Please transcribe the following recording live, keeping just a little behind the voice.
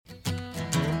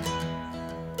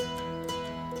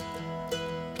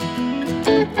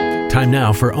Time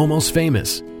now for Almost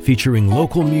Famous, featuring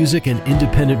local music and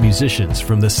independent musicians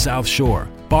from the South Shore,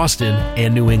 Boston,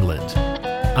 and New England.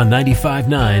 On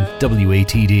 95.9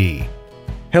 WATD.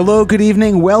 Hello, good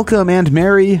evening, welcome, and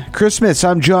Merry Christmas.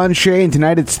 I'm John Shea, and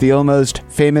tonight it's the Almost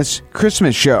Famous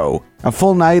Christmas Show. A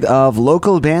full night of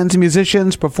local bands and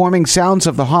musicians performing sounds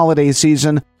of the holiday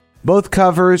season, both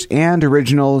covers and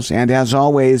originals, and as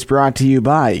always, brought to you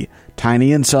by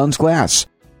Tiny & Sons Glass.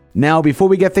 Now, before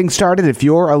we get things started, if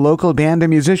you're a local band or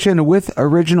musician with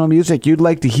original music you'd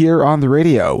like to hear on the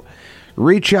radio,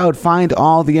 reach out, find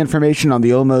all the information on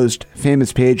the Almost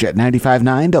Famous page at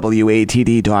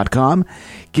 959watd.com.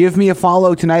 Give me a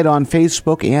follow tonight on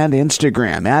Facebook and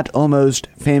Instagram at Almost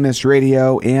Famous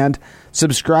Radio, and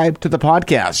subscribe to the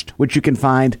podcast, which you can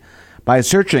find by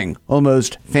searching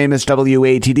Almost Famous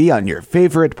WATD on your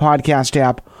favorite podcast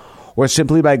app, or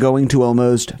simply by going to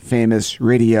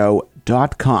almostfamousradio.com.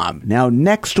 Now,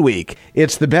 next week,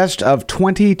 it's the best of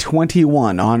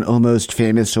 2021 on Almost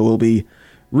Famous, so we'll be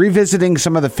revisiting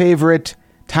some of the favorite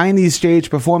tiny stage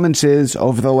performances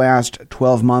over the last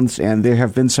 12 months, and there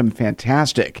have been some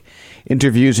fantastic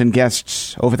interviews and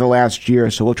guests over the last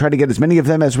year, so we'll try to get as many of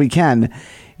them as we can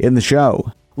in the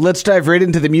show. Let's dive right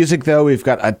into the music, though. We've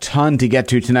got a ton to get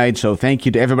to tonight, so thank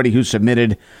you to everybody who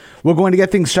submitted. We're going to get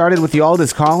things started with the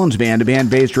Aldous Collins Band, a band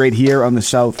based right here on the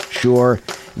South Shore.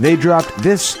 They dropped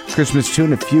this Christmas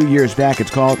tune a few years back.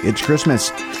 It's called It's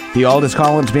Christmas. The Aldous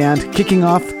Collins Band kicking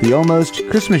off the Almost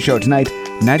Christmas Show tonight,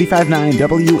 95.9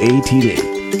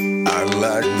 WATD. I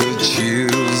like the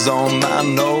chills on my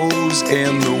nose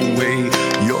and the way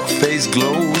your face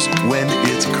glows when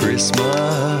it's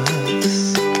Christmas.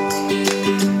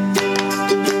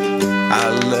 I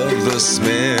love the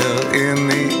smell in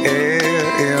the air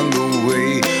and the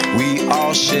way we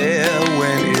all share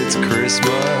when it's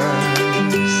Christmas.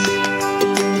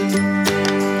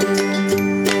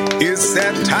 It's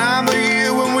that time of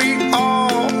year when we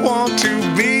all want to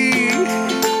be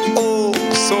oh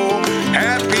so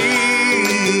happy.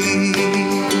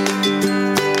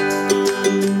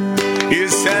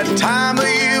 It's that time of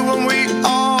year when we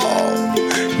all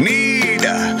need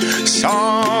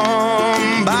somebody.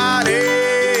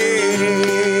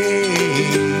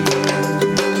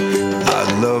 I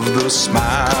love the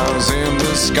smiles and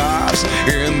the scarves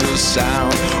and the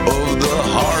sound of the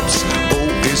harps. Oh,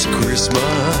 it's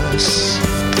Christmas.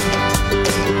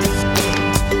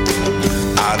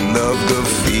 I love the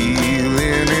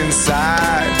feeling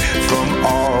inside from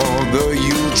all the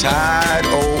Yuletide.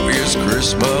 Oh, it's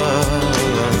Christmas.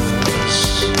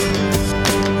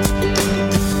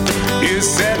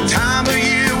 It's that time of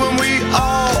year when we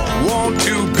all want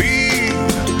to be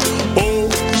oh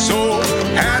so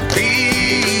happy.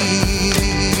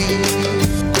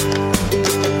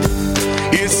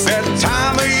 It's that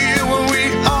time of year when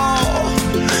we all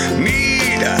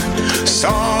need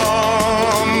somebody.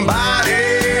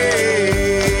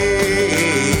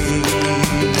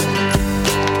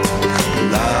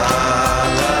 La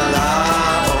la la,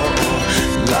 oh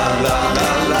la la la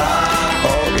la,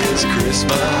 oh it's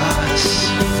Christmas.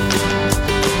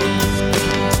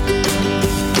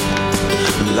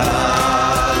 La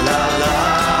la la,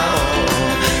 oh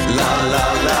la la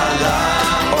la la,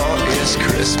 oh it's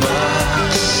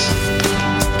Christmas.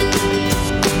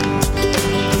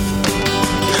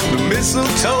 The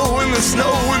mistletoe and the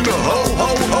snow and the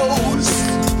ho-ho-hos,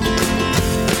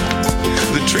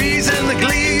 the trees and the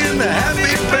glee and the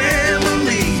happy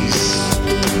families,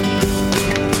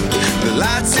 the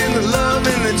lights and the love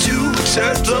and the two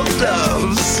turtle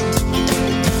doves,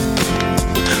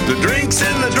 the drinks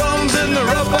and the drums and the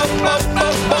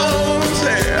rub-up-up-up-bones,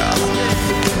 yeah.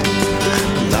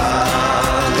 La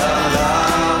la la,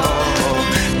 oh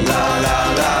la la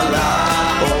la la,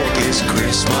 oh it's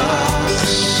Christmas.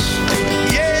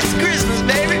 Yeah, it's Christmas,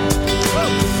 baby.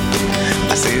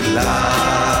 I say la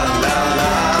la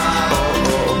la, oh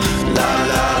la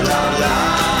la la la,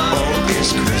 oh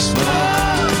it's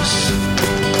Christmas.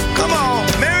 Come on,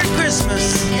 Merry Christmas.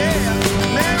 Yeah,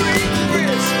 Merry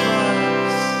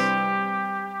Christmas.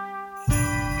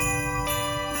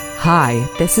 Hi,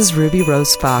 this is Ruby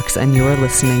Rose Fox, and you're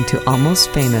listening to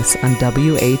Almost Famous on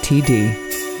WATD.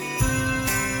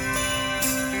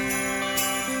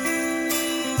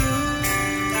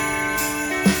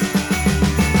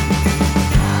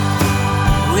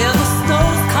 Well, the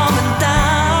snow's coming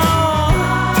down.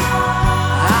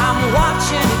 I'm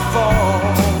watching it fall.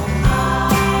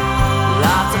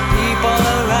 Lots of people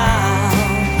around.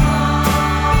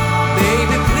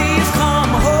 Baby, please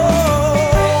come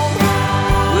home.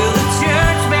 Well, the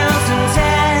church bells in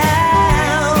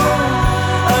town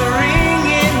are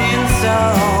ringing in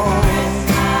song.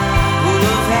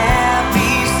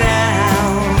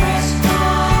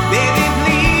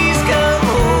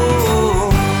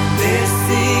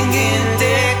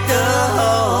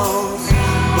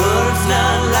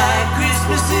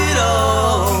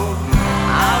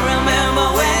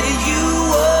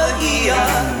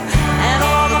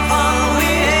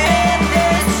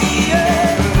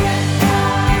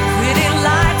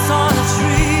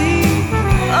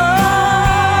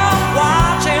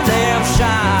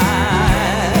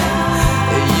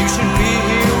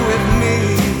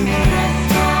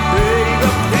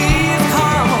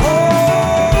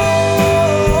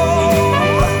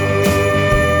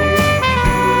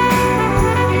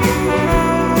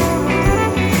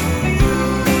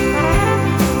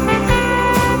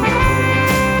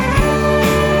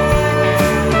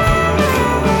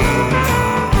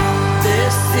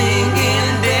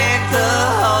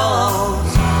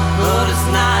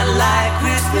 like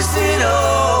Christmas at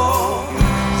all.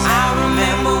 I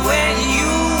remember when you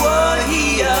were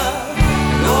here,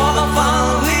 and all the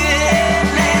fun we had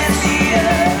last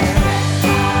year.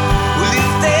 Well,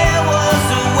 if there was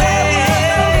a way,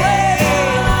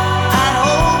 I'd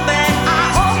hold back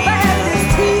this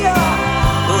tear.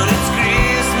 But it's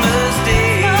Christmas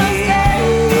Day.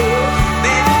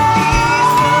 Baby, please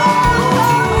come home.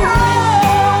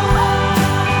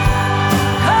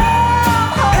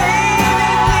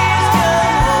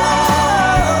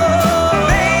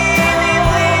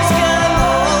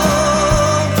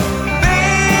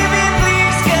 Baby,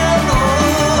 please come home.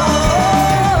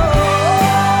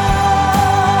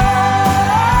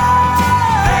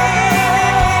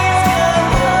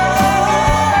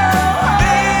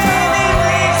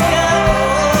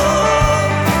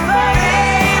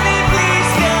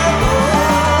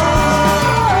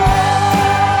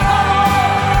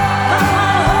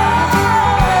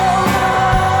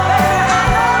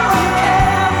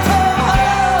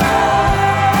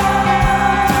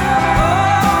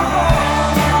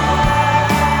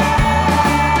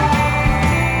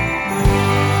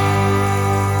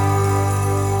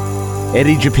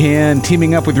 Eddie Japan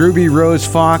teaming up with Ruby Rose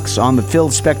Fox on the Phil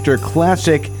Spector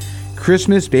classic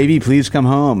Christmas Baby Please Come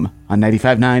Home on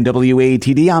 95.9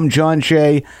 WATD. I'm John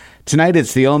Shea. Tonight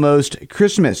it's the Almost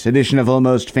Christmas edition of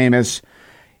Almost Famous.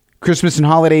 Christmas and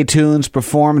holiday tunes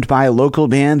performed by local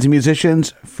bands and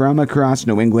musicians from across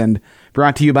New England.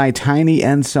 Brought to you by Tiny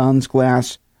and Sons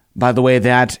Glass. By the way,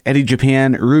 that Eddie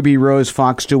Japan, Ruby Rose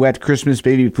Fox duet, Christmas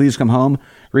Baby Please Come Home,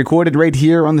 recorded right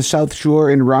here on the South Shore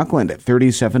in Rockland at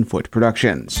 37 Foot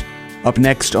Productions. Up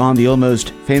next on the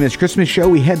Almost Famous Christmas Show,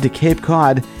 we head to Cape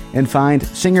Cod and find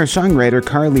singer-songwriter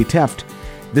Carly Teft.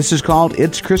 This is called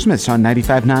It's Christmas on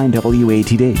 95.9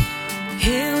 WATD.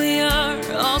 Here we are,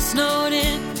 all snowed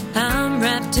in. I'm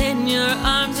wrapped in your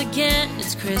arms again.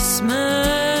 It's Christmas.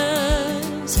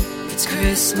 It's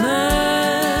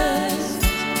Christmas.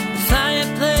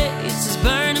 Fireplace is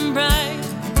burning bright.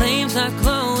 Flames are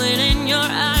glowing in your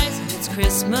eyes. It's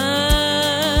Christmas.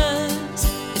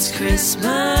 It's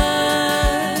Christmas.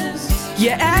 You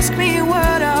ask me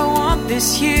what I want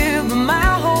this year, but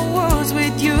my whole world's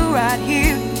with you right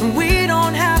here, and we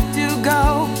don't have to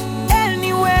go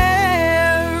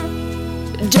anywhere.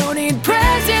 Don't need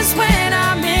presents when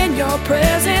I'm in your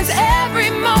presence. Every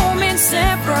moment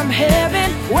sent from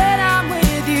heaven. When I'm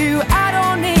with you, I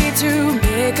don't need to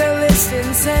make a list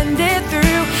and send it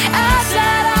through.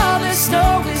 Outside all the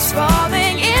snow is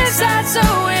falling. Inside so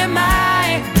am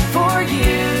I. For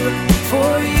you,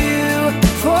 for you,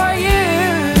 for you.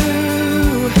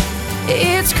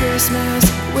 It's Christmas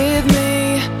with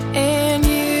me and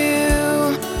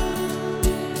you.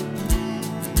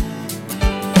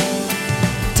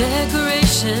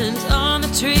 Decorations on the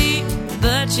tree,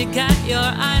 but you got your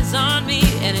eyes on me,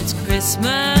 and it's Christmas.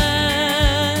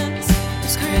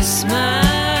 It's Christmas.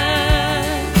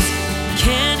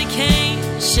 Candy cane,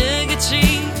 sugar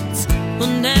treats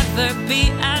will never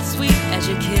be as sweet as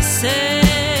your kisses.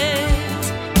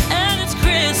 And it's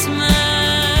Christmas.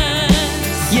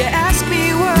 You ask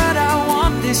me what I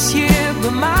want this year,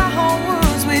 but my whole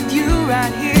world's with you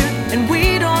right here, and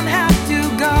we don't have to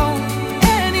go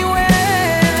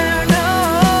anywhere,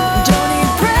 no. Don't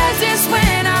need presents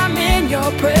when I'm in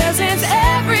your presence.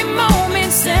 Every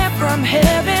moment sent from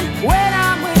heaven. When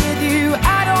I'm with you,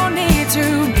 I don't need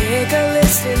to make a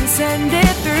list and send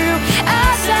it through.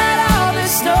 Outside all the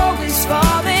snow is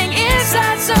falling.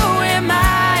 Inside so am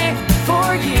I.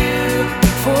 For you,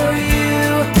 for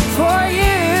you, for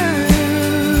you.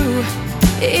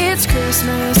 It's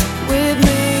Christmas with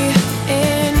me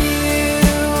and you.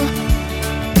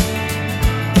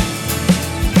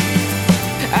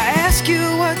 I ask you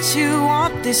what you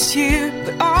want this year,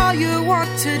 but all you want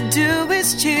to do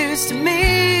is cheers to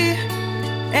me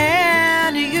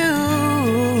and you.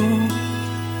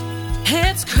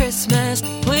 It's Christmas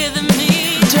with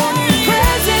me. Don't need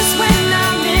presents when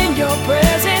I'm in your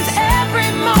presence.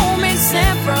 Every moment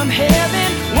sent from heaven.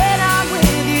 When I'm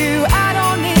with you, I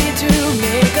don't need to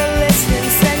make a list and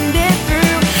send it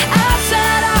through.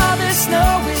 Outside all the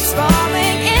snow is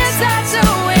falling. Inside so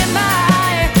am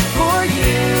I. For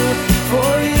you,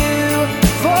 for you,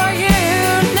 for you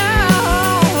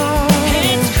now.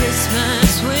 It's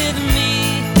Christmas with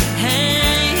me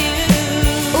and you.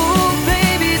 Ooh,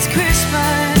 baby, it's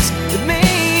Christmas with me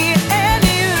and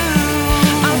you.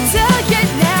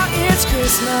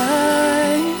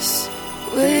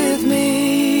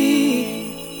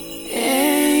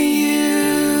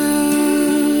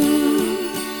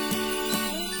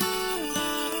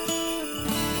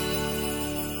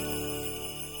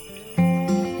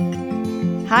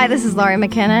 Hi, this is Laurie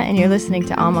McKenna, and you're listening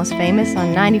to Almost Famous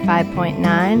on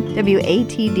 95.9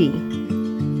 WATD.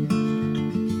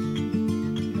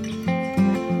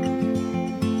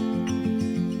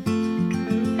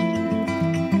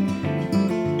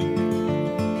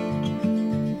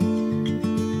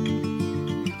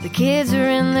 The kids are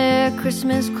in their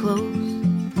Christmas clothes,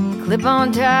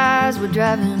 clip-on ties, we're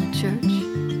driving to church,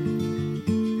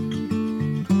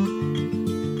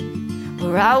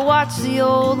 where I watch the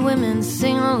old women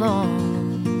sing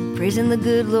along, praising the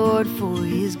good Lord for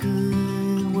his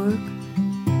good work.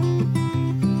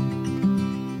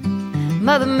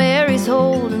 Mother Mary's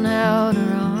holding out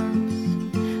her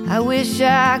arms, I wish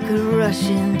I could rush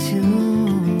into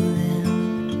them.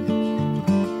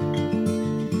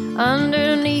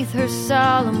 Underneath her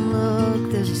solemn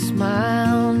look, there's a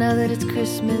smile now that it's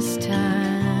Christmas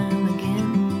time again.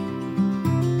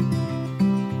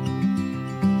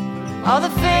 All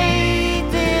the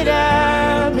faith that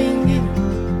I've been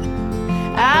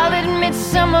given, I'll admit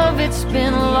some of it's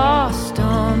been lost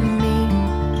on me,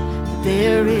 but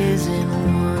there isn't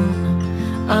one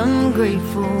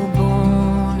ungrateful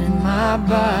bone in my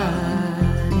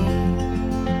body.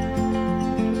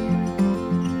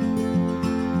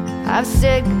 I've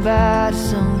said goodbye to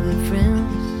some good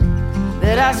friends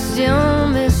that I still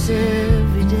miss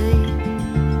every day,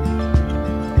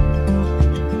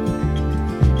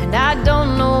 and I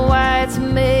don't know why it's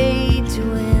made to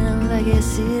end. I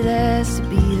guess it has to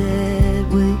be that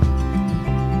way.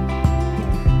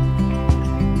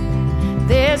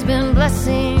 There's been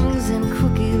blessings and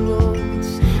crooked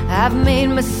roads, I've made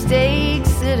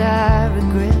mistakes that I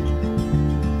regret,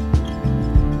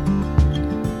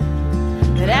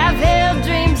 but I've held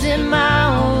dreams in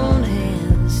my own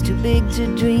hands, too big to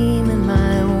dream in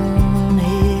my own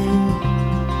head.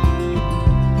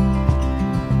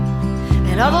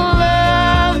 And all the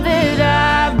love that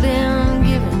I've been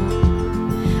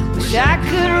given, wish I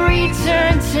could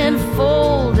return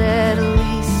tenfold at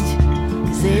least,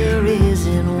 'cause there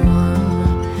isn't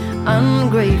one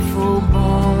ungrateful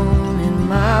bone in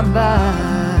my body.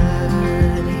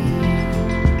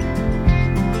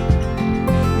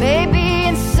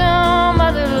 Maybe some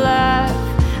other life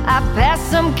I passed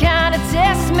some kind of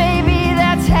test, maybe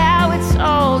that's how it's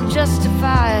all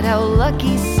justified, how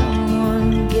lucky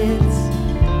someone gets.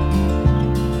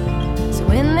 So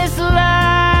in this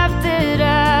life that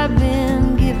I've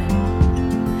been given,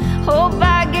 hope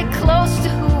I get close to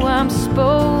who I'm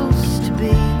supposed to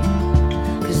be,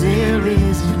 'cause there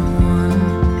isn't one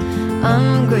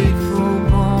ungrateful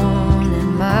bone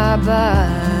in my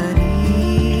body.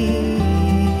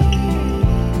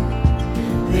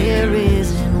 There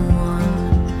isn't one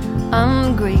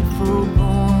ungrateful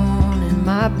bone in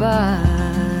my body.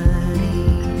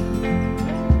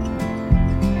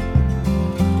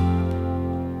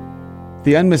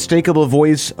 The unmistakable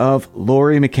voice of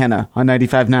Laurie McKenna on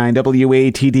 95.9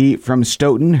 WATD from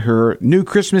Stoughton. Her new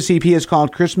Christmas EP is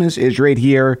called Christmas Is Right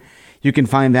Here. You can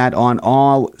find that on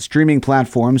all streaming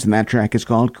platforms, and that track is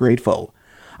called Grateful.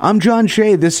 I'm John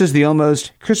Shea. This is the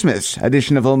Almost Christmas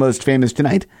edition of Almost Famous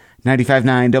Tonight.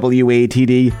 95.9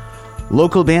 WATD.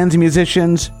 Local bands and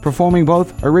musicians performing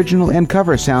both original and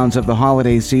cover sounds of the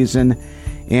holiday season.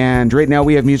 And right now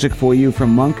we have music for you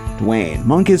from Monk Dwayne.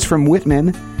 Monk is from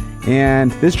Whitman,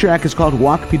 and this track is called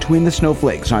Walk Between the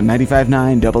Snowflakes on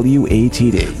 95.9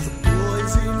 WATD.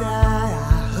 Boys and I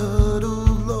huddle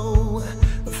low,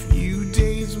 a few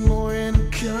days more and I'm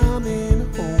coming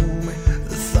home.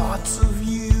 The thoughts of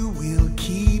you will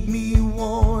keep me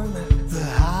warm. The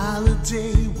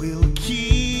holiday will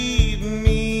keep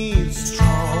me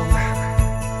strong.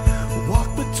 Walk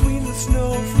between the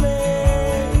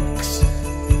snowflakes.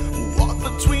 Walk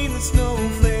between the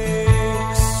snowflakes.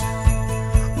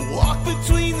 Walk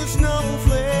between the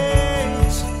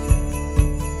snowflakes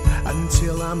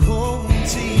until I'm home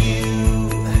to you.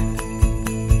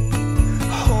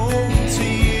 Home to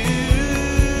you.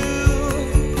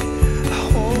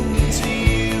 Home to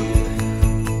you.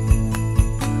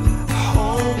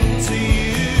 Home to you.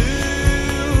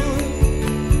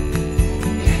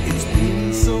 It's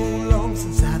been so long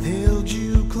since I've held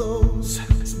you close,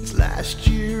 since last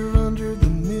year under the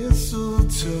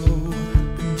mistletoe.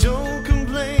 But don't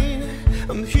complain,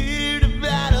 I'm here to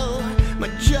battle. My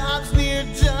job's near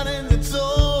done and that's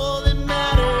all that matters.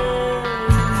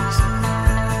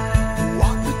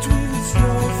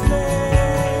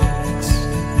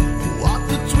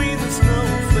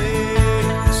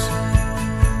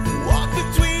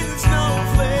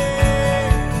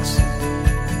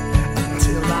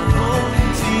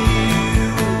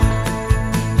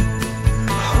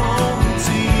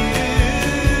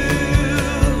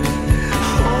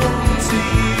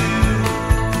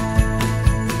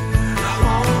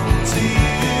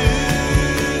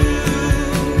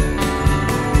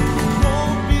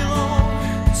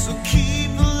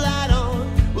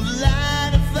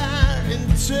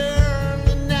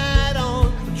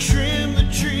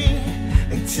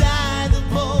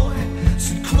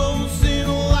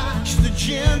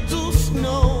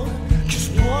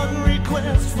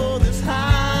 just for this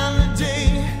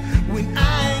holiday. When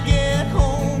I get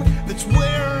home, that's where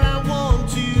I want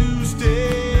to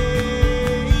stay.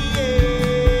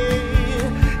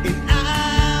 And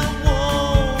I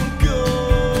won't go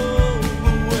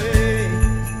away.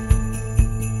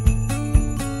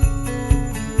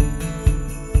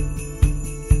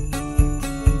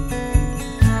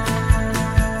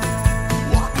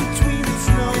 Walk between the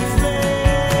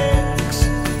snowflakes.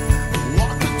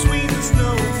 Walk between the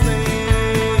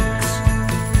snowflakes.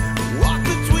 Walk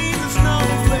between the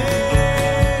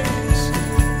snowflakes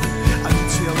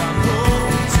until I'm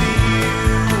home to you.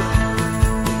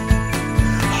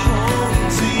 Home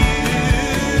to you.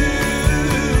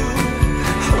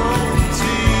 Home to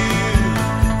you.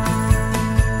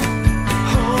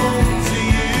 Home to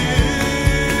you.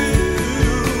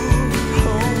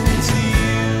 Home to you.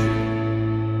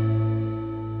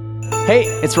 Hey,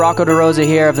 it's Rocco DeRosa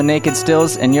here of the Naked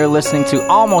Stills, and you're listening to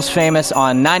Almost Famous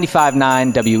on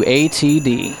 95.9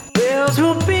 WATD. Bells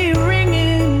will be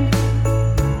ringing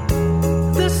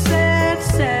the sad,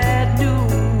 sad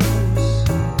news.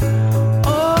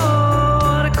 Oh,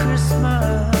 what a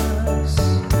Christmas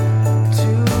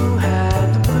to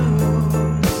have the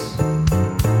blues.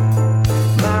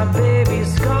 My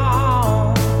baby's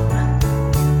gone.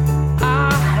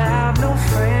 I have no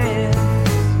friends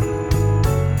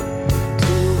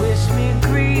to wish me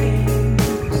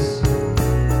greetings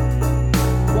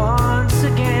once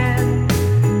again.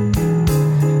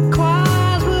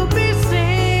 Choirs will be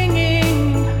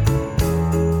singing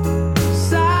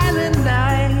Silent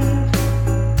Night,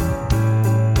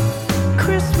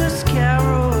 Christmas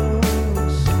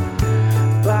carols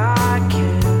by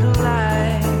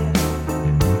candlelight.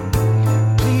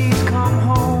 Please come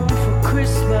home for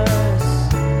Christmas.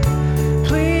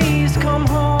 Please come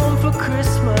home for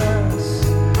Christmas.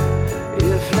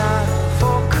 If not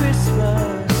for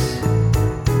Christmas,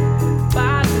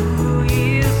 by New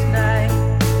Year's night.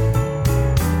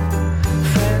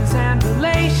 Friends and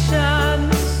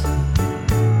relations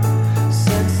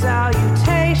send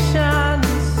salutations.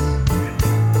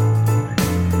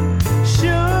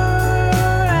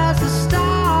 Sure as the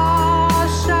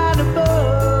stars shine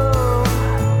above.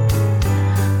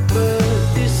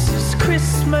 But this is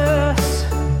Christmas.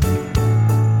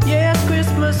 Yes,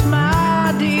 Christmas,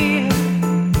 my dear.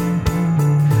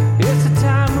 It's a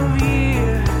time of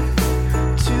year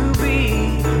to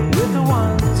be with the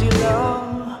ones you love.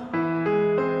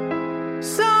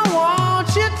 So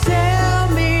won't you tell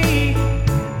me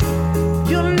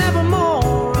you'll never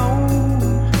more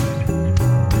own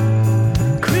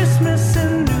Christmas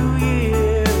and New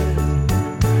Year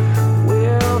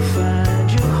will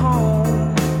find you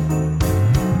home.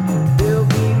 There'll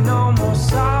be no more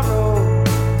sorrow,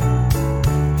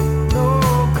 no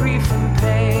grief and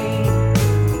pain.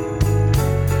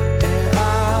 And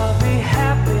I'll be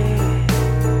happy,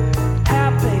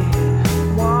 happy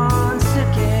once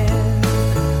again.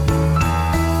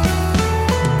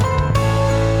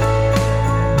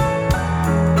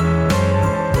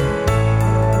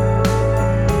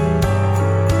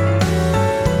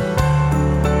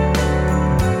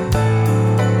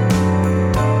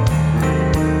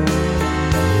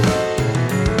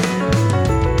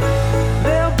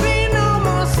 There'll be no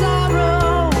more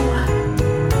sorrow,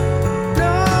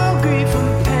 no grief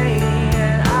and pain,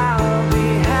 and I'll be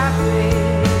happy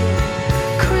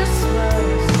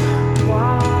Christmas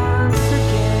once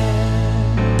again.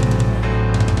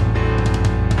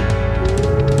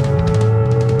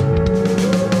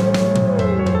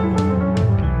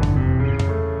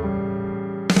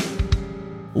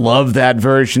 Love that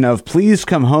version of Please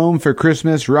Come Home for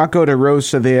Christmas. Rocco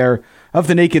DeRosa there of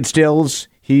the Naked Stills.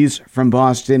 He's from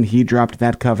Boston. He dropped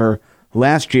that cover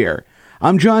last year.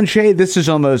 I'm John Shea. This is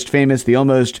Almost Famous, the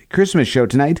Almost Christmas show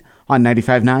tonight on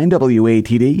 95.9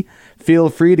 WATD. Feel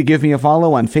free to give me a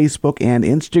follow on Facebook and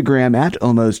Instagram at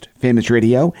Almost Famous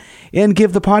Radio, and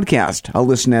give the podcast a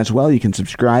listen as well. You can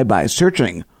subscribe by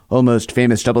searching Almost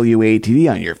Famous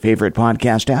WATD on your favorite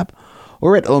podcast app,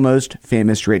 or at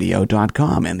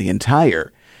almostfamousradio.com. And the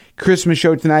entire Christmas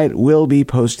show tonight will be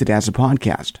posted as a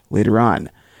podcast later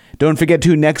on. Don't forget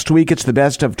to, next week, it's the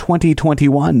best of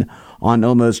 2021 on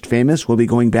Almost Famous. We'll be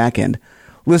going back and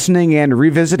listening and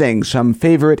revisiting some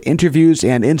favorite interviews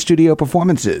and in-studio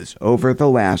performances over the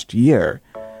last year.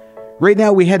 Right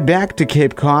now, we head back to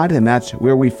Cape Cod, and that's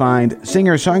where we find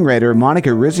singer-songwriter Monica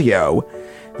Rizzio.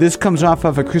 This comes off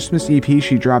of a Christmas EP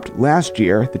she dropped last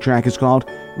year. The track is called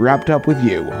Wrapped Up With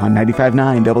You on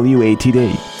 95.9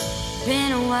 WATD.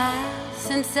 Been a while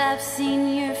since I've seen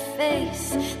your face.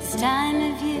 This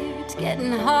time of year, it's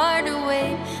getting hard to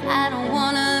wait. I don't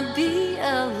wanna be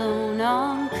alone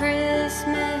on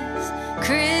Christmas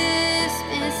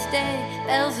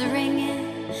bells are ringing,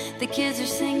 the kids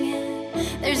are singing.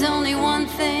 There's only one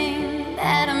thing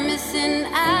that I'm missing.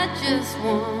 I just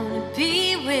wanna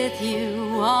be with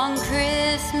you on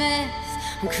Christmas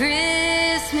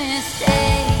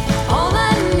Day. All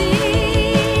I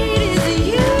need is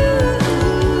you,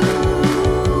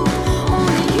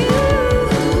 only you.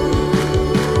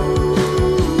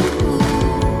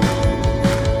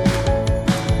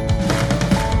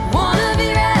 Wanna be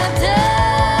wrapped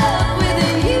up with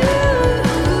you,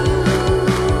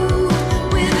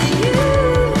 with you.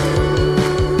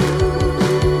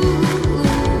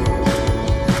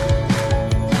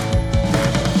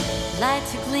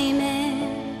 Lights are gleaming,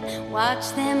 watch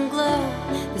them glow.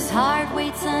 This heart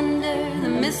waits under the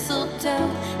mistletoe.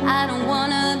 I don't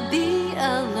wanna be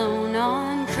alone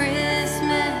on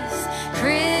Christmas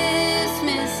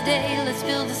Day. Let's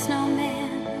build a snowman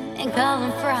and call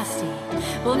him Frosty.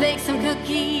 We'll bake some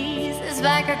cookies, let's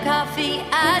back our coffee.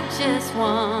 I just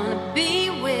wanna be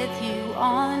with you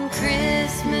on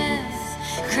Christmas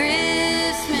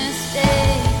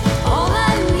Day. All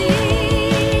I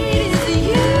need is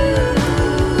you,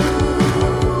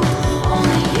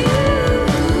 only you.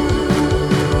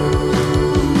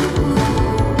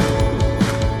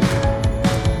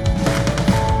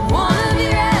 Wanna be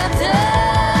wrapped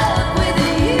up with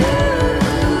you,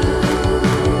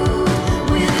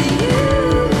 with you.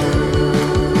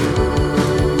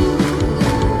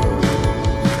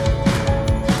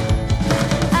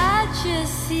 I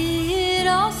just see it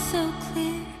all so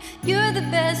clear. You're the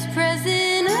best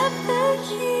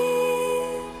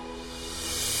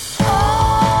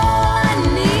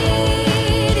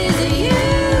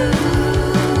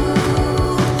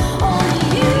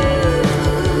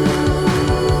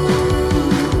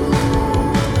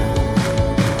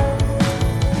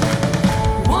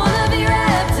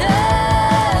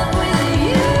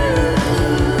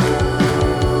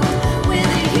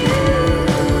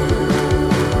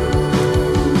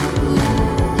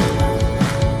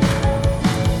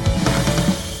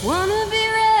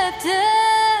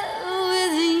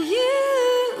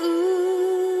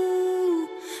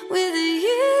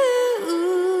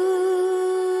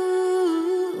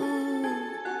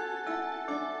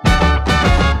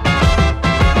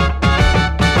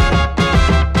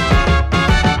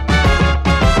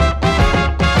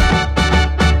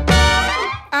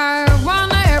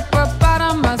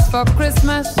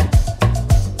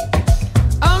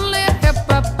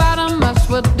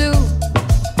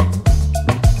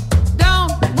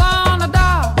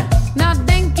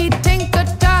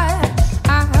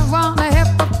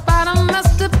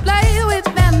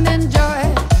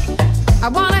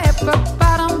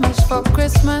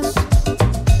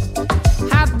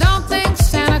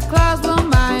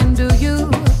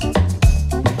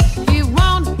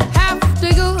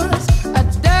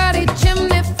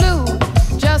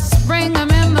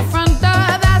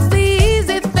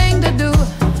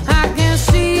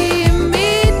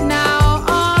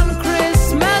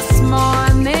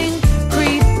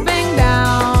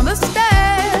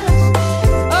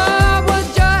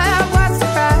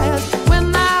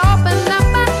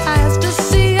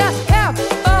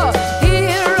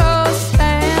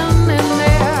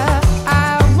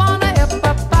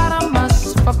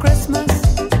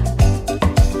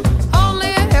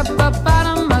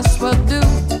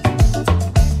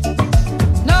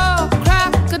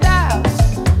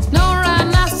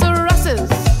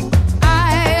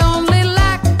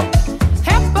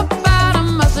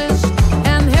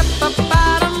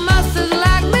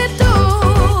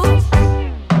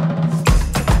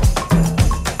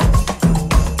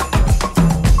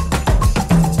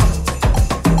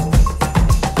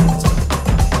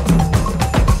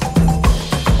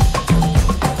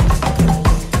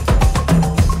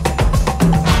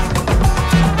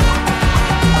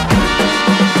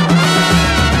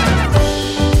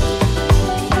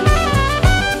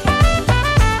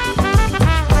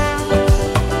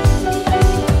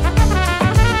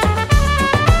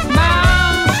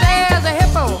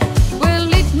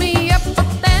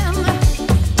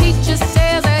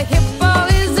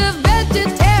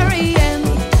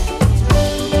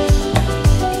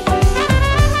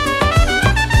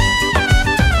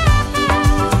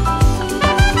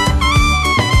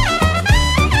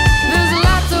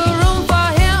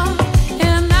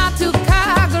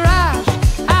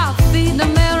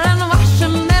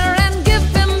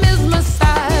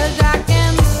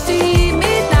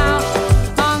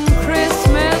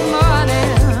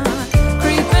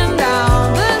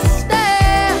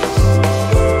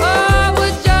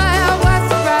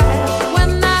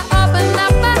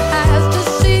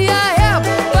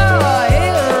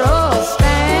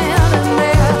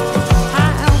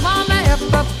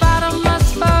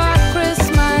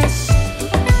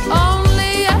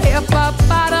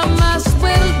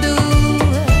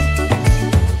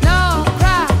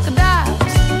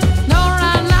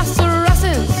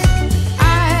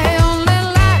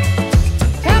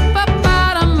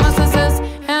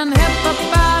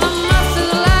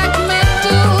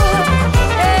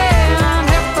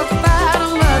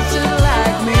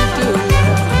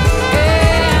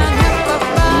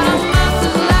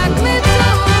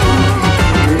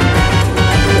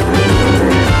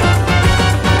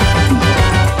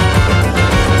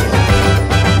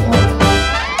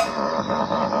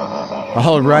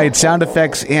All right, sound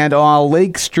effects and all.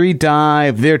 Lake Street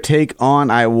Dive, their take on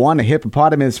I Want a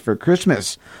Hippopotamus for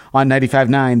Christmas on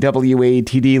 95.9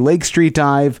 WATD. Lake Street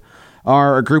Dive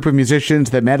are a group of musicians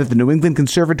that met at the New England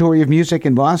Conservatory of Music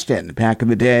in Boston back in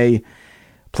the day.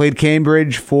 Played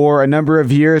Cambridge for a number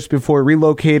of years before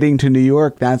relocating to New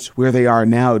York. That's where they are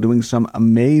now, doing some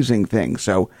amazing things.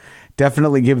 So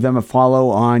definitely give them a follow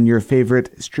on your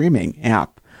favorite streaming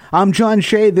app. I'm John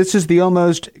Shea. This is the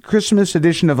Almost Christmas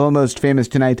edition of Almost Famous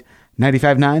Tonight,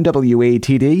 95.9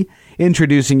 WATD,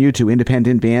 introducing you to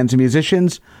independent bands and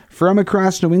musicians from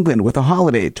across New England with a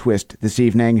holiday twist this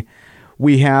evening.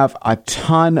 We have a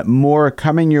ton more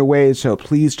coming your way, so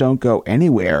please don't go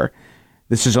anywhere.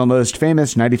 This is Almost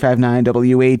Famous, 95.9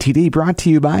 WATD, brought to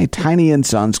you by Tiny &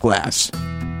 Sons Glass.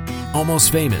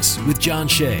 Almost Famous with John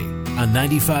Shea on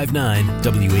 95.9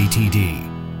 WATD.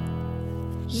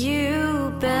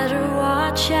 You better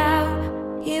watch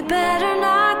out, you better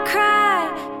not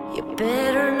cry, you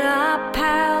better not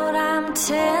pout, I'm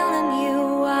telling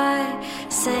you why.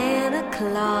 Santa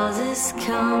Claus is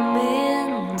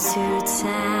coming to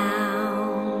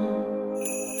town.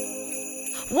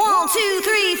 1, 2,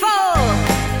 3, 4.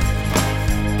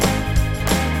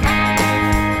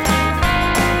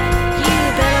 You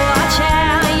better watch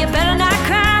out, you better not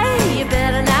cry, you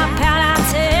better not pout, I'm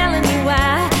telling you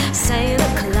why. Santa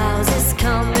Claus is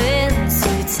coming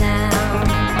to town.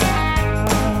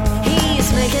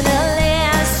 He's making a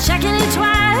list, checking it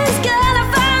twice, gonna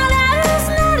find out who's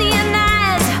naughty and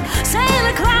nice.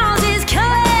 Santa Claus is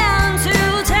coming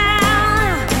to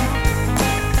town.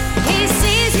 He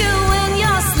sees you when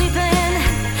you're sleeping,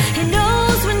 he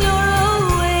knows when you're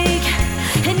awake,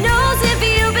 he knows if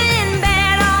you've been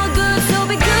bad or good, so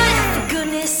be good for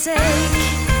goodness sake.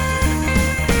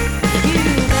 You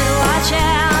better watch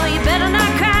out, you better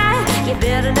not cry, you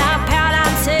better not pout,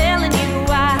 I'm telling you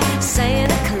why.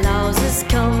 Santa Claus is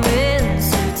coming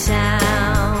to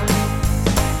town.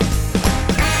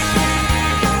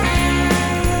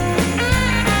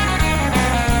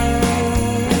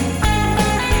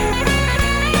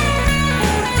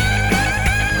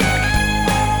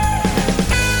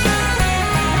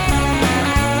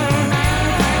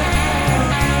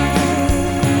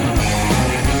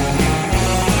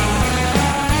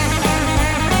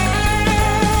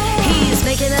 He's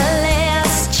making a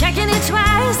list, checking it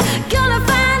twice, gonna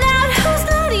find out who's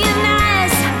naughty and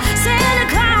nice. Santa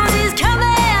Claus is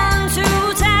coming to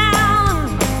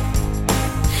town.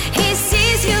 He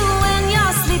sees you when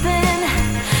you're sleeping,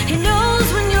 he knows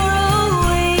when you're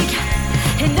awake,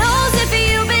 he knows if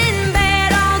you've been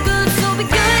bad or good, so be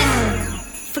good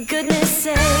for goodness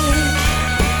sake.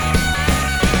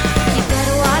 You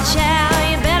better watch out,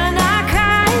 you better not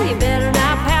cry, you better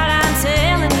not pout, I'm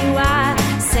telling you why.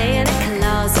 Santa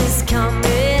Claus is coming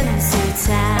to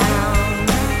town.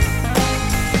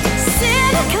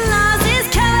 Santa Claus is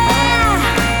coming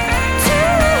to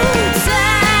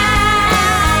town.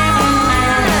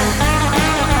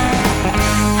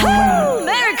 Woo!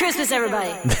 Merry Christmas,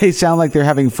 everybody. They sound like they're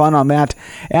having fun on that.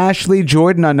 Ashley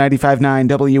Jordan on 95.9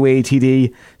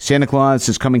 WATD. Santa Claus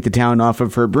is coming to town off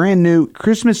of her brand new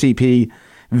Christmas EP,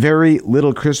 Very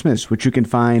Little Christmas, which you can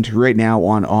find right now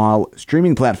on all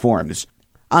streaming platforms.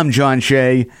 I'm John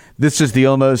Shea. This is the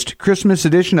Almost Christmas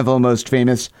edition of Almost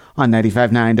Famous on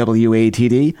 95.9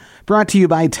 WATD, brought to you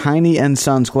by Tiny &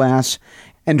 Sons Glass.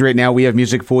 And right now we have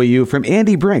music for you from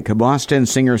Andy Brink, a Boston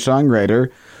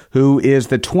singer-songwriter who is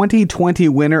the 2020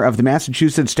 winner of the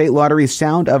Massachusetts State Lottery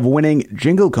Sound of Winning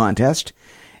Jingle Contest.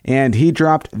 And he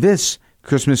dropped this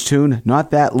Christmas tune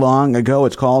not that long ago.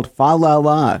 It's called Fa La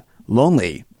La,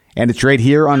 Lonely. And it's right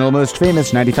here on Almost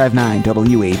Famous 95.9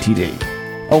 WATD.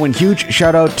 Oh, and huge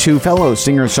shout out to fellow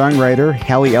singer-songwriter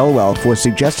Hallie Elwell for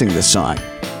suggesting this song.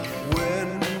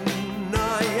 When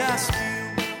I ask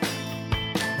you,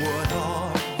 what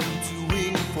are you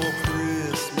doing for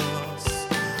Christmas?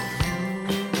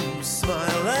 You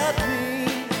smile at me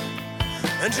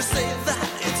and just say that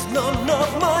it's none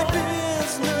of my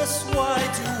business. Why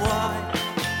do I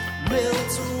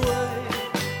melt away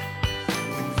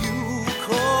when you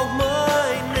call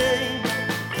my name?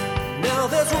 Now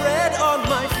there's red on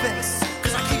my face,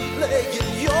 'cause I keep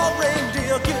playing your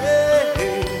reindeer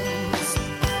games.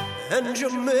 And you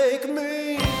make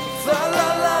me fa la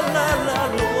la la la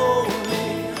lonely,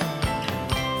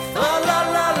 fa la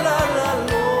la la la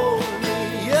lonely.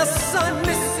 Yes, I'm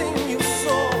missing you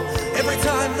so every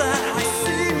time that I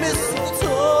see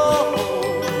mistletoe.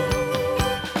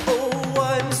 Oh,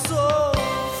 I'm so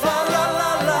fa la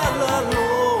la la la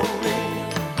lonely,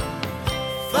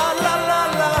 fa la la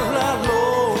la la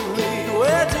lonely.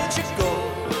 Where did you go?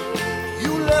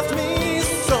 You left me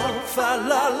so fa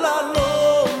la la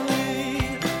lonely.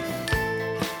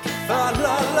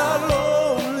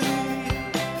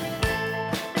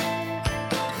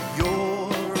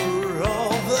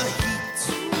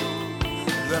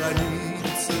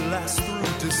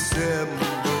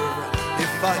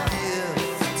 if I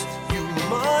gift you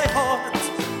my heart,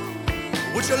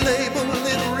 would you label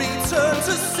it return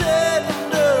to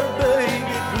sender,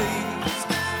 baby, please?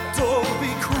 Don't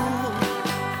be cruel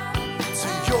to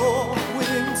your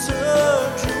winter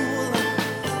jewel,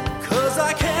 'cause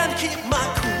I can't keep my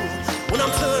cool when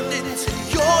I'm turned into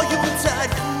your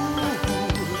Yuletide fool,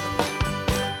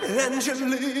 and you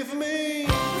leave me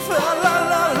fa la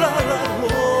la la la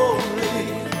lonely,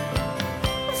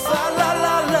 fa la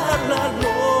la la la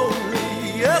lonely.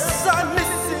 Yes, I'm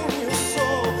missing you so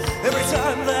every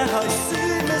time that I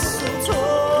see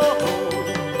mistletoe.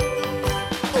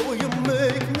 Oh, you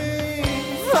make me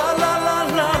fa la la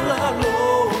la la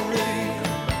lonely,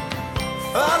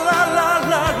 fa la la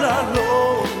la la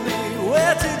lonely.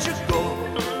 Where did you go?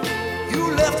 You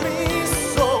left me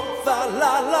so fa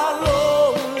la la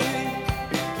lonely,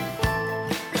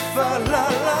 fa la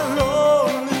la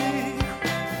lonely.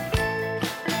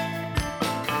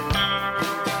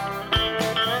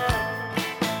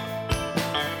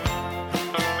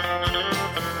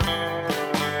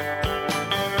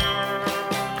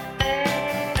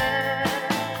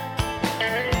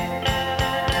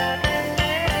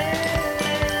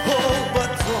 Oh,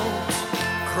 but don't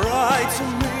cry to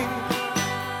me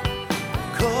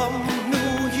come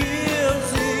New Year's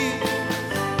Eve.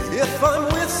 If I'm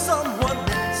with someone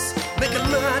else, making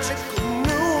magical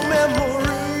new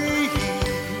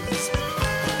memories,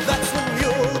 that's when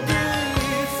you'll be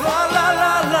fa la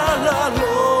la la la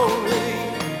lonely,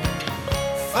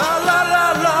 fa la la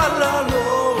la la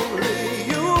lonely.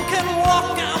 You can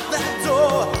walk out that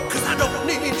door, 'cause I don't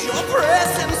need your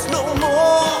presence no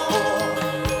more.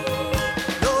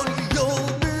 No, you'll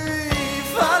be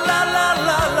fa la la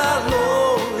la la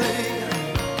lonely,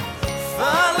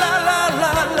 fa la la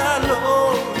la la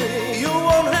lonely. You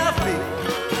won't have me,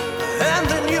 and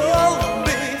then you'll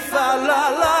be fa la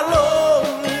la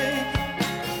lonely,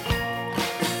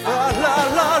 fa la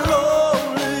la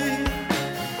lonely,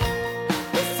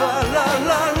 fa la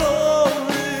la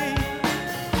lonely,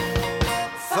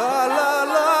 fa la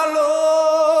la lonely.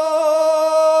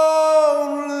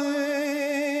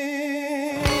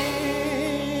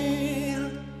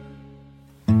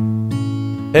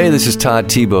 Hey, this is Todd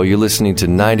Tebow. You're listening to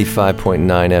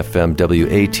 95.9 FM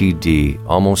WATD,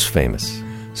 Almost Famous.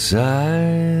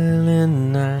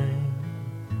 Silent night,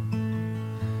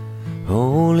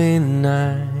 holy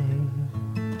night,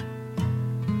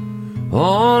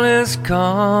 all is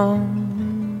calm,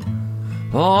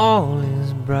 all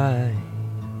is bright,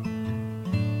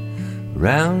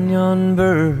 round yon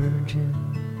virgin,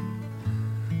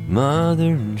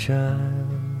 mother and child,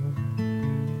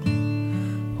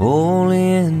 holy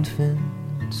infant,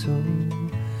 so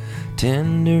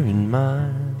tender and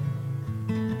mild,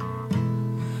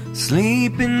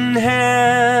 sleep in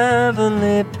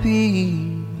heavenly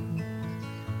peace,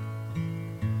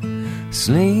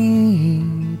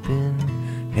 sleep in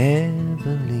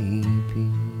heavenly peace.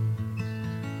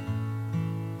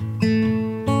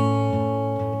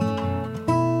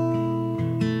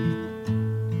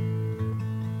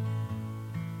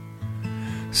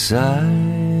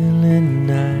 Silent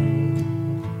night,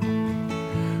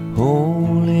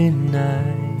 holy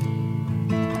night,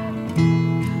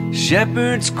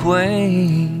 shepherds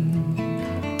quake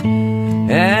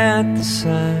at the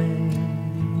sight,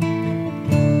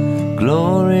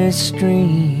 glory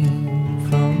stream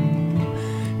from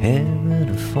heaven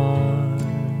afar,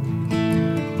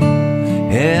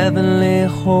 heavenly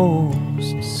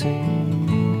hosts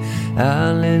sing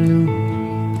hallelujah.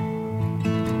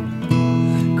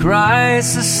 Christ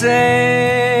the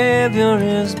Savior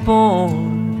is born,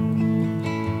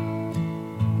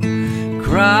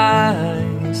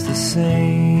 Christ the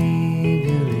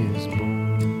Savior is born.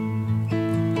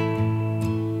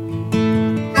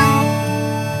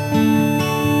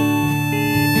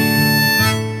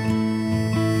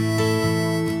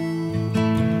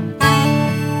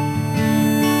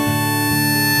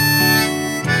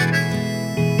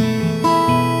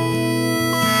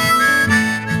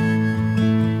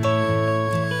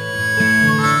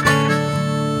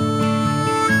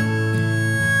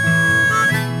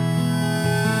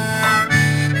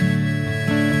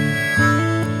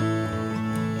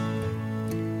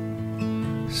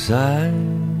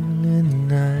 Silent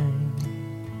night,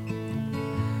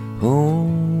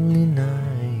 holy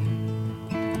night,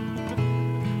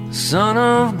 Son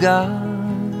of God,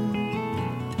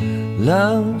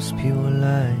 love's pure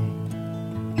light,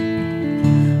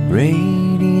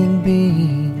 radiant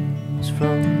beams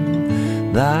from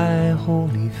thy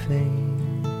holy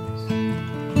face,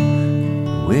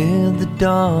 with the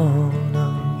dawn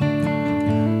of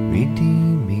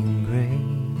redeeming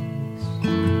grace.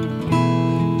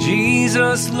 Jesus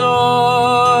Jesus,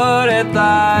 Lord, at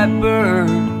thy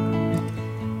birth.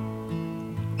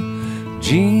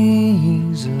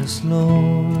 Jesus,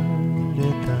 Lord,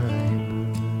 at thy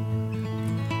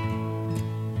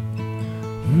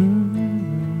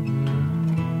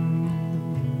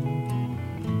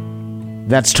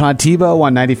That's Todd Tebow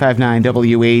on 95.9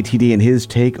 WATD and his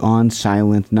take on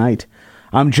Silent Night.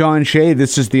 I'm John Shea.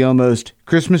 This is the Almost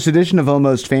Christmas edition of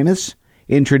Almost Famous,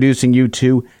 introducing you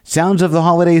to sounds of the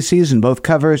holiday season, both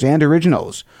covers and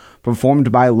originals, performed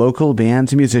by local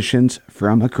bands and musicians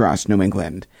from across New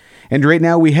England. And right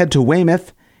now we head to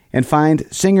Weymouth and find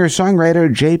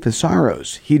singer-songwriter Jay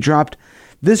Psaros. He dropped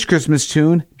this Christmas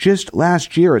tune just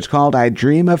last year. It's called I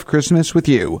Dream of Christmas with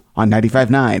You on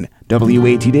 95.9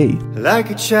 WATD. Like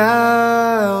a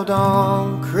child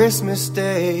on Christmas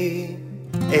Day,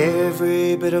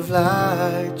 every bit of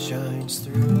light shines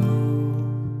through.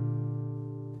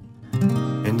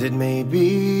 And it may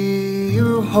be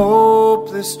a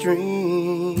hopeless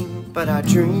dream, but I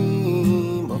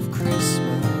dream of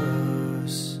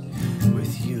Christmas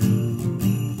with you.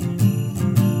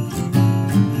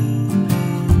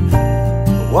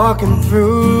 Walking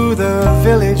through the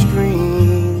village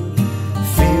green,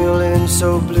 feeling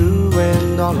so blue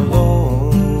and all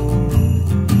alone.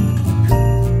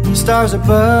 Stars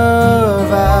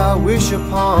above I wish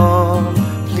upon,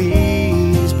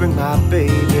 please bring my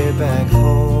baby back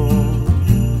home.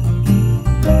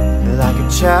 Like a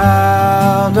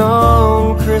child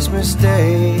on Christmas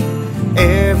Day,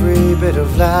 every bit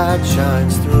of light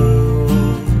shines through.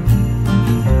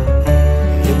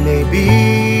 It may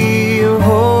be a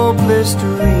hopeless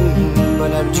dream,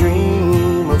 but I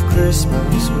dream of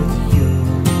Christmas with you.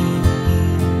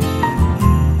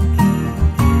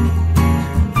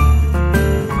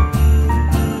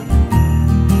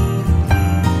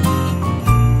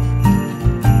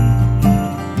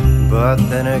 But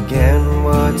then again,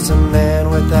 what's a man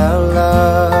without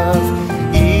love?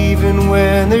 Even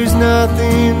when there's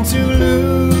nothing to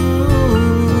lose.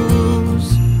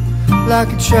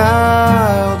 Like a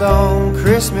child on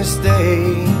Christmas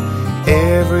Day,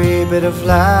 every bit of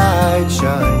light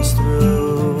shines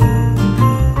through.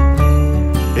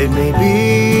 It may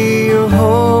be a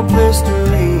hopeless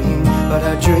dream, but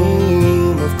I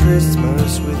dream of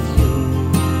Christmas with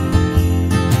you.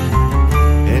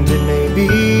 And it may be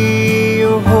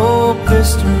a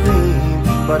hopeless dream,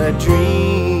 but I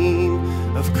dream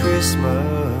of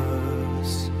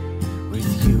Christmas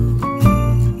with you.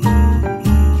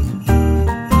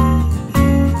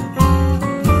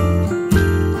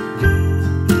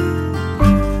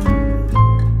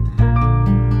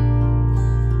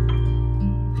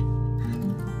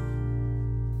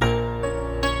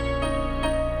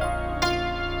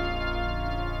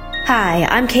 Hi,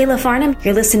 I'm Kayla Farnham.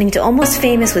 You're listening to Almost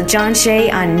Famous with John Shea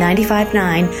on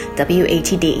 95.9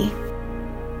 WATD.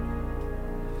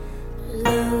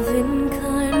 Love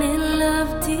incarnate,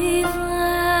 love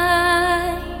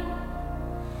divine.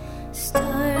 Star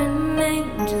and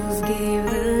angels gave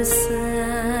the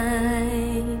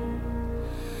sign.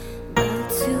 But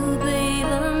to babe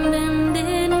on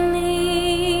bended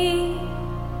knee,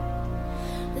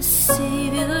 the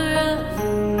Savior of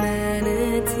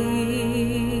humanity.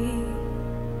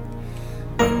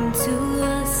 To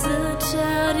us a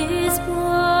child is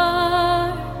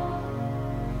born,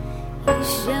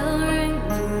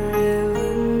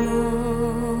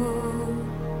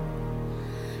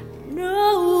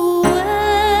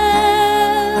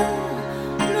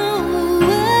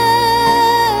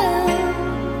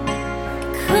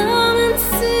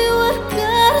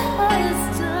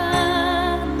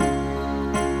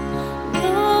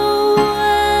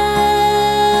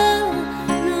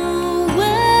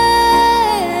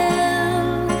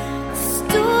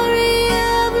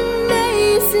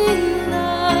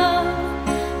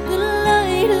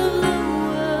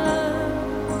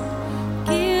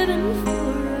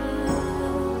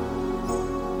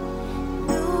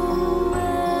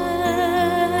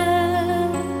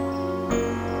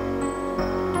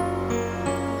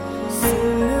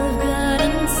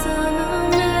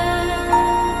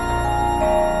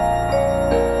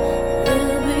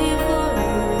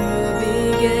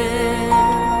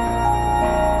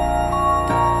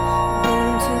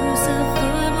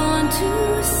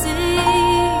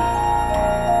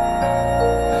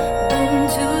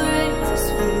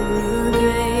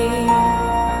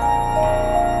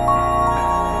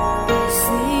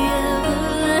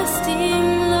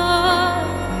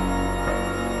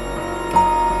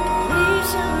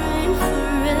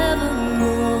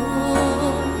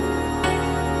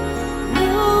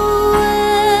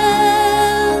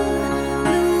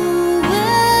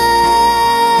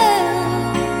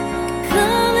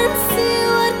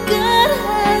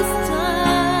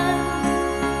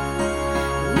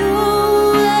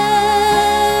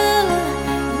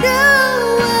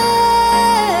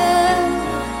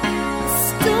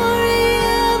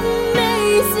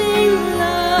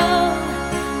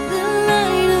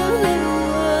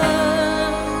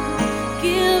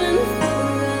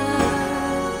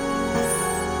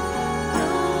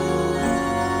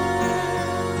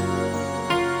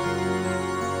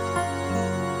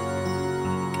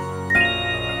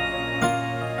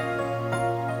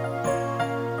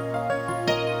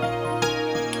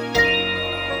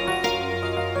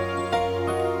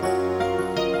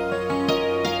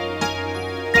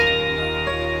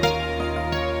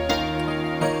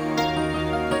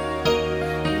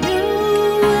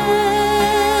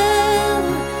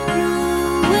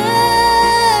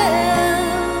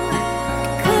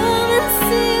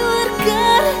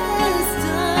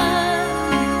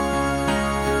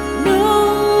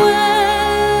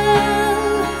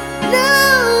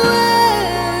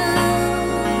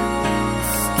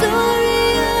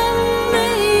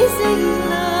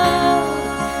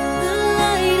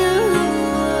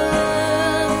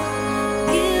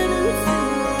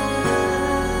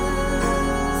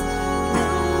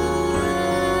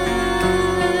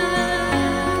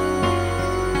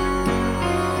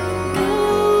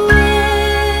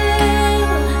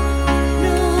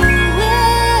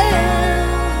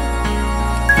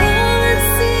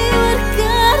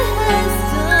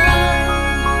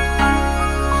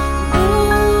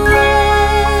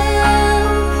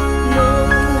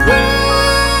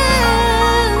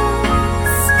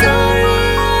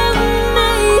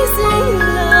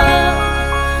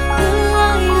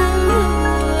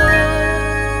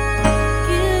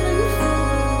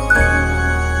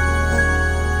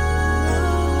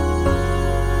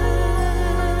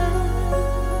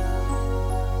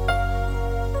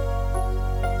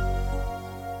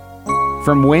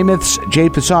 From Weymouth's Jay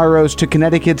Pissarros to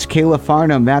Connecticut's Kayla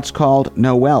Farnham, that's called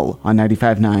Noel on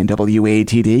 95.9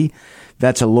 WATD.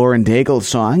 That's a Lauren Daigle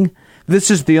song.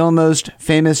 This is the Almost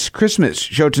Famous Christmas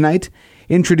show tonight,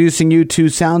 introducing you to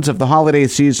sounds of the holiday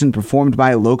season performed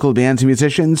by local bands and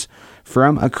musicians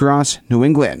from across New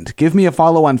England. Give me a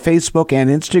follow on Facebook and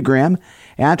Instagram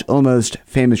at Almost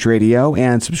Famous Radio,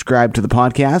 and subscribe to the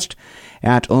podcast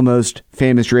at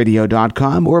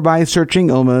almostfamousradio.com or by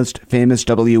searching Almost Famous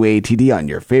WATD on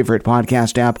your favorite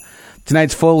podcast app.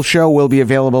 Tonight's full show will be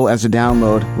available as a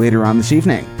download later on this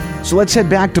evening. So let's head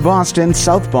back to Boston,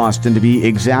 South Boston to be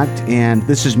exact, and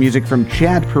this is music from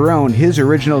Chad Perrone, his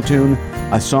original tune,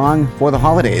 A Song for the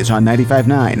Holidays on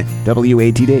 95.9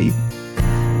 WATD.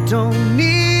 Don't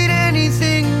need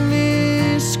anything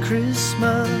this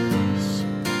Christmas.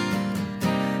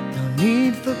 No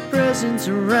need for presents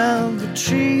around the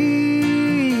tree.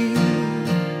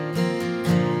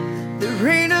 The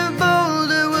rain of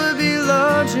boulder would be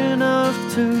large enough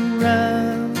to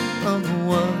round on the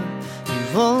one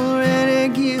you've already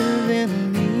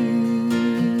given me.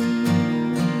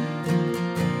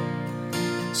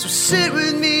 So sit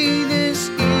with me this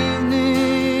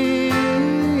evening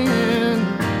and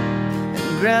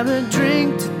grab a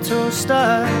drink to toast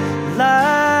our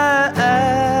lives.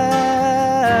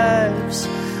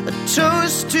 A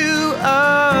toast to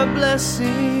our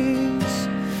blessings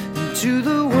and to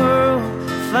the world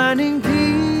finding peace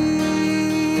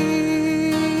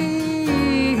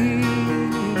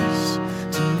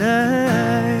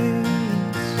tonight.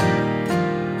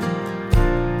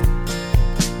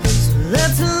 So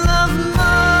let's love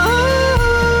more.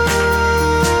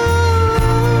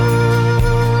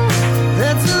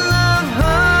 Let's love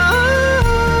hard.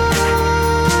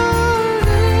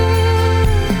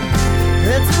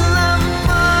 Let's love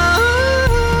more.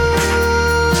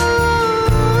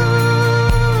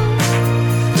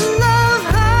 Love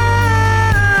harder.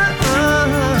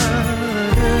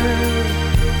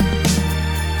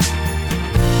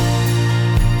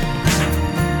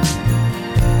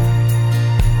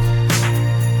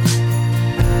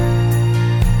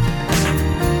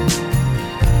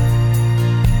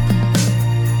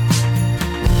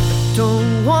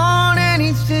 Don't want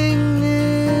anything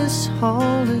this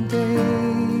holiday.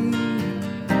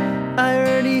 I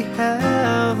already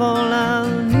have all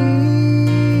I'll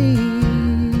need.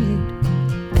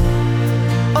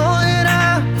 All that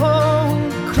I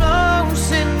hold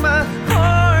close in my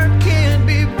heart can't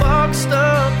be boxed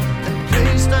up and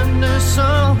placed under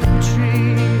some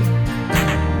tree.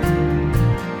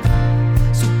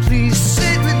 So please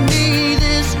sit with me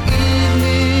this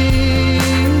evening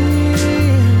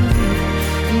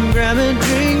and grab a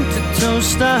drink to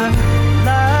toast our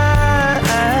lives.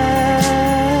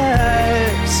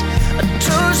 A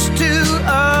toast to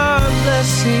our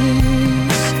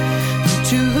blessings,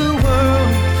 to the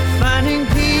world finding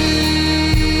peace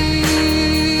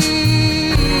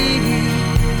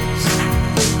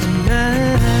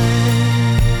tonight.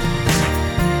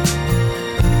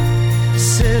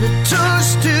 Said a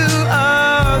toast to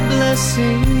our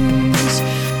blessings,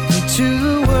 to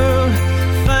the world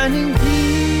finding peace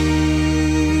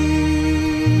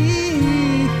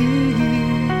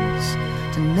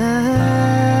tonight.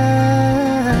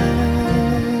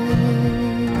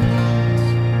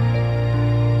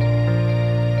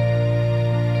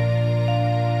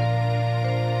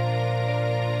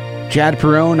 Chad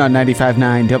Perrone on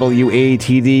 95.9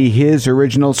 WATD, his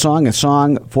original song, A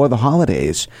Song for the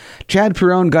Holidays. Chad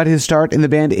Perrone got his start in the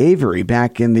band Avery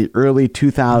back in the early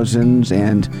 2000s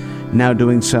and now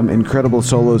doing some incredible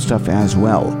solo stuff as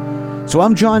well. So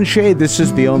I'm John Shea. This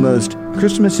is the almost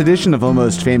Christmas edition of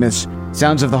Almost Famous.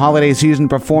 Sounds of the holiday season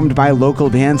performed by local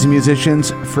bands and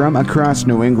musicians from across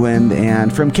New England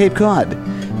and from Cape Cod.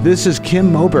 This is Kim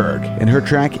Moberg and her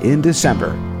track In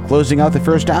December. Closing out the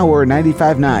first hour,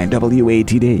 95.9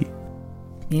 WATD.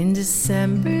 In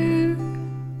December,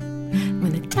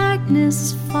 when the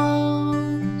darkness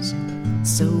falls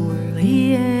so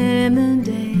early in the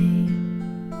day,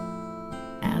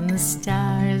 and the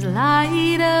stars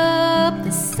light up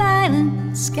the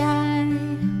silent sky,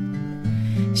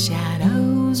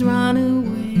 shadows run away.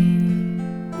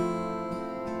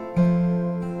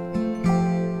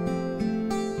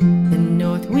 The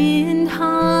north wind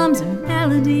hums a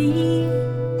melody,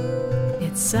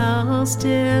 its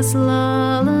solstice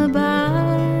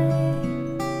lullaby.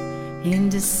 In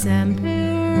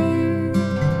December,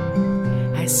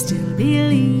 I still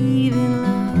believe in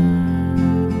love.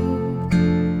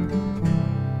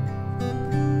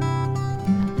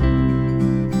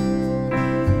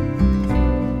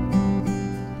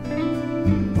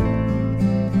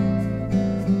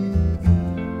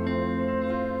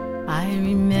 I I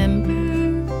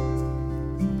remember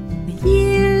the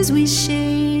years we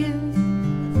shared,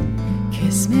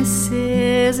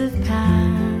 Christmases have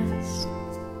passed,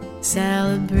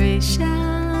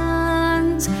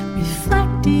 celebrations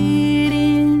reflected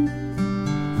in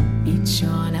each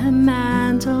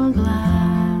ornamental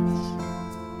glass.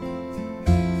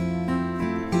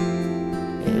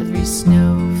 Every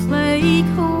snowflake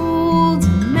holds a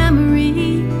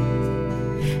memory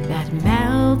that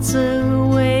melts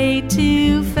away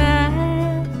too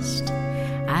fast.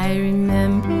 I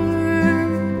remember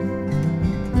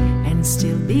and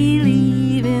still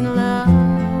believe in love.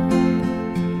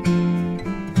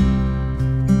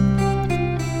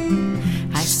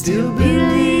 I still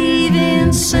believe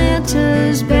in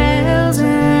Santa's bells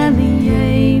and the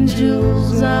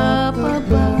angels up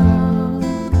above.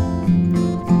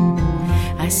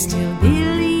 I still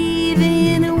believe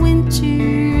in a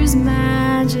winter's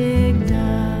magic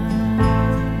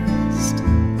dust.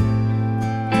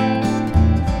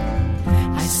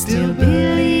 I still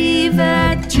believe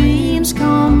that dreams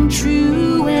come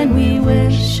true when we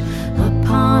wish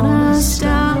upon a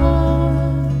star.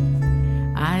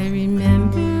 I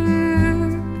remember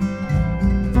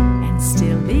and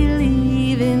still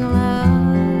believe in love.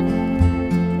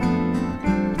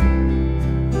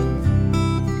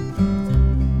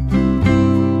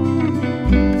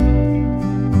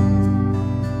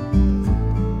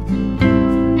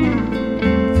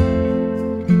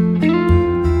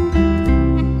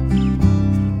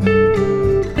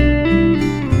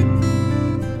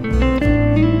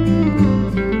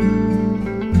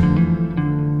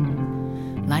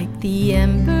 Like the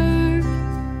ember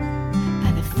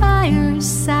by the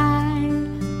fireside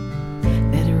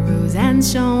that arose and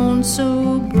shone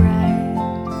so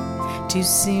bright, too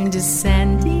soon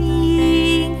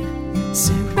descending,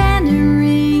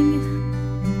 surrendering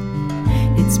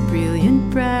its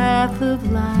brilliant breath of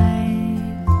light.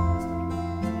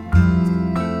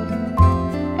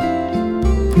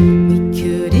 We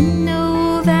couldn't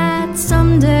know that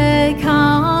someday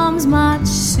comes much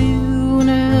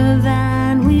sooner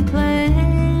than we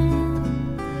planned.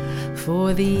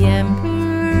 For the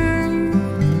emperor,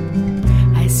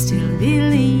 I still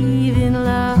believe in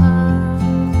love.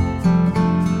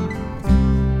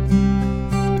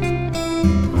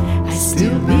 I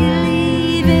still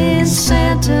believe in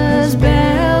Santa's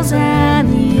bells and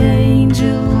the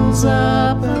angels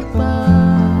up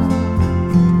above.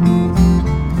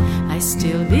 I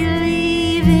still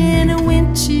believe in a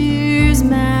winter's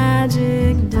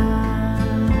magic dust.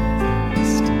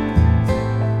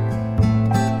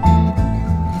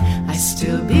 I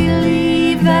still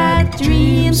believe that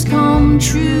dreams come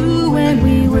true when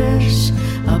we wish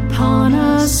upon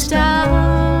a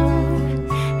star.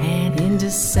 And in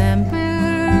December,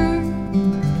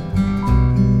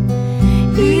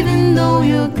 even though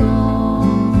you're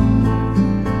gone,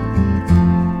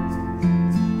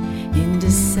 in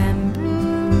December,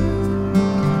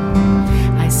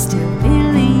 I still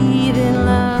believe in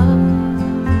love.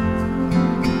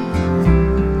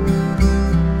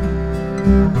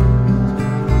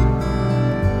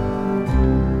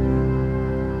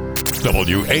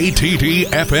 WATD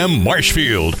FM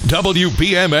Marshfield,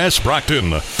 WBMS Brockton.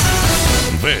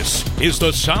 This is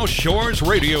the South Shores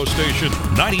radio station,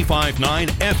 95.9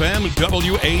 FM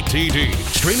WATD.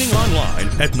 Streaming online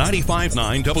at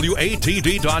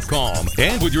 959watd.com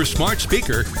and with your smart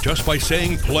speaker just by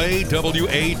saying play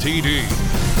WATD.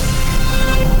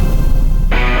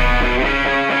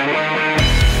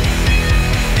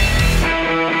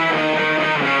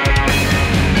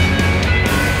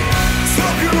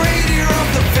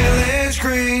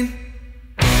 Green.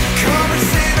 Covered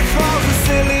Santa Claus with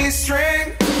silly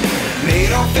string.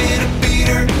 Made off in a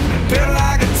beater, built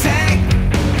like a tank.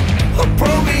 A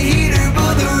broken heater,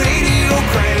 but the radio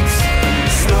cranks.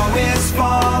 Snow is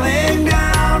falling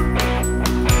down.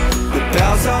 The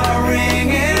bells are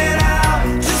ringing out.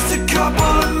 Just a couple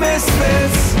of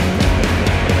misfits.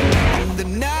 The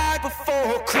night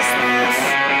before Christmas.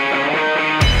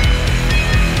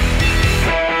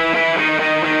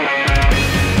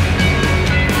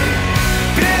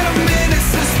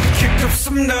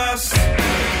 Some dust.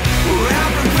 We're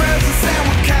wrapping presents and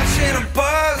we're catching a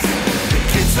buzz. The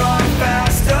kids are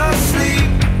fast asleep.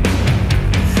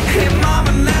 Hey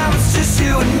mama, now it's just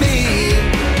you and me.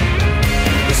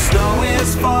 The snow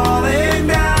is falling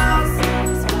down.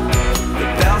 The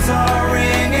bells are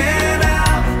ringing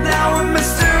out. Now we're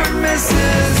Mr. and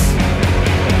Mrs.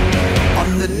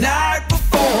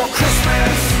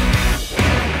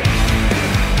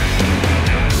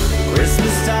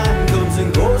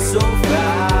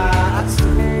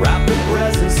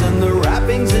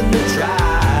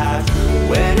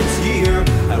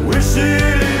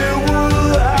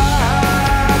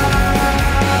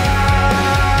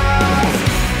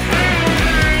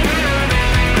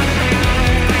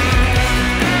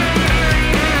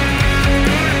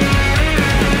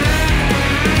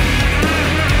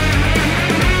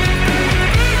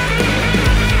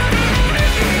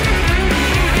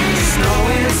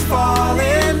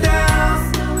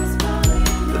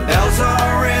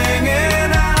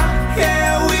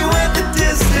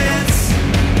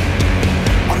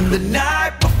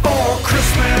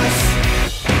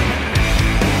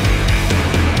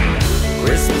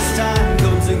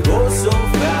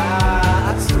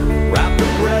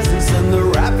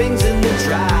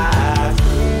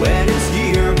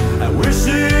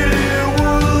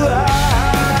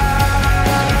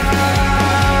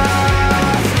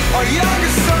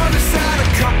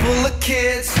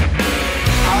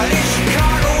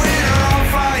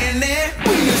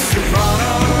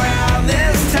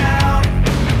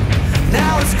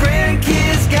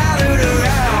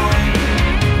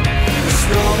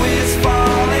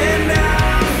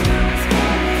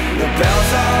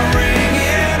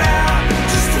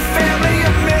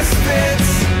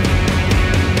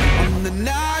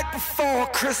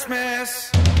 Christmas.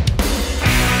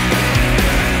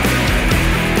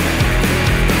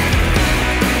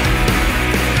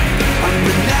 On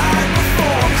the night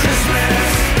before Christmas.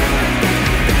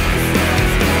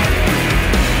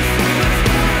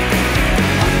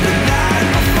 On the night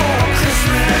before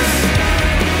Christmas.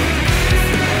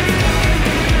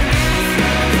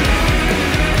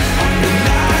 On the night before Christmas. On the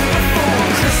night before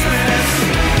Christmas.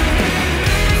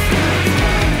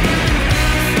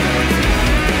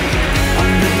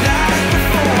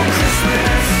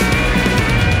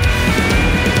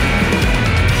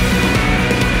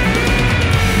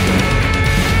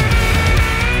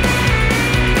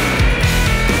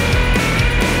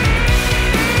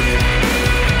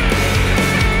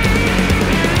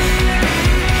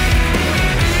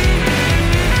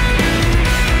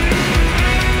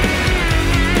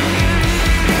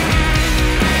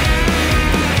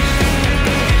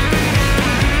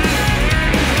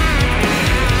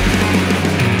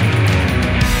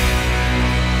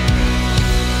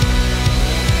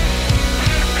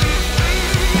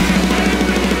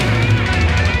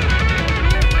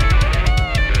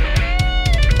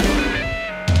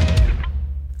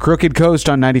 Crooked Coast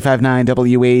on 95.9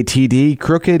 WATD.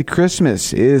 Crooked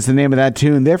Christmas is the name of that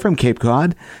tune. They're from Cape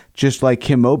Cod, just like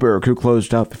Kim Moberg, who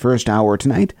closed out the first hour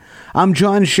tonight. I'm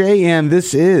John Shea, and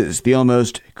this is the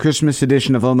Almost Christmas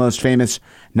edition of Almost Famous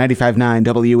 95.9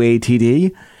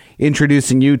 WATD.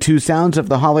 Introducing you to sounds of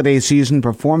the holiday season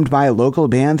performed by local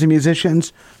bands and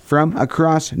musicians from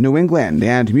across New England.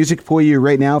 And music for you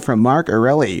right now from Mark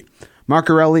Arelli. Mark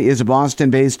Arelli is a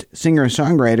Boston-based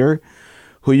singer-songwriter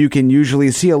who you can usually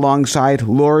see alongside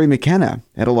Lori McKenna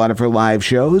at a lot of her live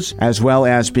shows, as well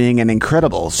as being an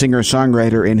incredible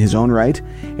singer-songwriter in his own right.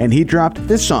 And he dropped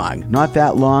this song not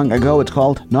that long ago. It's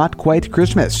called Not Quite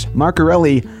Christmas. Mark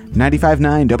Arelli,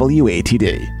 95.9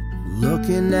 WATD.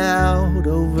 Looking out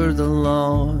over the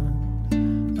lawn,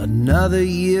 another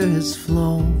year has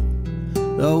flown,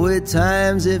 though at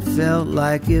times it felt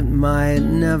like it might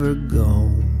never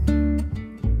go.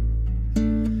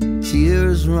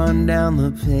 Tears run down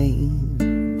the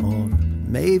pane, or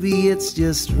maybe it's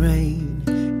just rain.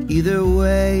 Either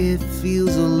way, it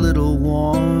feels a little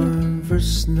warm for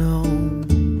snow.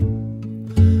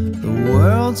 The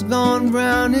world's gone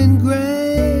brown and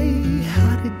gray.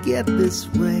 How to get this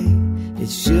way? It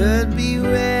should be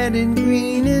red and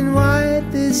green and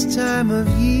white this time of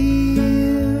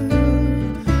year.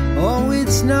 Oh,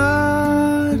 it's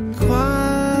not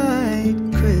quite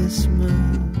Christmas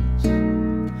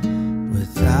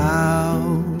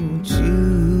without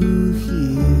you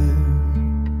here.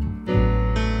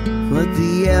 Put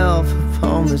the elf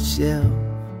upon the shelf,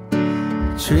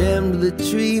 trimmed the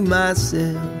tree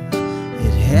myself.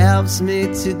 It helps me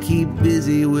to keep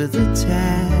busy with a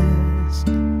task.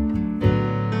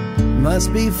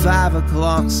 Must be 5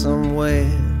 o'clock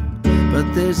somewhere,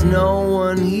 but there's no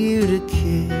one here to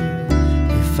care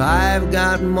if I've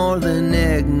got more than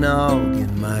eggnog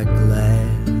in my glass.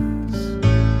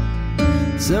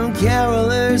 Some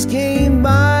carolers came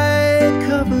by,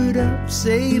 covered up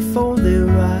save for their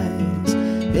eyes,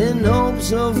 in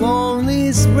hopes of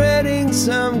only spreading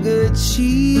some good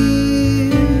cheer.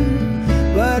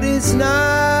 But it's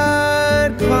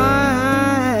not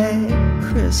quite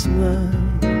Christmas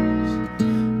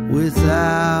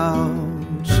without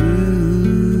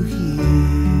you here.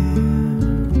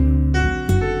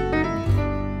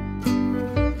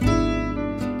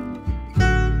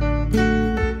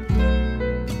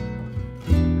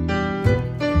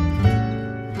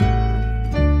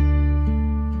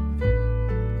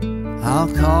 I'll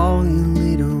call you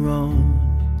later on.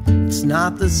 It's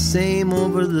not the same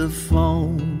over the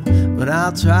phone, but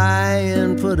I'll try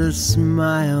and put a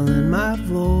smile in my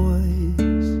voice.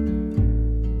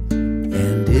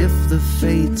 And if the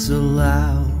fates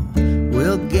allow,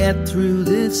 we'll get through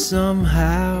this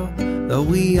somehow, though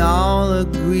we all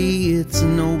agree it's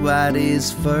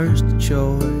nobody's first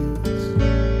choice.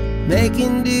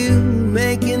 Making do,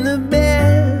 making the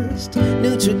best,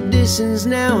 new traditions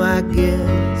now I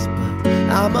guess, but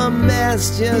I'm a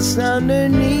mess just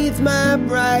underneath my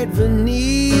bright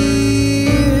veneer.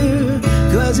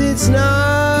 'Cause it's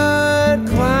not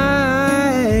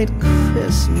quite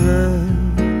Christmas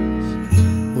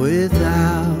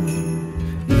without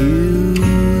you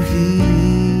here.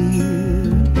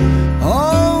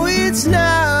 Oh, it's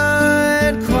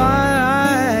not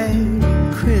quite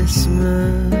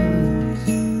Christmas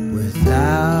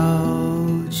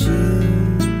without you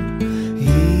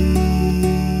here.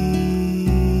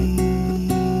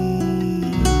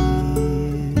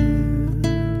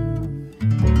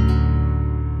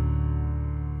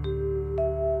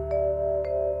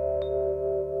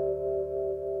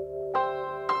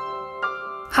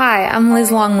 Hi, I'm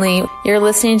Liz Longley. You're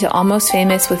listening to Almost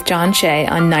Famous with John Shea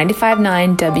on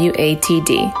 95.9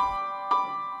 WATD.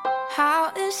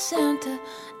 How is Santa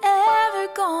ever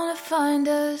gonna find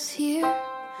us here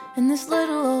in this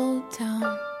little old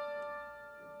town?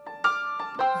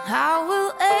 How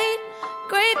will 8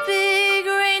 great big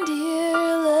reindeer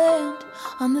land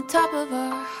on the top of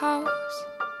our house?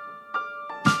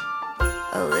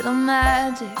 A little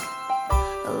magic,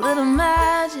 a little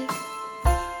magic,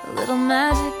 a little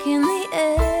magic in the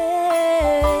air.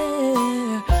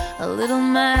 A little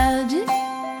magic,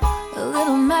 a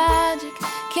little magic.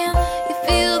 Can you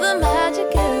feel the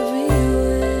magic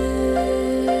everywhere?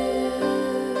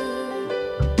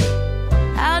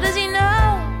 How does he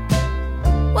know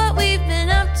what we've been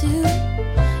up to?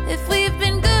 If we've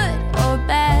been good or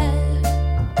bad?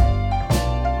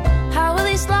 How will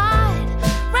he slide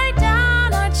right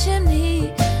down our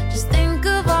chimney? Just think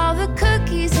of all the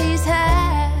cookies he's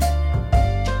had.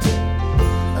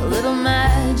 A little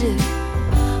magic,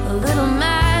 a little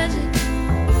magic,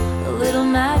 a little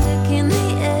magic in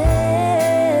the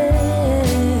air.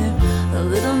 A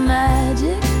little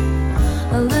magic,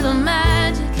 a little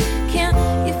magic. Can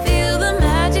you feel the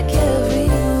magic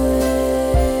everywhere?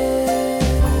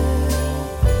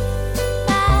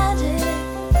 Magic.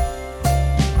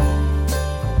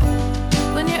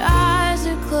 When your eyes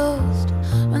are closed,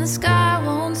 when the sky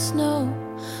won't snow,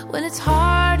 when it's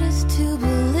hardest to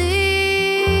believe,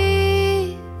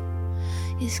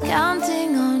 he's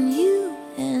counting on you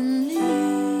and me.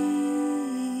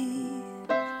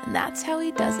 And that's how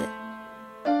he does it.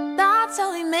 That's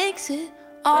how he makes it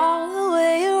all the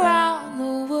way around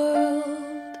the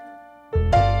world.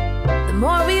 The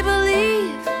more we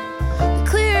believe, the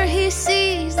clearer he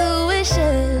sees the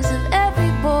wishes of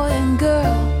every boy and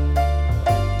girl.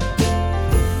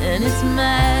 And it's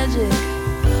magic,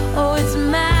 oh it's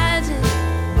magic,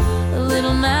 a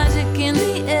little magic in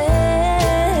the air.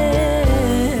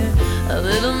 A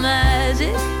little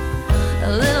magic,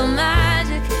 a little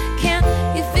magic. Can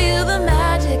you feel the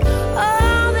magic?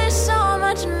 Oh, there's so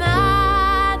much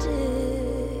magic.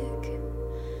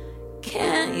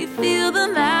 Can't you feel the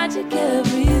magic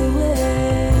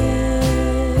everywhere?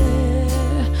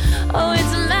 Oh,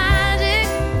 it's magic.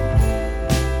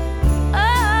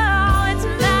 Oh, it's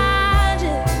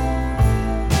magic.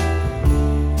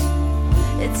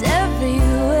 It's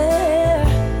everywhere.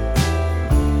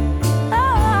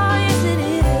 Oh, yes it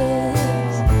is.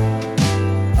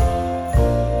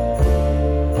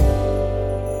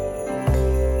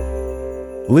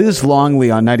 Liz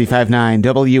Longley on 95.9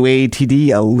 WATD,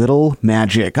 A Little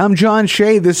Magic. I'm John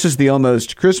Shea. This is the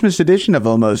Almost Christmas edition of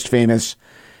Almost Famous,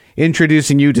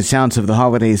 introducing you to sounds of the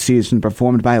holiday season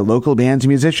performed by local bands and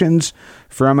musicians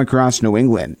from across New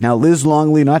England. Now, Liz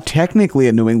Longley, not technically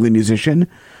a New England musician,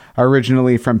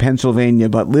 originally from Pennsylvania,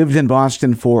 but lived in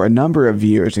Boston for a number of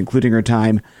years, including her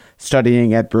time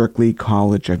studying at Berklee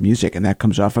College of Music, and that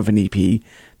comes off of an EP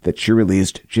that she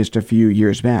released just a few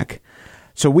years back.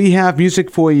 So we have music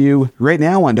for you right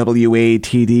now on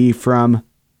WATD from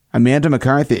Amanda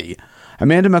McCarthy.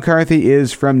 Amanda McCarthy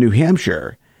is from New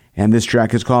Hampshire, and this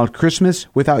track is called Christmas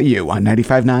Without You on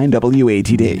 95.9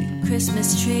 WATD.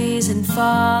 Christmas trees and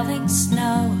falling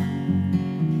snow,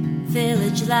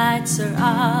 village lights are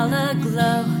all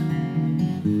aglow.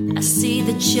 I see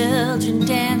the children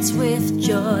dance with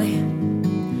joy,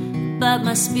 but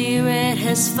my spirit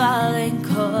has fallen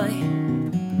coy.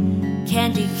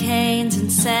 Candy canes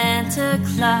and Santa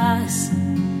Claus,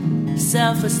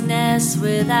 selflessness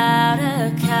without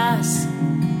a cause.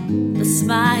 The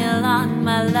smile on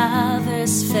my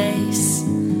lover's face,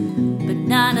 but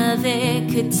none of it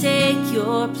could take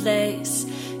your place.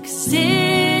 'Cause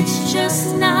it's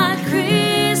just not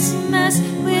Christmas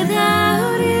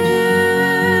without you.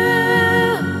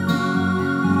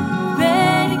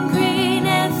 Red and green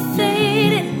have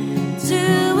faded to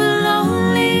a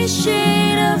lonely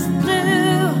shade of blue.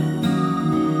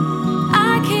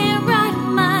 I can't write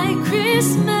my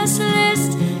Christmas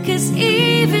list, 'cause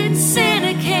even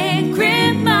Santa can't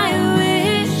grant my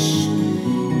wish.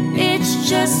 It's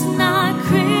just not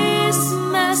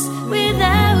Christmas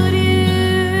without you.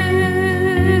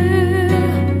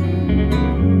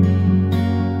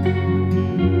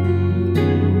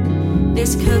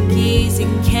 There's cookies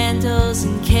and candles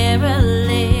and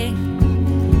caroling,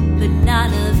 but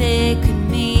none of it could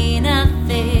mean a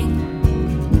thing.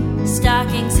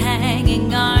 Stockings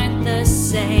hanging aren't the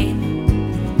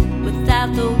same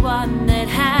without the one that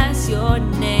has your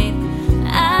name.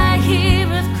 I hear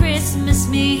of Christmas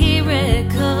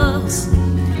miracles,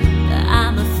 but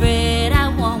I'm afraid I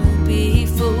won't be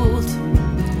fooled.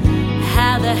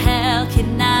 How the hell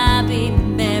can I be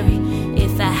merry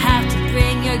if I have to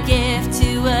bring your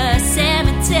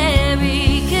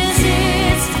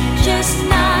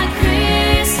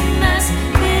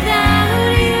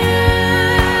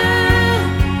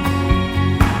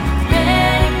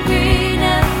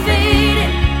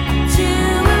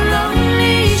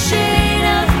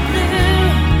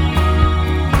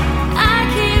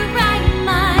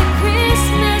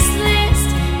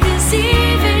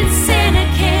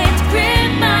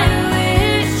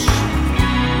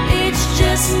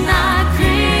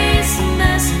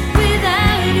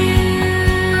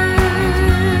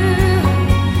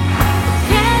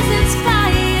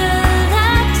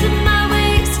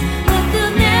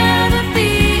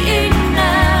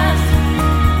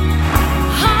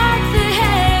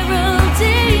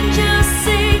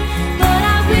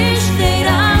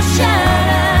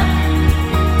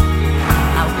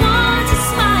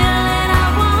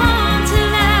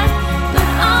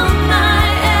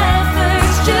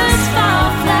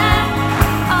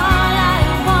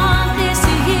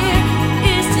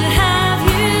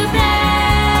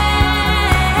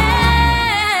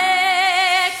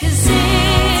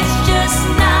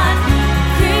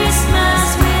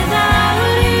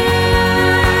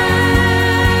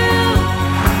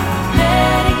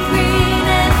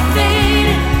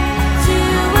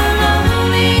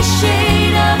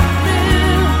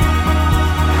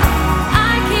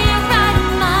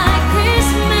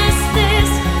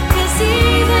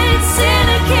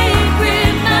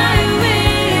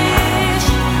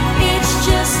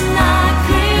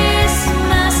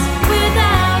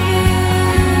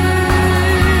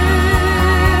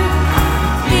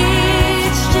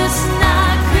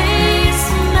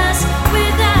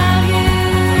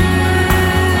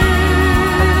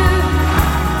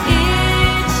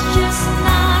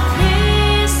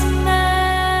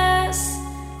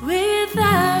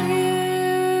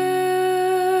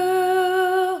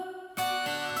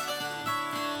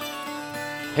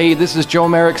Hey, this is Joe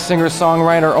Merrick,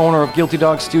 singer-songwriter, owner of Guilty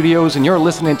Dog Studios, and you're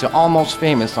listening to Almost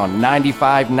Famous on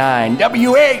 95.9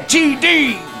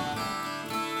 WATD!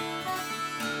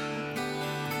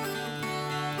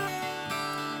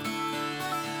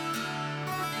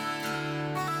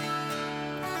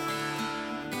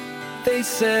 They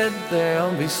said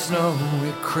there'll be snow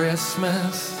at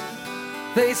Christmas.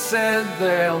 They said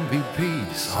there'll be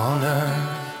peace on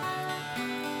earth.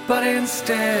 But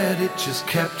instead it just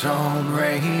kept on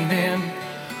raining.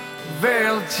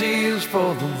 Veiled tears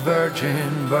for the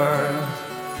virgin birth.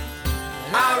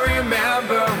 I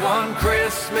remember one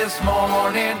Christmas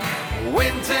morning,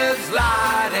 winter's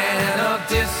light and a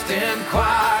distant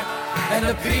choir, and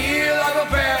the peal of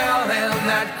a bell and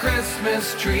that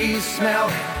Christmas tree smell.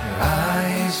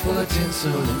 Eyes full of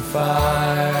tinsel and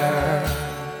fire.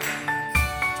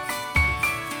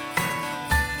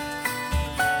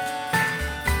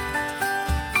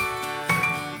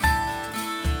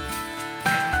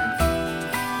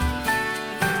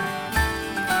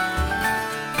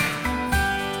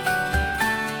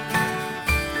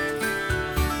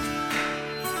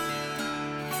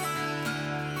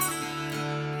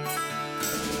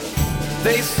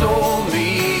 They sold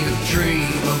me a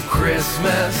dream of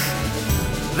Christmas.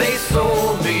 They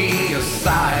sold me a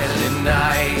silent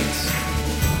night.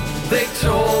 They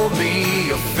told me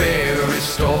a fairy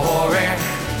story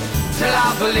till I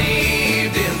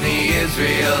believed in the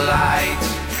Israelites.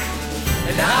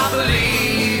 And I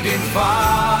believed in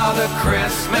Father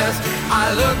Christmas. I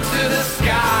looked to the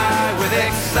sky with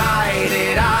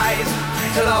excited eyes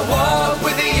till I woke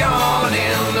with a yawn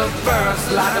in the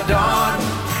first light of dawn.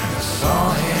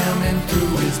 Saw him in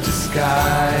through his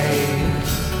disguise.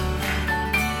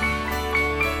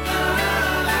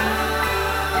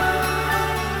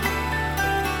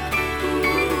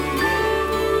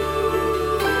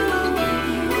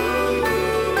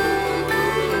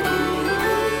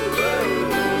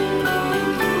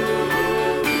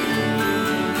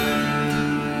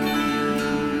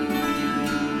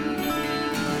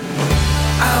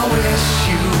 I wish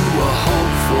you a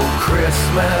hopeful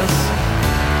Christmas.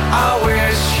 I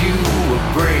wish you a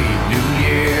brave new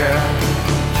year.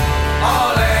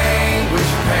 All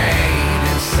anguish, pain,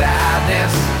 and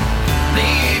sadness,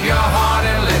 leave your heart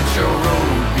and let your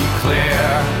road be clear.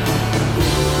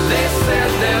 They said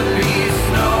there'd be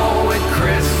snow at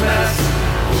Christmas.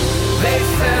 They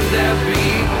said there'd be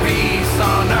peace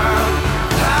on earth.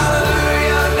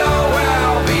 Hallelujah,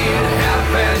 Noel, be it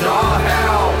heaven or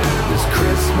hell, this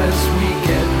Christmas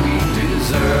weekend we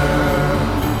deserve.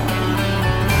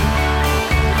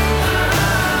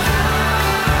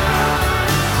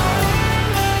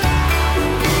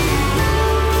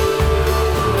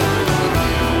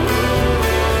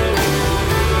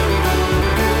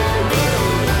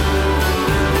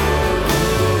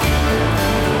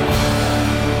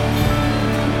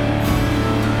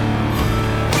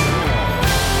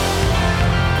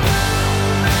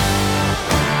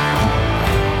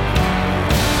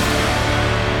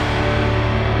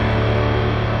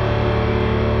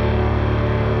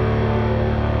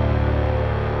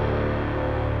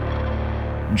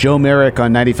 Joe Merrick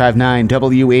on 95.9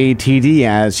 WATD,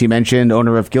 as he mentioned,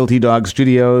 owner of Guilty Dog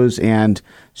Studios and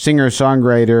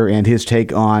singer-songwriter, and his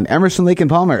take on Emerson, Lake and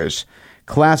Palmer's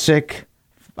classic,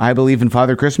 I Believe in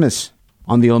Father Christmas,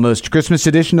 on the Almost Christmas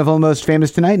edition of Almost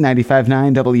Famous Tonight,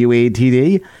 95.9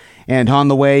 WATD. And on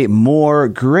the way, more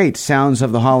great sounds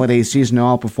of the holiday season,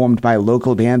 all performed by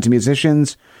local bands and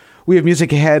musicians. We have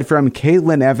music ahead from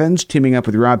Caitlin Evans, teaming up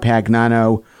with Rob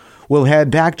Pagnano. We'll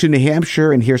head back to New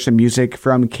Hampshire and hear some music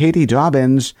from Katie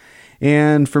Dobbins,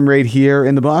 and from right here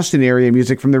in the Boston area,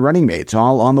 music from the Running Mates,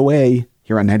 all on the way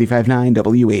here on 95.9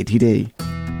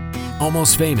 WATD.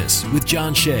 Almost Famous with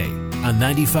John Shea on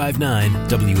 95.9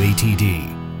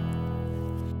 WATD.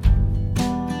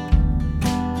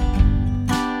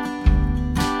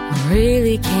 I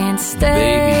really can't stay.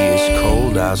 Baby, it's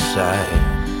cold outside.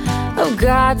 I've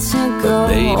got to go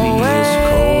Baby, away. it's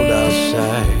cold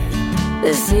outside.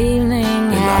 This evening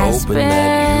And has hoping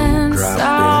that been you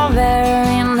drop so in.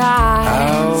 very nice.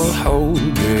 I'll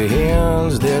hold your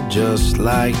hands, they're just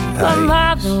like My ice.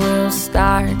 mother will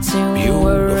start to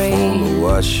worry. Beautiful,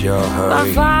 what's your My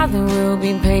hurry? father will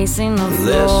be pacing the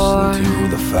floor. Listen to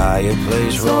the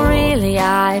fireplace So roar. really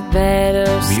I better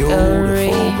scurry.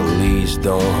 Beautiful, please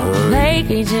don't hurry.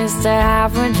 Maybe just to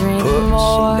have a drink Put more.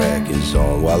 some records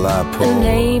on while I pour. The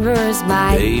neighbors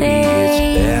might Baby, think,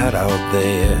 it's bad out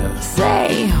there.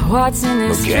 say, what's in No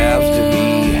this gals to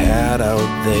be drink? had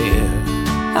out there.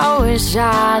 I wish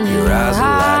I knew Your eyes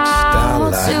are like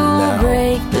how starlight to now.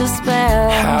 break the spell.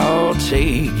 I'll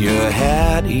take your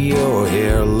hat, your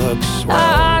hair looks swell.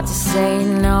 Hard to say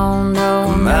no, no,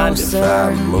 Mind no, if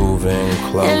sir. I'm moving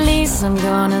close? At least I'm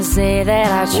gonna say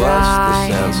that I What's tried.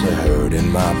 the sense of hurting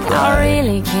my pride? I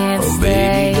really can't Oh, stay.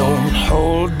 baby, don't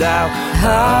hold out.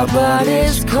 Ah, but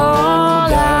it's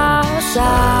cold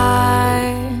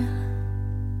outside.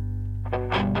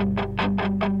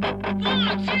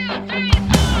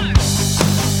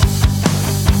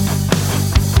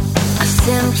 I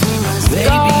simply must go.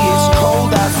 Baby, it's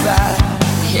cold outside.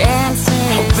 Can't say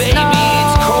Oh, it's baby, no.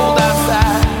 it's cold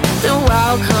outside. The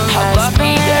welcome How has lucky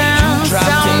been that you dropped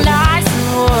so in. nice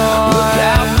and warm. Look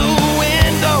out the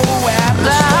window at the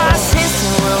The storm.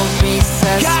 assistant will be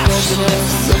Gosh, the suspicious.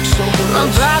 lips look so My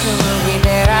delicious. brother will be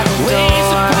there at the Waves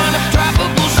door. upon a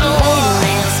tropical shore.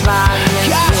 Lingering, smiling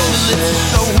and Gosh, the lips vicious.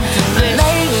 are so delicious.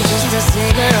 Maybe just a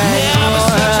cigarette. Never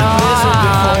such a blizzard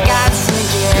before. Got to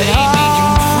get Baby, you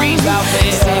home. freeze out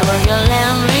there. Say where you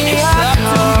let me It's up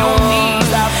to your knees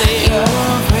out there. You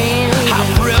won't really I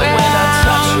thrill when I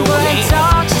touch your but hand.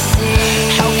 don't you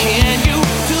see? How can you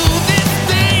do this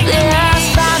thing to me? There's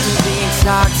bound to be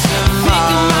talk tomorrow. Think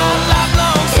of my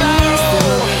lifelong At least there will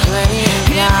sorrow. be plenty of If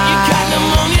you got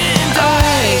pneumonia and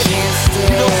die, can't stay.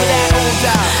 go for that old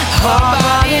job. Our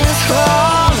body's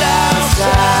cold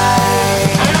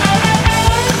outside.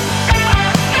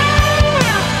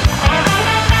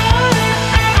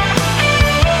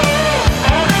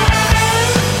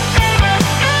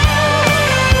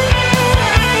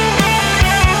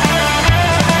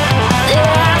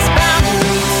 There's bound to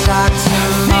be talk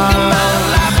tomorrow.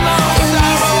 At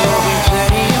least there will be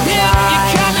plenty of time. I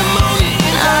can't stay.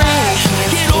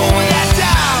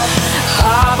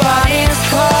 Our body's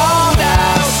cold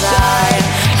outside.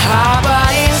 Our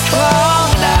body's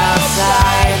cold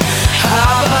outside.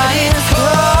 Our body's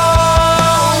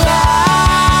cold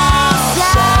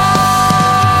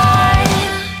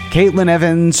outside. Caitlin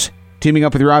Evans teaming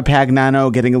up with Rob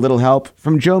Pagnano, getting a little help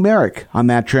from Joe Merrick on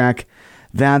that track.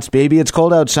 That's Baby It's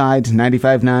Cold Outside,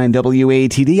 95.9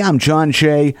 WATD. I'm John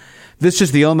Shea. This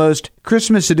is the Almost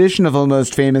Christmas edition of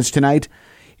Almost Famous tonight,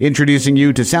 introducing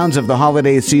you to sounds of the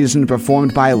holiday season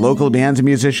performed by local bands and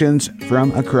musicians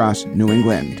from across New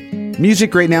England.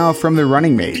 Music right now from the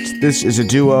Running Mates. This is a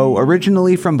duo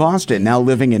originally from Boston, now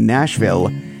living in Nashville.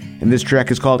 And this track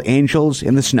is called Angels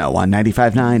in the Snow on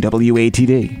 95.9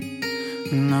 WATD.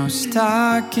 No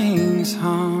stockings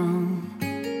hung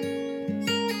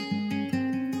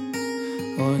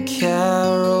or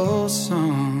carol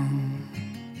song.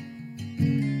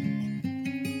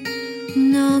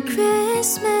 No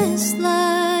Christmas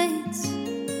lights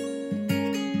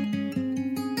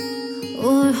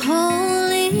or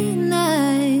holy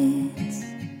nights.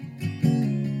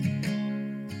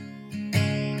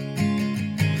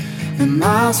 The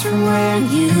miles from where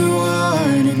you are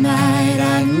tonight,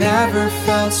 I never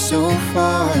felt so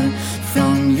far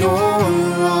from your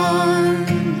arms.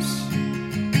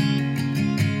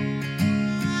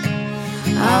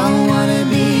 I wanna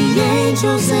be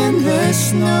angels in the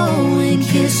snow and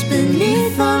kiss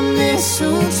beneath the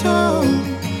mistletoe.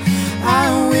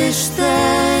 I wish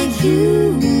that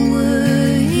you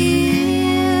were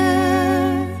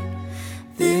here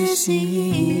this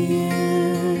year.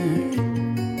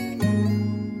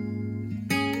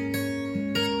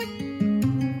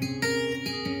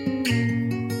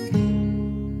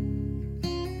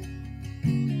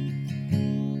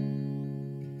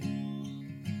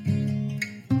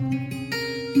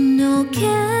 No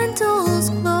candles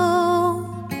glow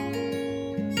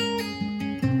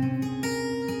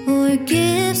or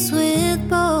gifts with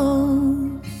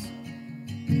bows.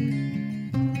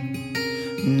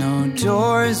 No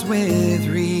doors with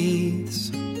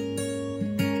wreaths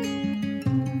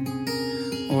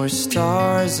or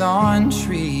stars on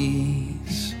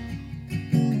trees.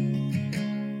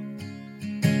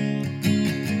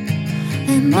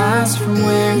 And miles from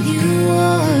where you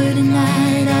are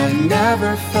tonight, I've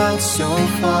never felt so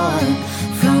far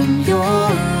from your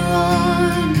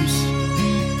arms.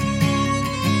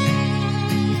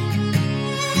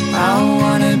 I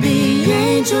wanna be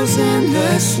angels in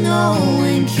the snow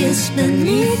and kiss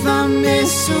beneath the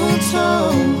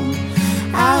mistletoe.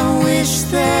 I wish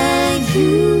that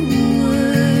you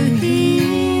were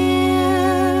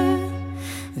here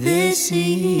this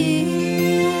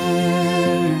year.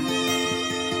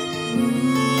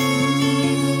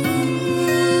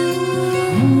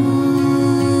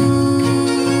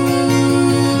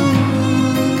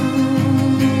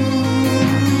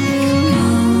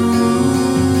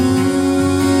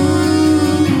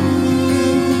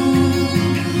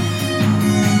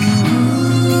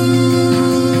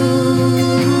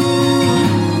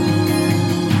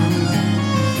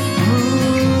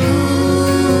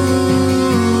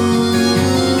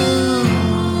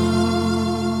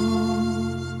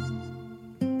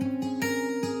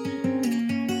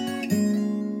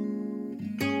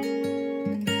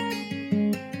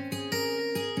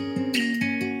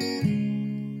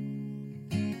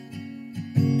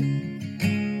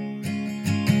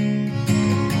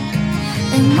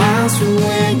 just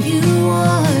where you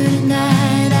are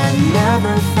tonight. I've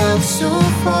never felt so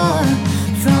far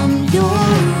from your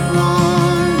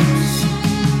arms.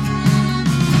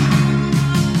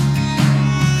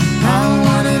 I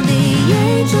wanna be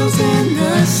angels in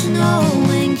the snow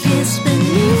and kiss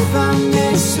beneath the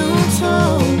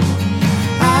mistletoe.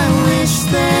 I wish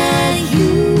that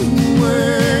you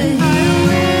were here.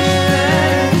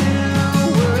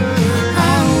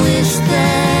 I wish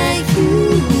that you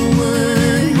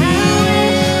were here.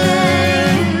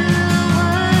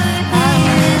 I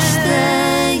wish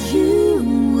that you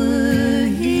were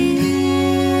here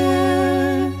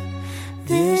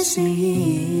this year.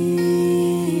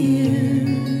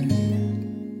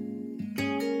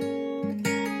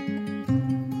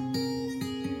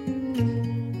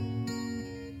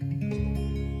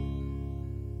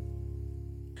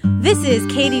 This is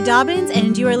Katie Dobbins,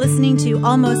 and you are listening to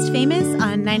Almost Famous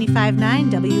on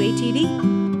 95.9 WATD.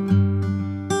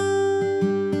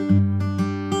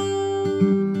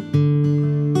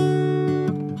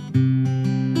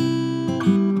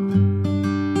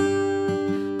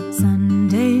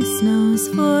 Sunday snows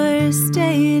for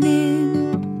staying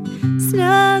in,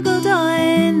 snuggled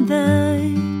on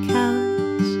the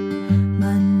couch.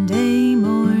 Monday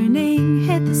morning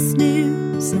hit the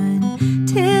snooze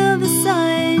until the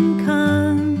sun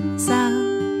comes out.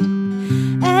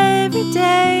 Every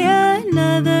day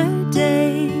another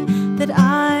day that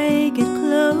I get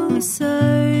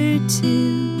closer to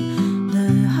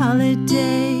the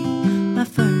holiday, my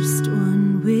first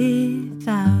one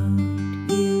without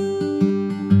you.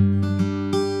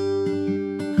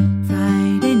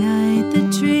 Friday night the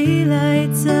tree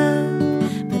lights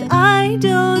up, but I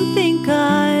don't think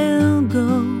I'll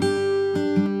go.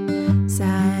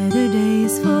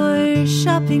 Saturdays for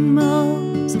shopping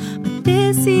malls, but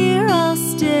this year I'll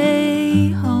stay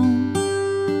home.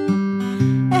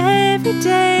 Every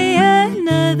day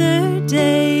another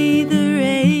day, the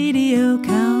radio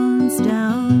counts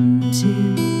down to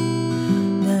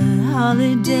the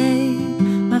holiday,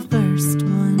 my first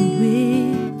one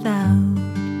without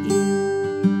you.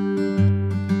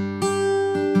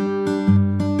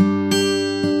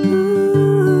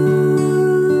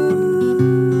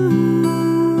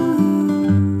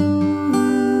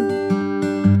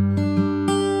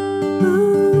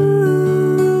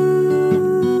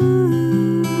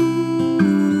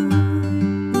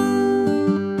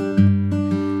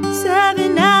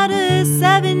 Seven out of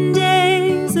 7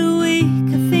 days a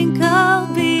week, I think I'll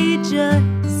be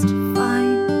just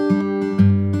fine.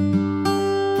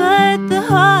 But the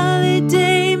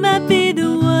holiday might be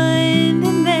the one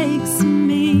that makes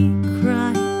me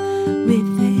cry,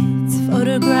 with its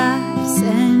photographs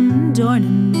and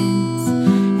ornaments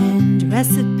and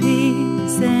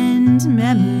recipes and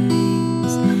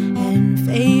memories and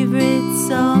favorite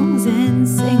songs and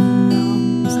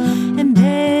sing-alongs, and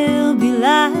there'll be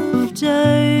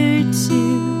laughter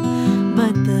too.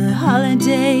 But the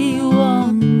holiday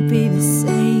won't be the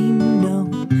same, no.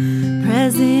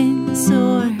 Presents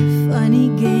or funny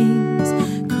games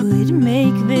could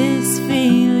make this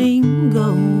feeling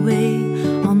go away.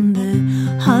 On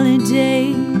the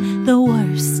holiday, the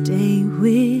worst day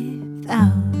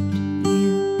without you.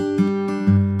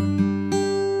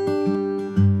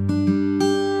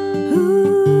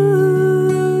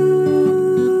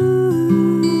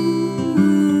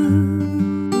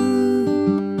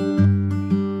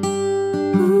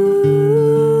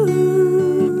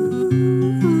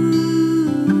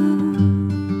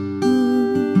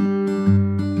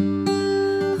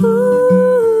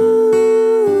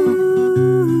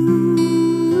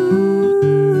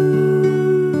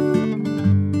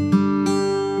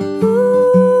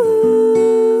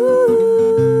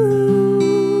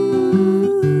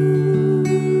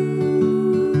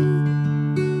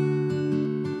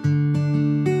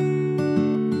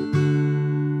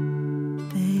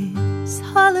 This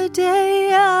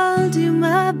holiday I'll do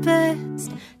my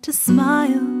best to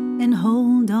smile and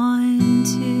hold on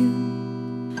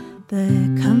to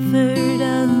the comfort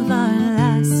of our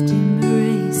last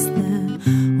embrace, the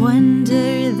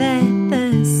wonder that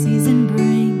the season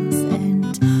brings,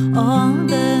 and all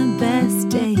the best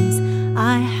days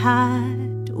I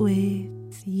had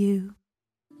with you.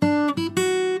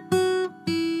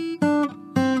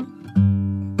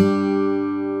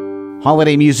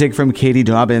 Holiday music from Katie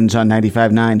Dobbins on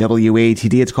 95.9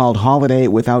 WATD. It's called Holiday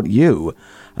Without You,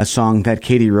 a song that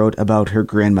Katie wrote about her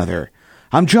grandmother.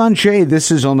 I'm John Shea. This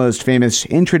is Almost Famous,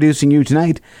 introducing you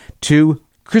tonight to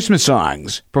Christmas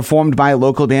songs performed by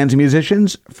local bands and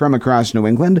musicians from across New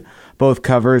England, both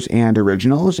covers and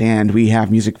originals. And we have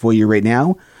music for you right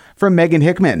now from Megan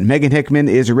Hickman. Megan Hickman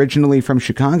is originally from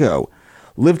Chicago,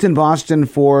 lived in Boston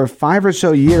for 5 or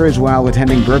so years while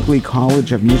attending Berklee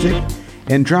College of Music,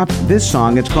 and dropped this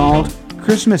song. It's called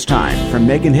Christmas Time from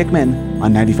Megan Hickman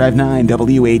on 95.9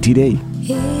 WATD.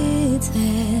 It's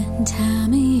that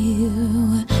time of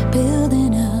year,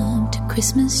 building up to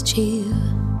Christmas cheer,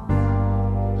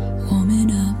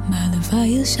 warming up by the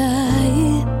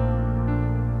fireside,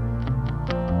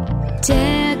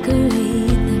 decorate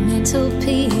the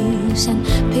mantelpiece and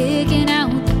picking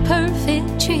out the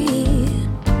perfect tree,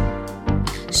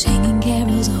 singing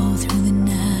carols all through the night.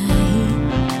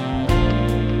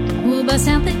 We'll bust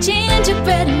out the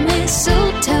gingerbread and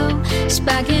mistletoe,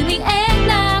 sparking the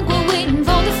eggnog, we're waiting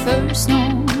for the first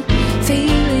snow,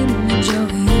 feeling the joy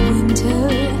of winter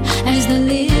as the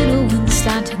little ones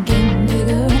start to get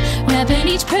bigger, wrapping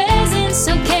each present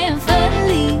so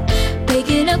carefully,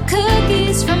 baking up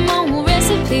cookies from old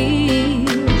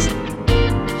recipes.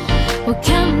 We're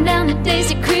counting down the days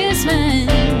to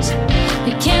Christmas,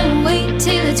 we can't wait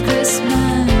till it's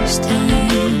Christmas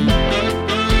time.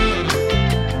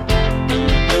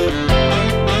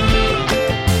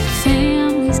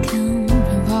 Families come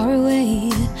from far away,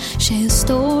 share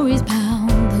stories about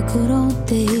the good old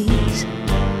days,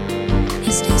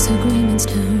 as disagreements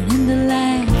turn into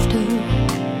laughter,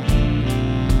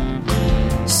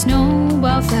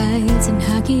 snowball fights and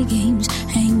hockey games,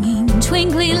 hanging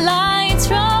twinkly lights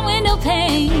from window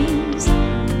panes,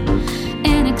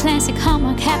 and a classic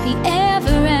Hallmark happy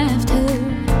ever after.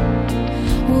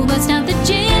 We'll bust out the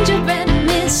gingerbread and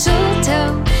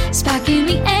mistletoe, sparking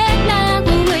the eggnog,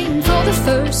 we're waiting for the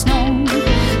first snow,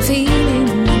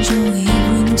 feeling the joy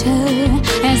of winter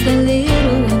as the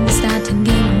little ones start to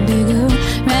get bigger,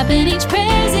 wrapping each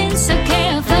present so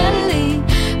carefully,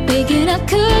 baking up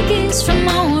cookies from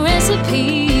old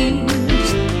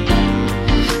recipes.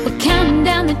 We're counting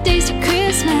down the days to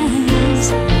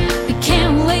Christmas, we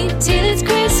can't wait till it's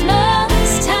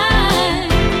Christmas time.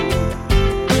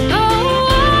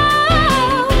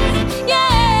 Oh,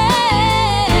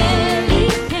 yeah, we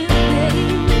can't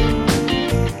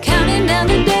wait. Counting down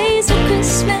the days to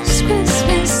Christmas,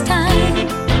 Christmas time,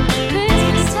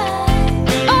 Christmas time.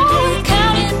 Oh, we're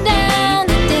counting down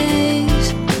the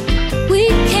days, we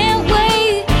can't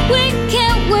wait,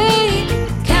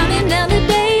 counting down the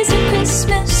days to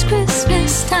Christmas,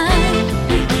 Christmas time.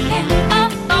 Oh,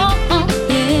 oh, oh,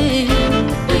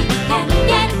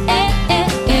 yeah,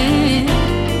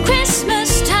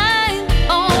 Christmas time.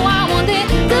 Oh, I want that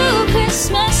good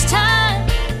Christmas time,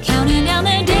 counting down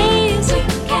the days.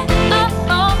 Oh,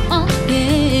 oh, oh,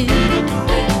 yeah,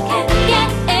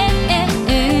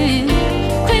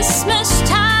 Christmas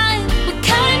time. We're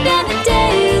counting down the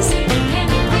days.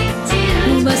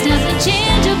 We'll bust out the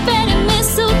gingerbread and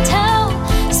mistletoe,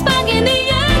 sparking the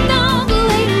eggnog,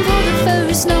 waiting for the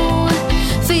first snow,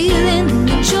 feeling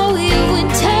the joy of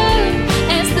winter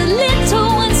as the little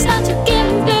ones start to get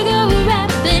bigger,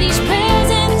 wrapping each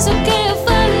present so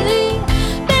carefully,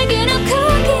 baking up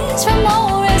cookies from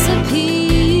old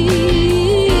recipes,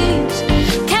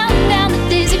 counting down the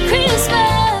days of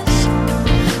Christmas,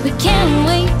 we can't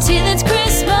wait till it's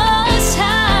Christmas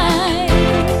time,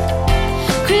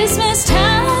 Christmas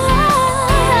time,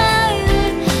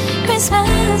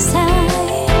 Christmas time.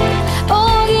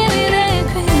 Oh, give me that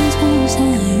Christmas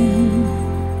time.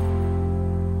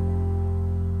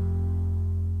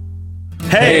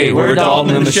 Hey, we're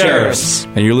Dalton and the Sheriffs.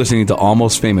 And you're listening to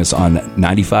Almost Famous on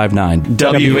 95.9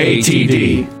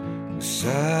 WATD.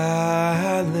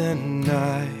 Silent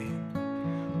night,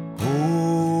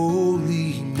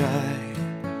 holy night,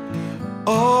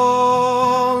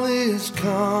 all is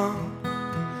calm,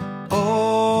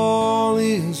 all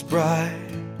is bright,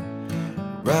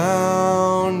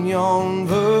 round yon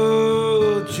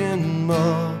virgin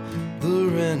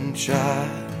mother and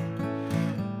child,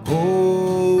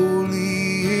 holy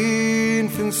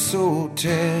infant so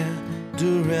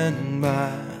tender and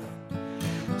mild,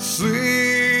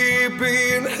 sleep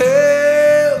in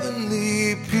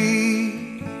heavenly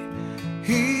peace,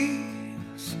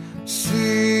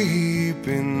 sleep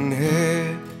in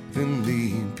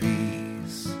heavenly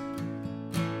peace.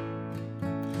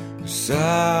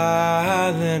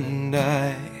 Silent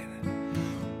night,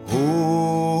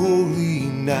 holy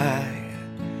night,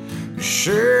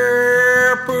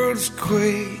 shepherds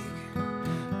quake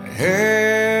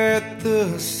at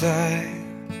the sight,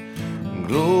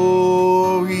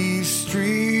 glory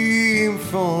stream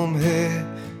from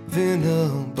heaven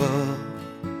above,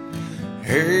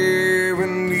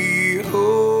 heavenly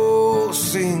hosts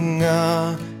sing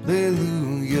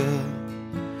hallelujah,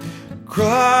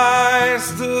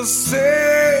 Christ the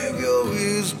Savior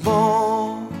is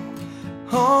born,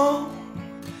 oh,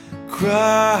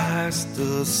 Christ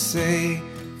the Savior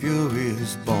Savior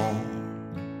is born.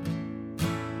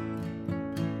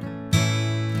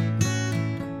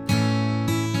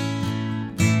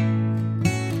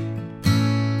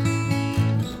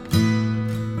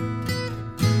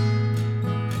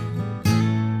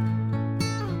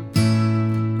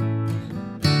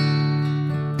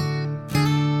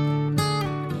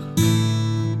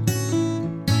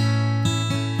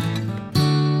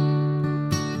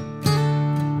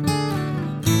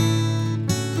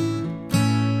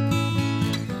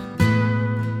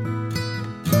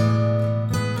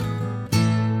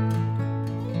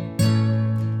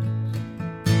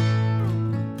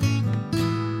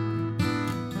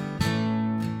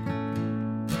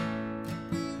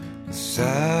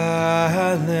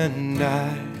 Silent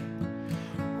night,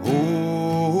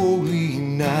 holy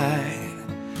night,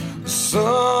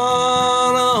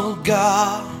 Son of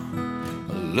God,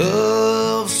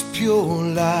 love's pure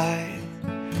light,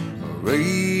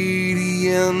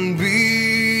 radiant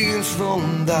beams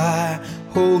from thy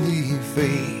holy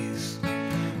face,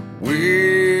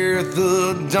 with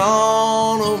the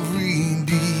dawn of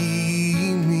redeeming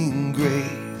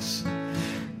grace.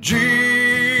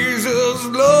 Jesus,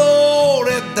 Lord,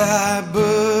 at thy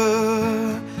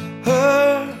birth,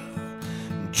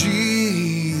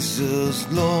 Jesus,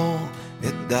 Lord,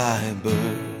 at thy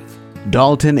birth.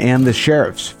 Dalton and the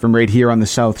Sheriffs from right here on the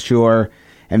South Shore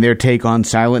and their take on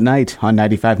Silent Night on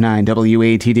 95.9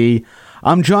 WATD.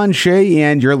 I'm John Shea,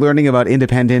 and you're learning about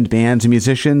independent bands and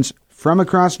musicians from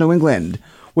across New England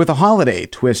with a holiday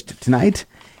twist tonight.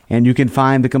 And you can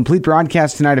find the complete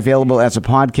broadcast tonight available as a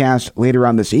podcast later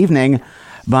on this evening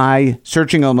by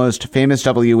searching Almost Famous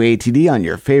WATD on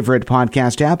your favorite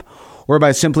podcast app or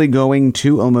by simply going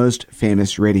to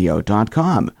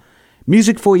almostfamousradio.com.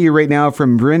 Music for you right now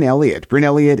from Bryn Elliott. Bryn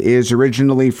Elliott is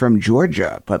originally from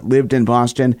Georgia, but lived in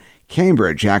Boston,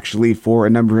 Cambridge, actually, for a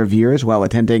number of years while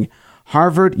attending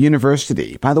Harvard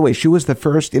University. By the way, she was the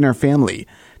first in her family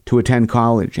to attend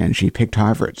college, and she picked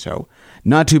Harvard, so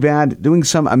not too bad. Doing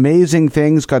some amazing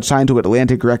things, got signed to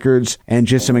Atlantic Records, and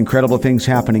just some incredible things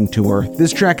happening to her.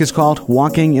 This track is called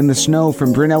Walking in the Snow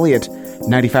from Bryn Elliott,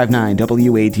 95.9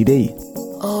 WATD.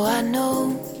 Oh, I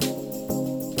know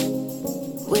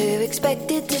we're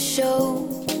expected to show,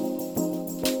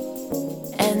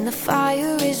 and the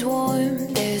fire is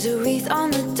warm. There's a wreath on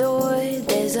the door,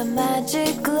 there's a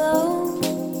magic glow.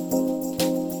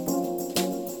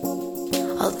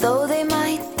 Although they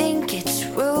might think it's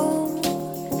rude,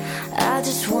 I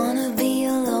just wanna be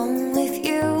alone with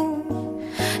you.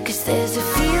 'Cause there's a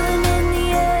feeling in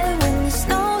the air when the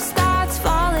snow starts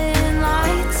falling,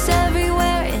 lights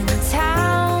everywhere in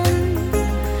town.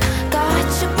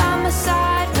 Got you by my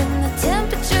side when the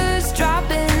temperature's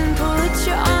dropping, put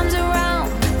your arms around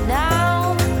me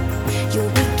now. You'll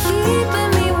be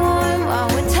keeping me warm while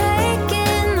we're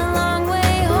taking the long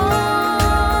way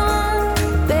home.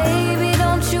 Baby,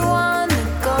 don't you wanna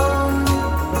go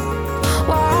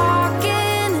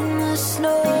walking in the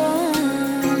snow?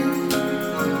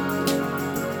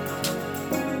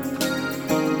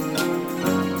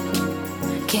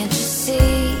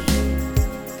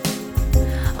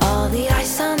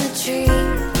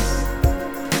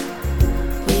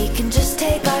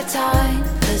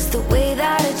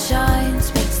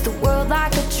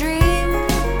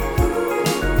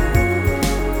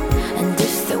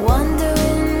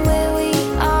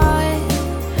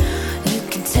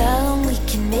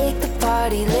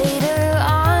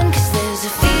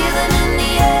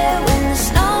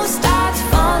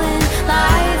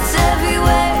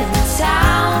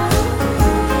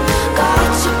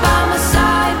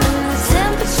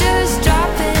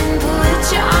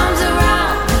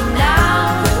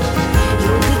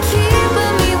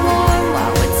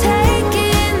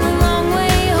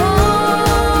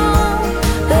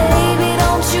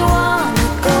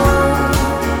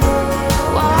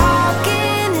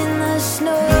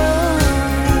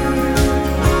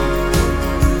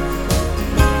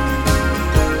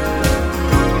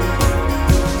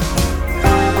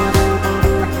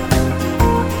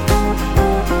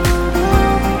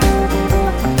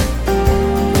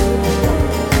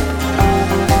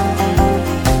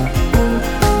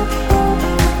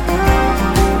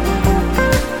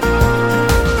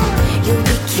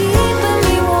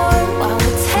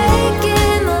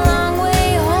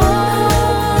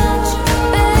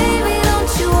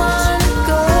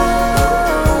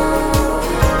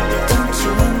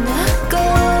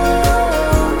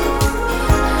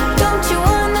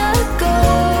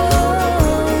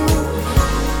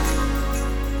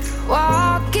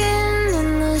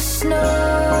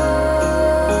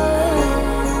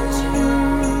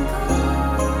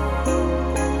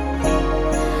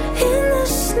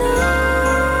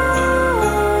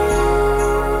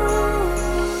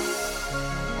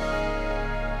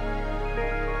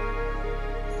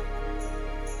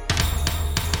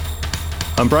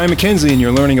 Brian McKenzie, and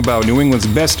you're learning about New England's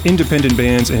best independent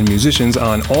bands and musicians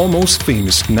on Almost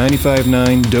Famous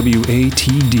 95.9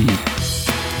 WATD.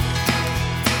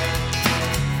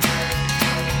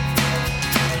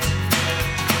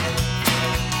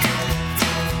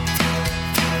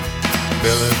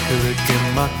 Bella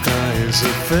is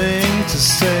a thing to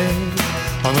say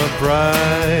on a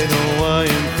bright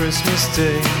Hawaiian Christmas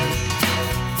day.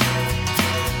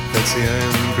 That's the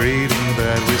island greeting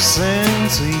that we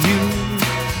send to you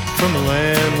from a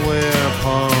land where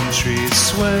palm trees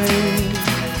sway.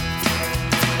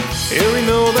 Here we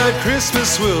know that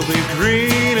Christmas will be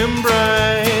green and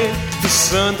bright, the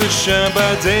sun to shine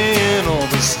by day and all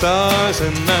the stars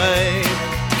at night.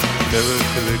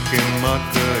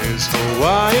 Kalikimaka is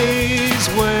Hawaii's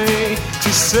way to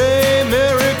say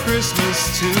Merry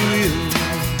Christmas to you.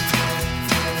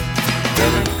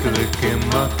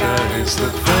 Kalikimaka is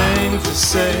the thing to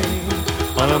say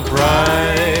on a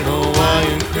bright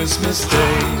Hawaiian Christmas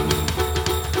day.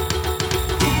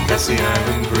 That's the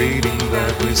island greeting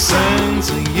that we send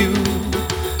to you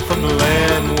from the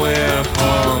land where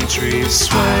palm trees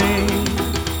sway.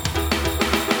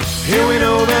 Here we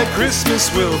know that Christmas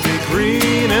will be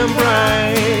green and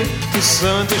bright, the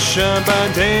sun to shine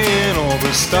by day and all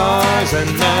the stars at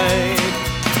night.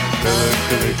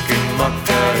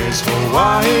 Kalikimaka is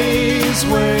Hawaii's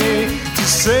way to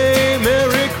say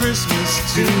Merry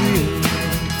Christmas to you.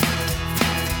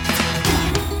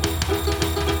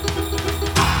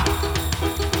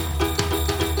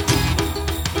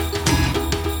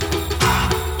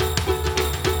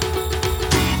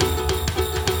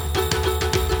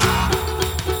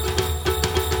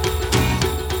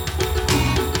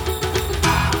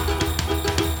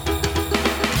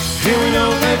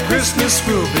 Christmas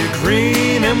will be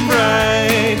green and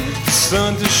bright, the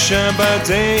sun to shine by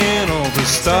day and all the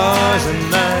stars at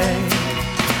night.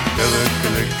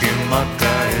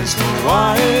 Kalikimaka is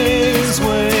Hawaii's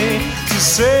way to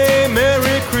say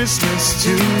Merry Christmas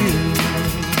to you.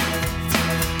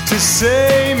 To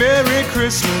say Merry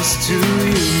Christmas to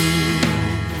you.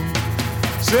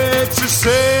 To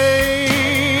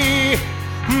say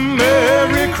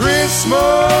Merry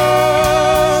Christmas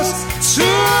to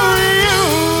you.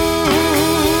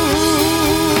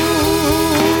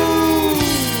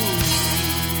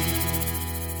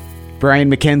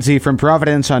 Brian McKenzie from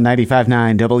Providence on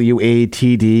 95.9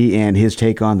 WATD and his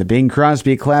take on the Bing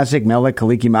Crosby classic Mele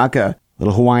Kalikimaka.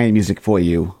 Little Hawaiian music for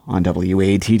you on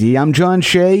WATD. I'm John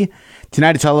Shea.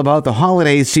 Tonight it's all about the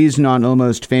holiday season on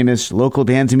Almost Famous, local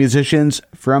bands and musicians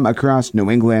from across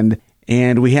New England.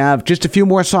 And we have just a few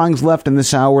more songs left in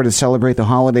this hour to celebrate the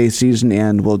holiday season,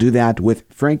 and we'll do that with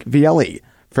Frank Vielli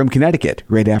from Connecticut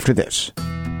right after this.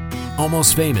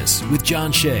 Almost Famous with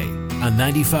John Shea on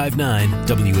 95.9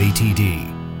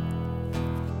 WATD.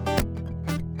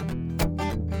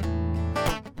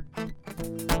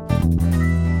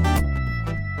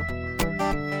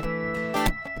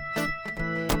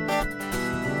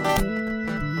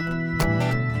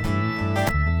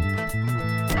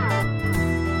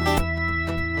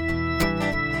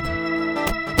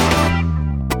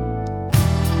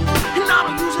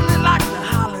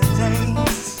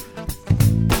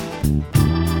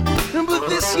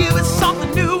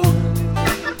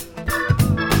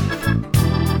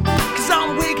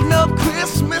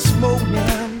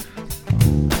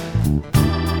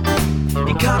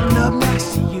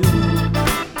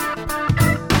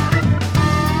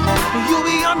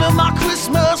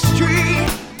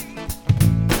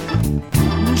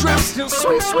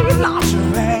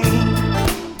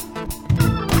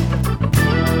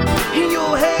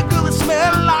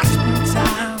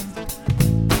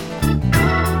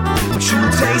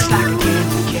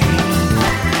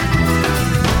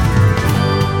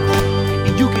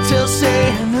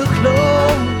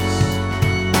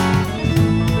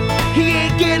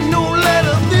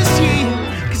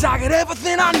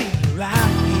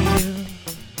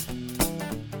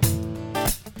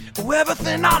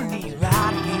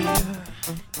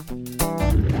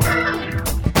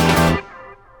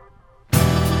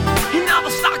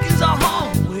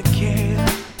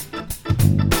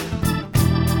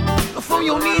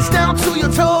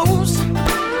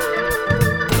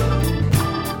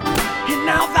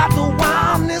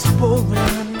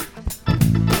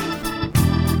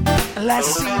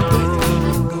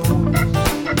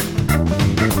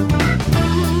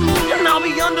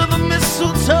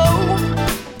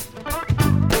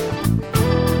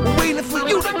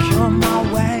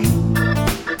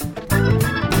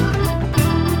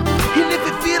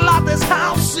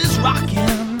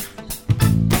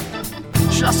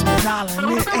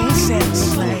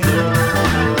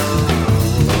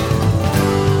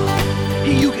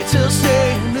 You can still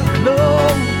say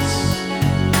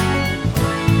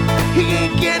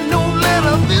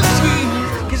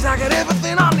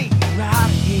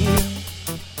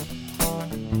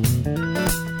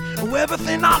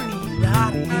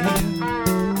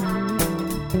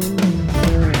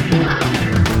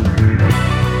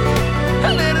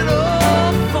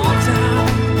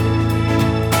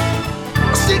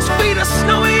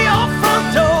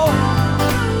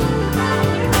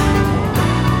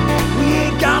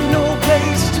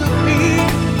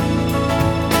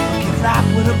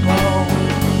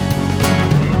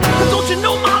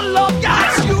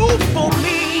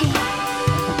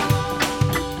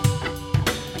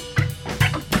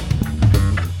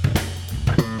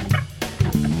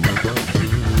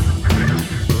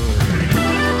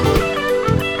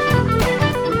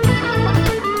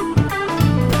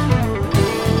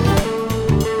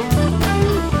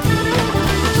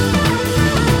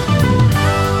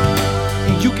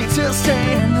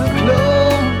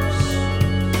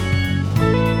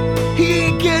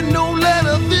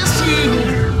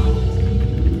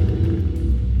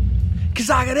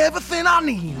I got everything I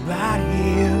need right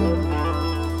here.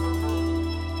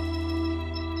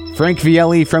 Frank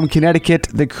Vielli from Connecticut,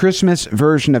 the Christmas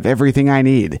version of Everything I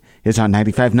Need is on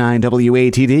 95.9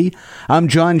 WATD. I'm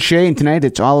John Shea, and tonight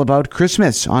it's all about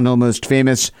Christmas on Almost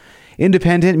Famous.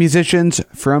 Independent musicians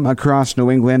from across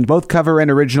New England both cover and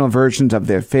original versions of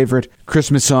their favorite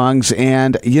Christmas songs.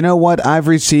 And you know what? I've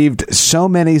received so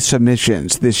many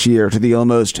submissions this year to the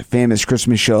Almost Famous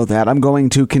Christmas show that I'm going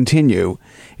to continue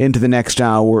into the next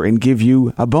hour and give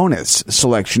you a bonus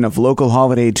selection of local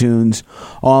holiday tunes,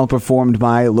 all performed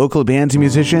by local bands and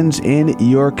musicians in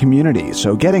your community.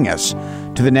 So getting us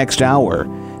to the next hour,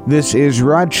 this is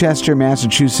Rochester,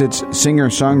 Massachusetts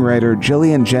singer-songwriter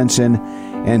Jillian Jensen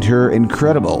and her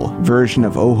incredible version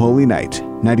of Oh Holy Night,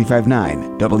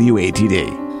 95.9 WATD.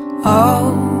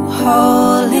 Oh,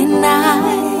 holy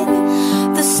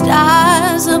night, the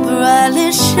stars are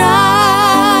brightly shining.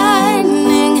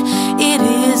 It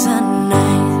is a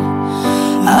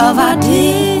night of our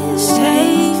dear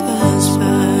Savior's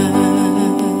birth.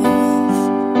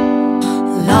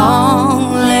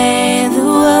 Long lay the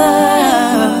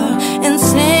world in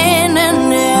sin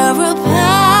and error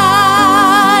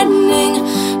pining,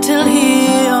 till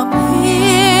he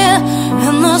appeared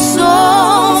and the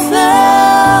soul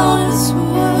felt its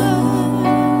worth.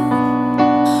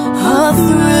 A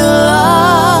thrill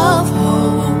of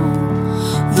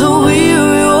hope, the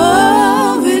weary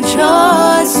world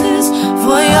rejoices,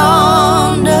 for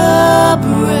yonder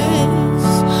breaks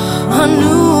a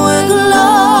new and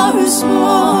glorious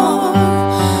morn.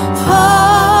 Fall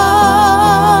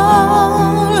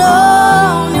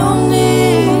on your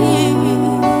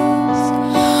knees,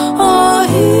 or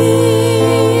hear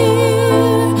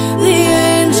the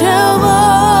angel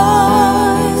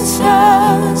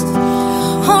voices.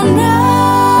 Oh, night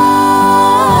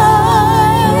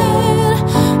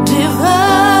divine,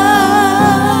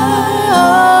 oh,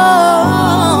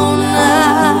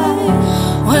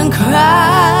 night when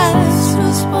Christ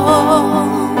was born.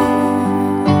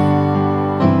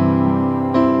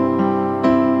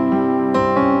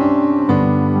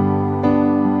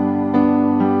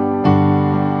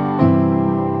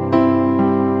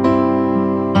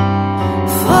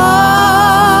 Fall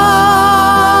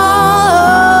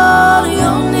on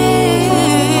your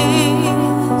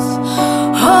knees,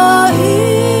 or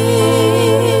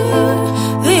hear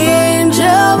the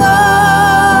angel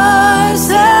voices.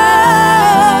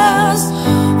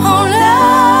 Oh,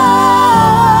 night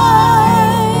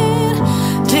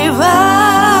divine,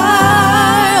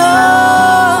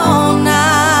 oh,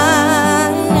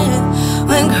 night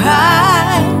when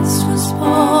Christ was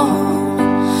born.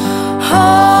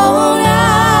 Oh,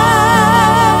 night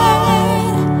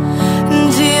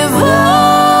divine,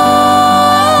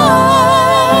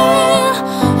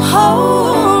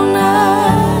 oh,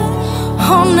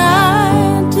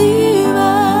 night divine.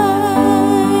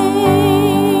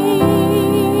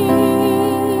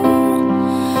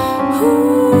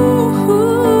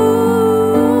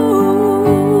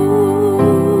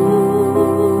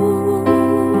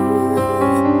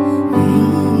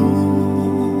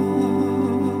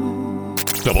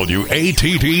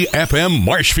 WATD FM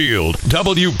Marshfield,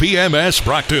 WBMS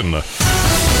Brockton.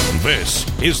 This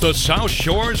is the South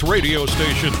Shores radio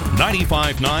station,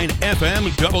 95.9 FM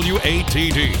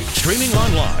WATD. Streaming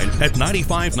online at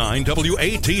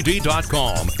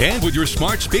 959WATD.com and with your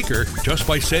smart speaker just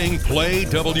by saying play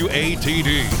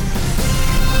WATD.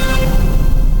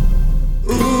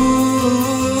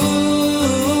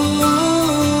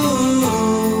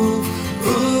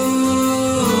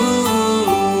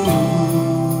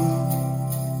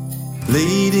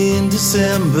 Late in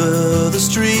December, the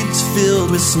streets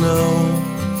filled with snow,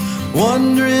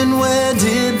 wondering where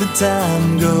did the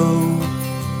time go.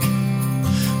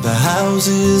 The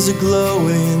houses are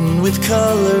glowing with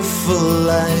colorful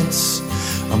lights.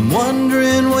 I'm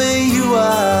wondering where you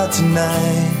are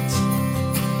tonight.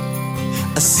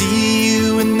 I see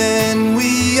you and then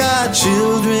we are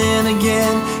children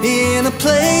again, in a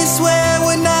place where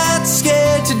we're not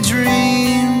scared to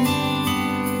dream.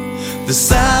 The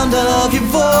sound of your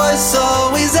voice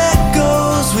always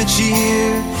echoes with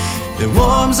cheer. It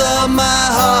warms up my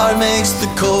heart, makes the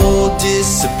cold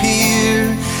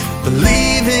disappear.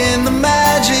 Believe in the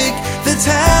magic that's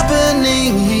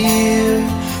happening here,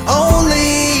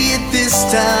 only at this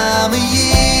time of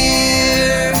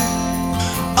year.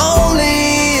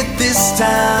 Only at this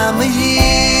time of year.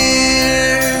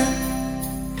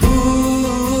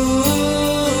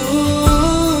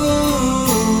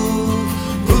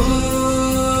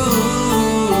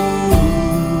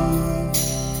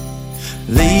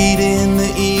 Late in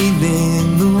the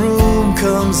evening, the room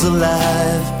comes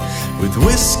alive with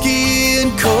whiskey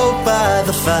and coke by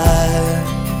the fire.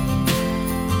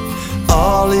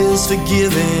 All is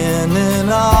forgiven and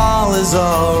all is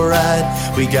alright.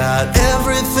 We got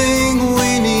everything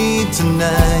we need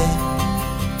tonight.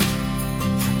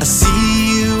 I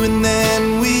see you and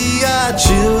then we are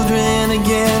children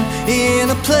again, in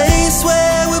a place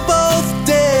where we both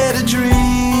dare to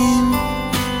dream.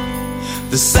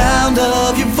 The sound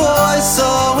of your voice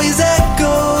always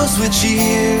echoes with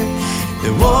cheer.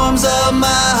 It warms up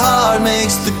my heart,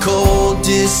 makes the cold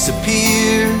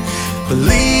disappear.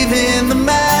 Believe in the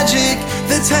magic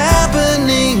that's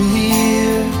happening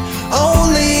here,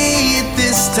 only at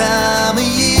this time of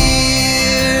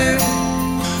year.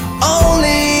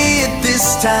 Only at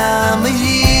this time of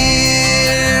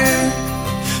year.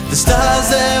 The stars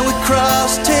that we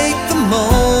cross take the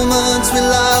moments we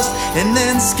lost and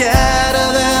then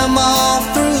scatter them all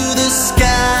through the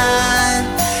sky.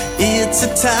 It's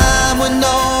a time when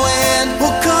no end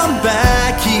will come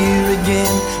back here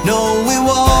again. No, we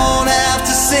won't have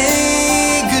to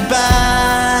say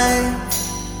goodbye.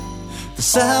 The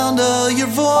sound of your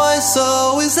voice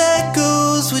always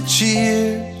echoes with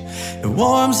cheer. It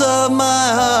warms up my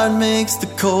heart, makes the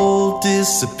cold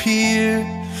disappear.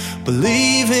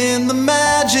 Believe in the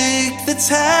magic that's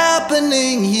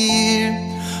happening here,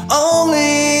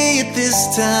 only at this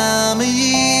time of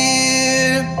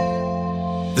year.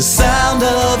 The sound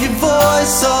of your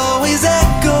voice always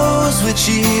echoes with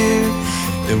cheer.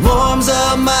 It warms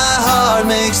up my heart,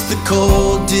 makes the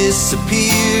cold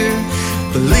disappear.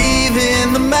 Believe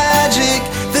in the magic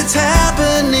that's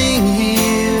happening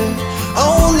here,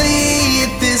 only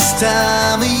at this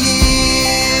time of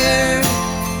year.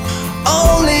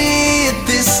 Only at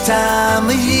this time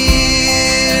of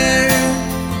year.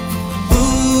 Ooh,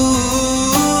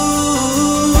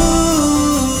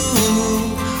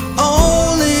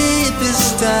 only at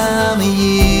this time of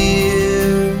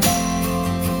year.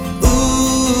 Ooh,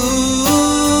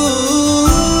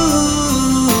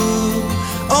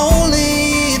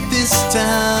 only at this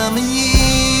time of year.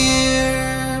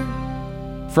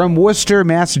 From Worcester,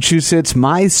 Massachusetts,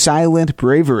 My Silent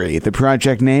Bravery, the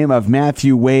project name of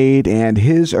Matthew Wade and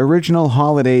his original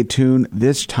holiday tune,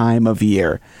 This Time of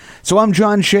Year. So I'm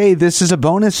John Shea. This is a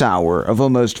bonus hour of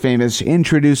Almost Famous,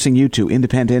 introducing you to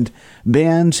independent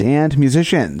bands and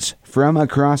musicians from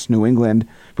across New England.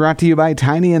 Brought to you by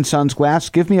Tiny & Sons Glass.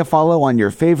 Give me a follow on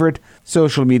your favorite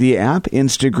social media app,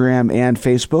 Instagram and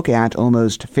Facebook at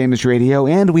Almost Famous Radio.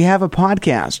 And we have a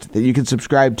podcast that you can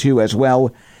subscribe to as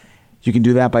well. You can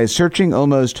do that by searching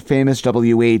Almost Famous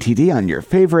WATD on your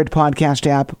favorite podcast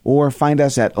app, or find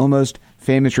us at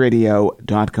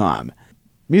almostfamousradio.com.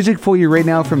 Music for you right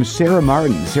now from Sarah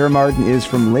Martin. Sarah Martin is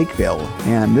from Lakeville,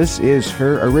 and this is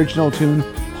her original tune,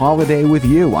 Holiday with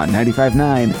You, on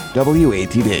 95.9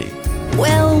 WATD.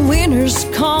 Well, winter's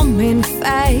coming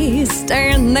fast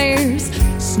and there's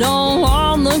snow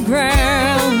on the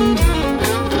ground.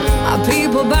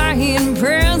 People buying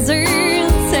presents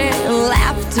and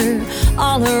laughter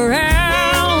all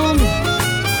around.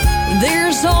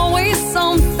 There's always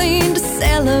something to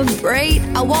celebrate.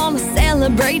 I want to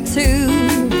celebrate too.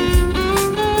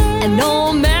 And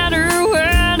no matter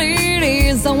what it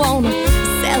is, I want to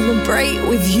celebrate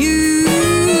with you.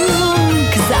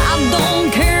 'Cause I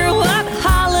don't care what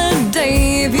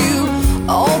holiday, if you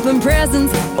open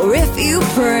presents or if you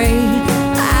pray.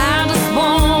 I just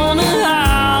want a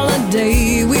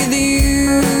holiday with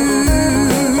you.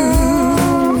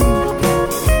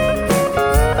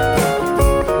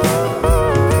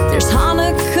 There's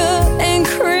Hanukkah and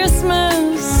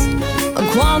Christmas,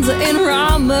 Kwanzaa and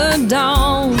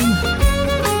Ramadan,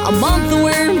 a month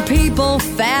where people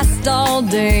fast all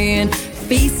day and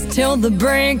feast till the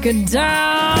break of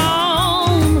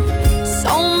dawn.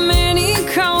 So many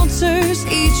cultures,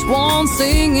 each one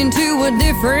singing to a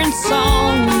different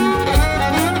song.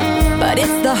 But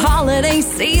it's the holiday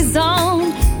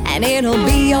season, and it'll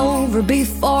be over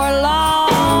before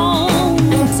long.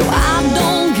 So I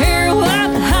don't care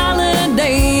what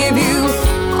holiday, if you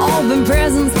open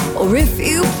presents or if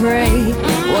you pray.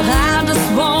 Well, I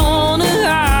just want a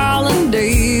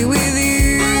holiday with you.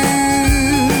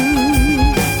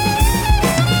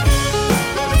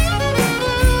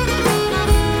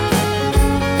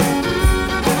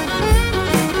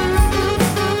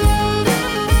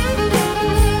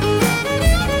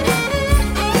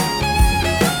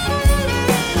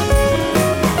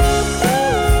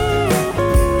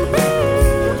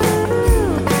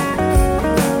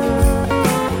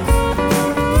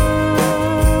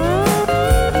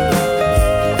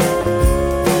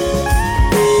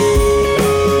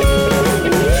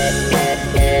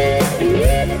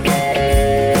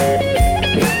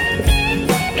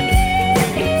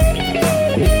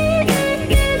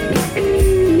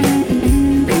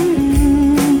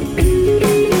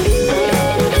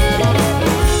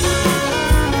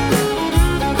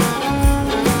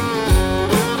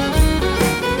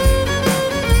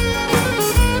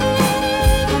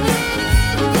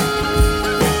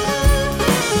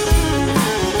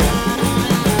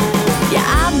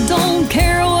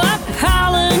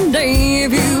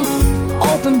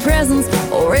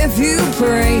 you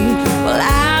pray. Well,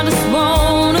 I just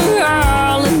want a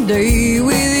holiday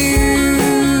with you.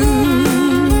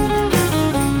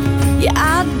 Yeah,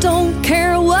 I don't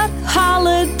care what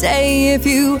holiday, if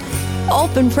you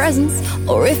open presents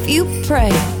or if you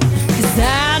pray, 'cause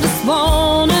I just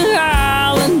want a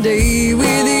holiday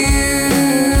with you.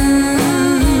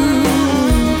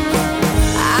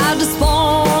 I just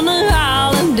want a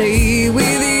holiday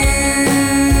with you.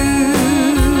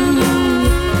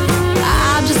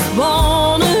 I just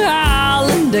want a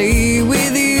holiday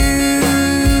with you.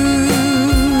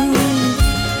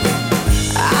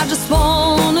 I just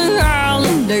want a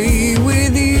holiday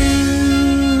with you.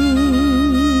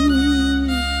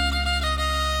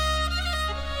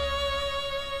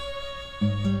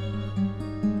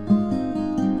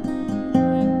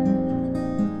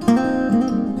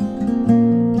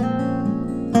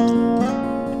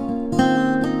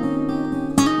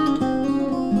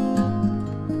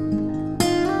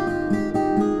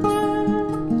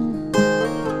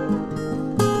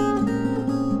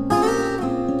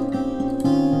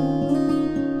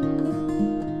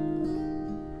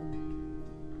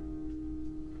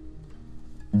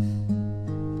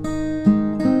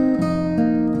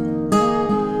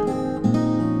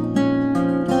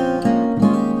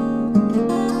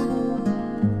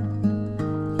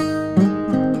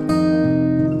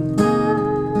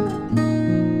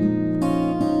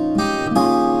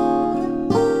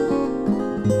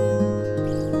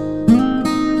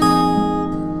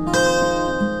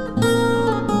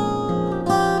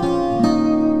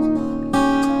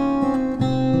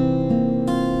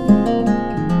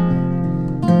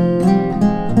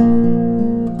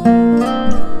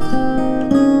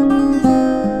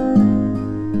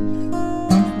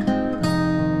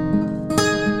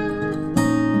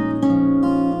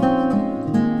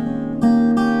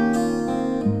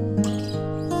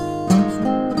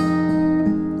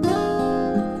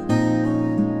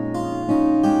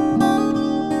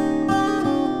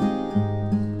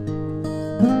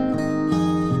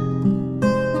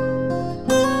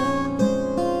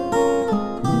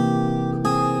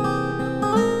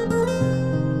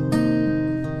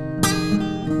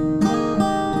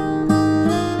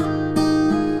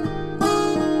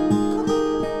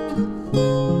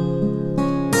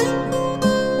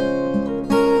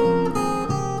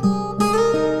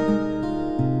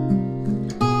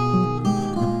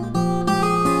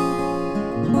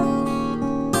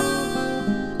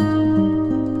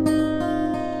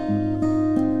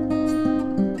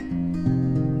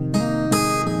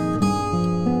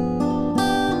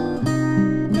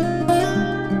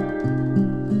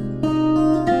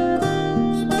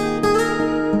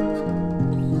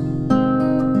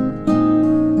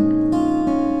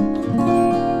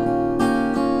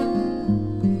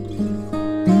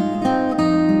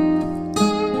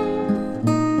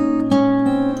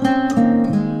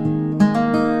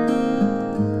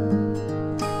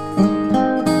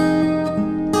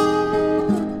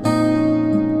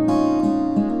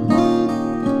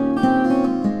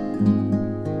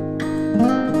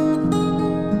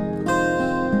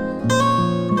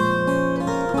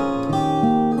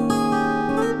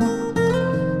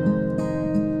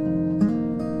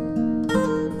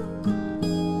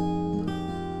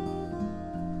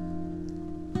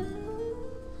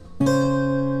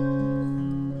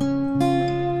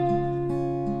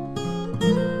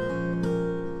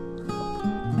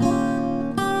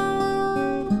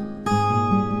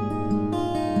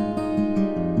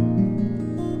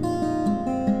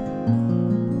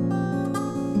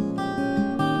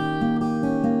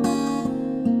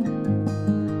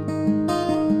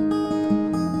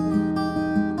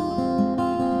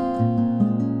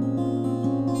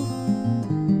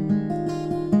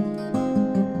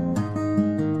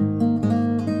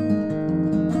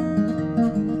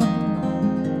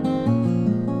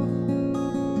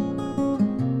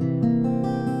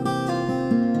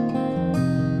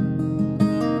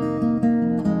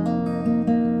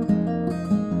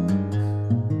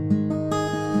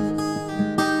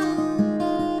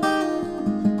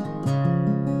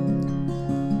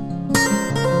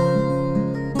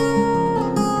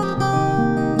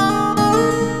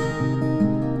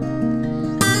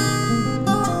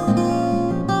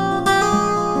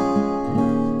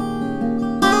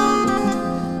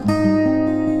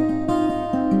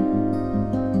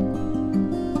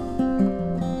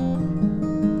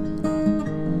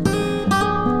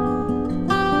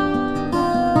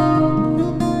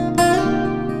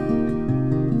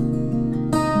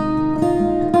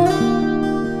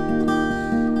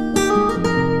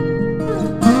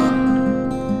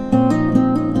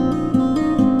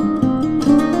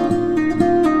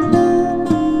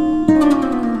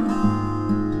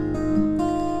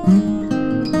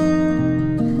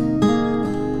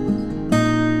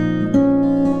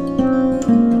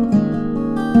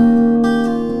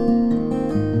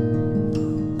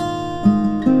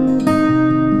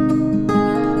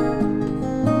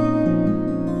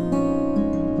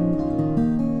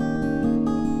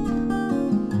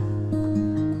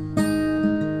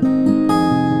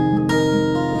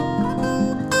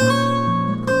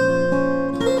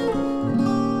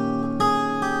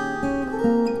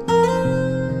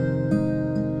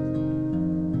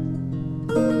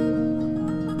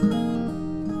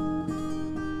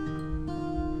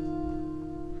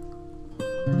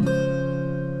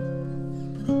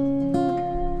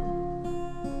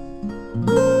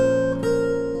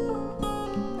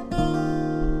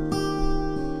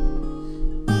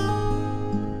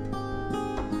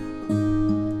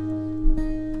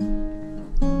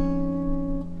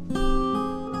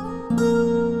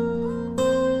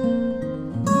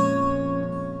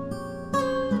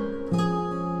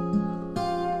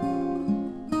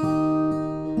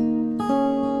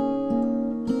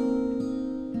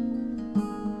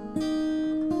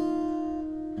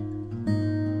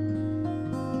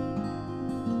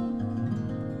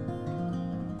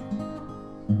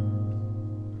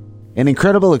 An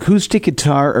incredible acoustic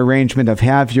guitar arrangement of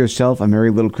Have Yourself a Merry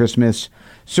Little Christmas.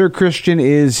 Sir Christian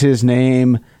is his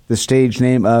name, the stage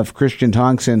name of Christian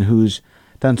Tonson, who's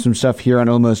done some stuff here on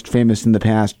Almost Famous in the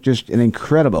past. Just an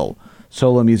incredible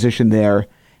solo musician there.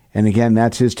 And again,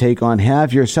 that's his take on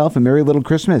Have Yourself a Merry Little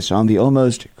Christmas on the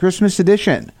Almost Christmas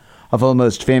edition of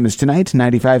Almost Famous tonight,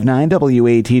 95.9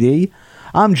 WATD.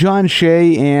 I'm John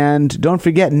Shea, and don't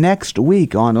forget, next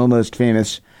week on Almost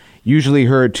Famous, usually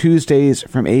heard Tuesdays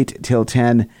from 8 till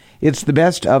 10, it's the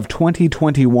best of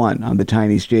 2021 on the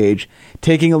tiny stage.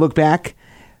 Taking a look back,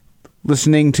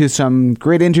 listening to some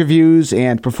great interviews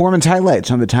and performance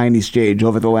highlights on the tiny stage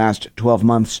over the last 12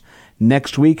 months.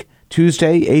 Next week,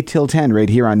 Tuesday, 8 till 10, right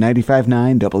here on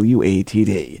 95.9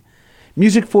 WATD.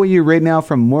 Music for you right now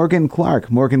from Morgan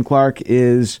Clark. Morgan Clark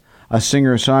is a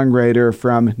singer-songwriter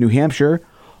from New Hampshire,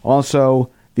 also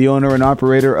the owner and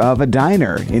operator of a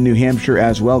diner in New Hampshire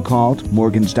as well called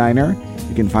Morgan's Diner.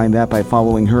 You can find that by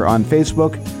following her on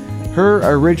Facebook. Her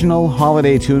original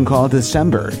holiday tune called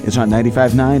December is on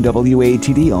 95.9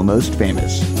 WATD, Almost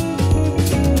Famous.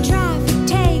 Traffic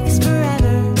takes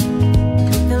forever.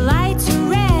 The lights are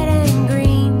red and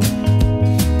green.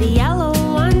 The yellow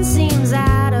one seems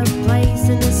out of place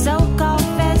in the so-called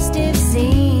festive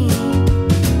scene.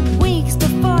 Weeks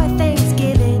before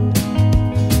Thanksgiving,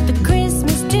 the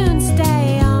Christmas tunes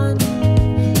stay on,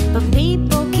 but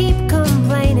people keep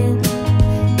complaining,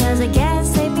 'cause I guess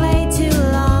they play too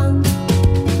long.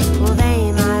 Well,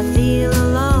 they might feel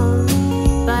alone,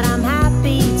 but I'm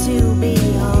happy to be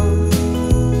home.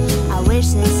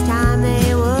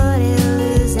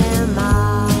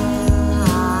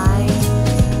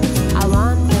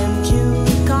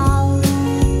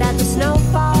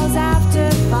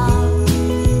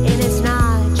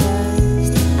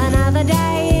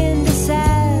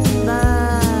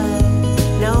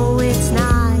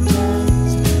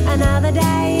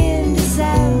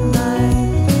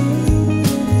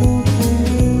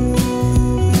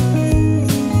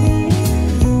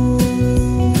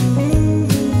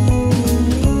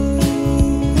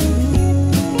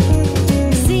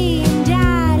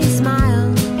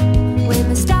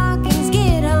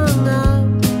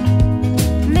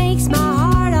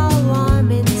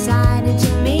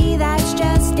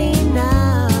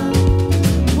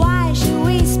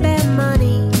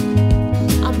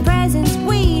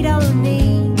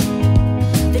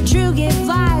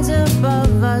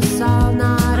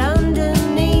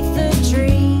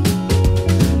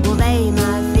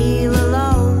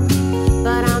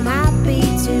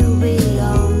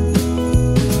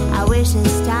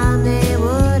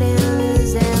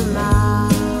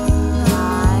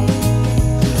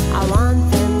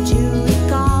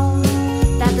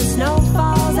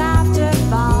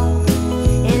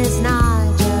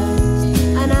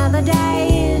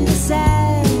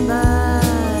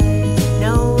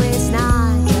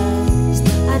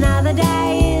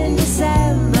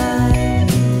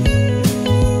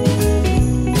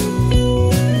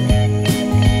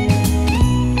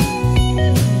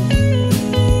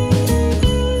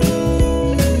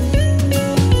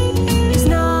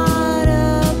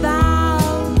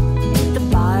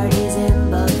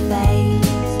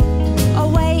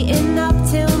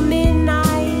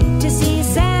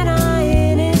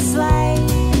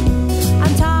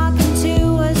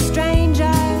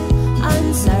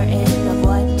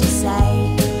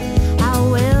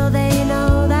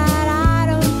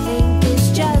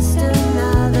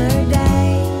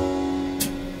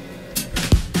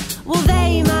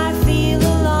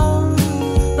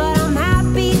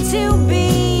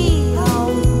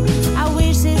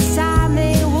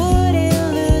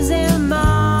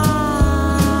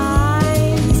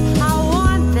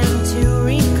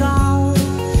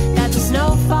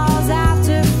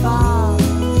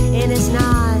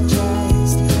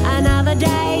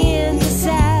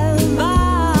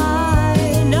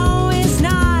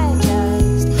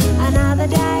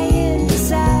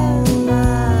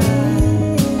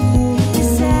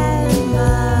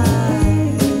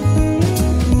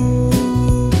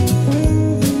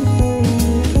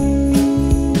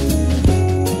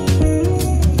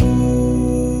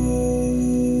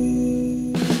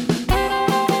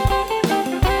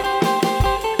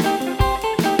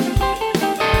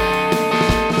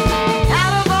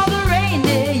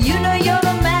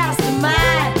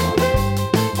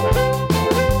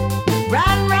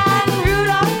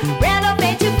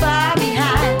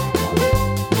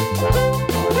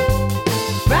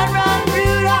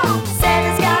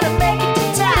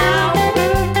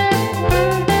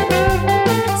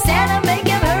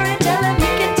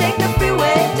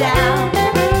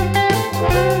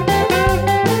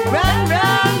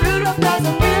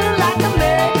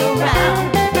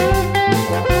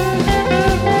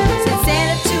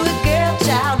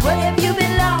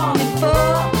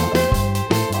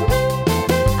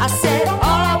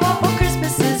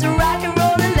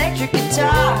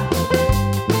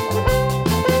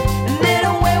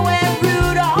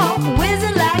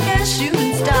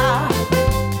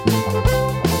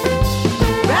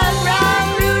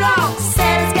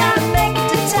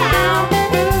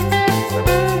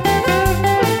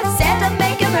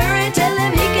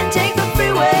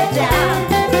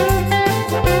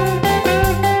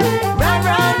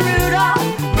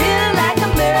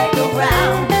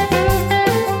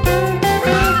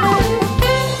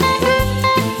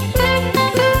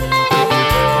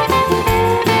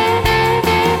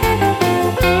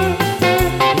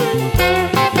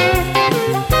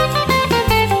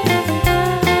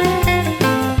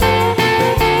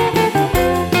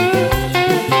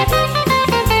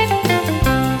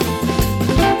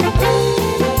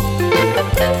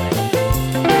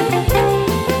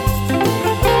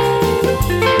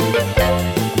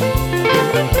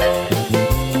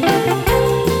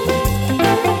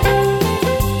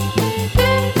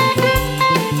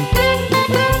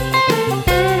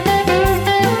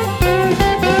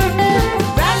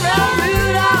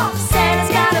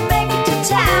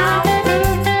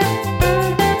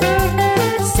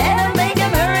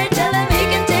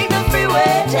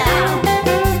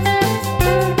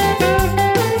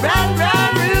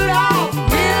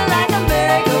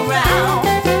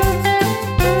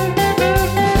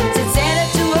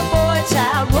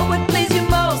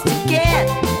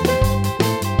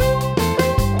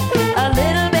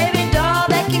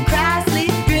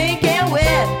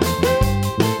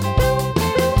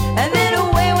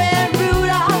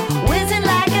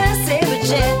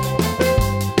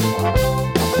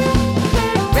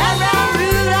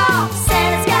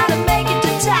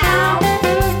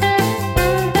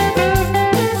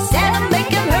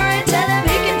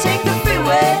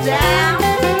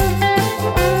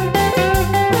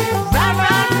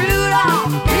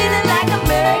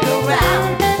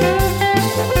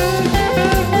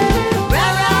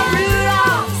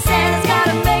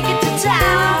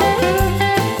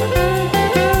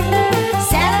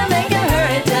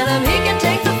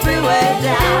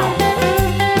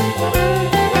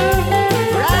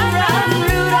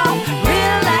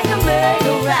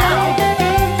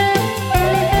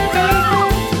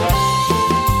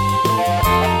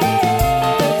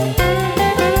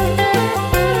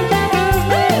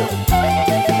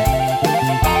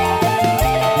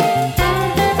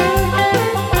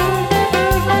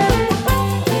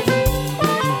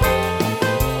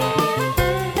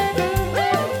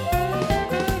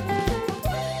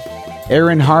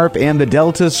 Aaron Harp and the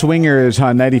Delta Swingers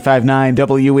on 95.9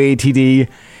 WATD,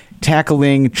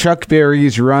 tackling Chuck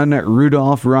Berry's Run,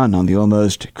 Rudolph, Run on the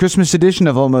Almost Christmas edition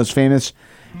of Almost Famous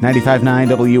 95.9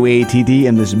 WATD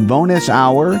in this bonus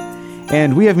hour.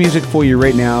 And we have music for you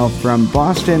right now from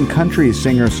Boston country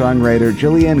singer-songwriter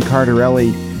Jillian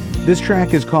Cardarelli. This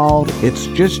track is called It's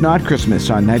Just Not Christmas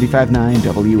on 95.9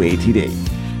 WATD.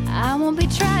 I won't be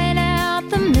trying out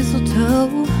the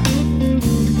mistletoe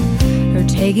or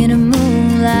taking a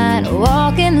moonlight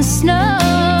walk in the snow.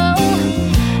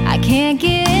 I can't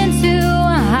get into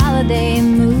a holiday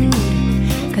mood,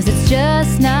 'cause it's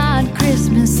just not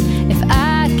Christmas if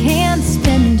I can't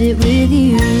spend it with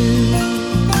you.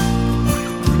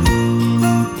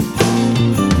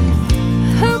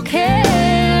 Who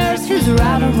cares who's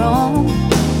right or wrong?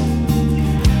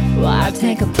 Why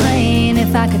take a plane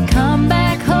if I could come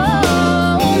back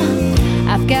home?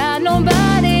 I've got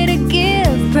nobody to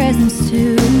give presents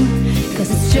to, 'cause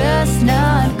it's just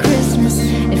not Christmas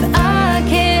if I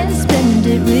can't spend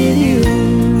it with you.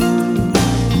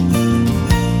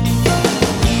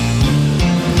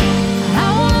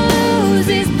 I wanna lose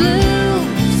these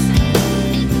blues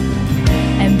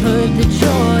and put the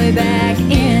joy back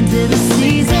into the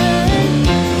season.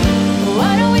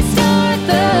 Why don't we start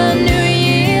the new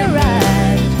year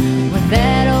right with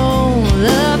that old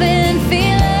loving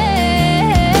feeling,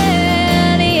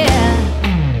 yeah.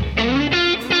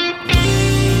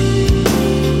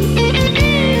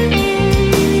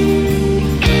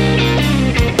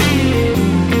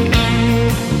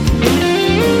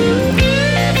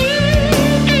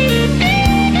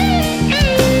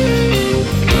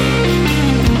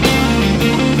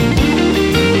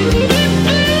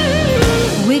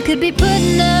 We could be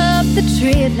putting up the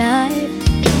tree at night,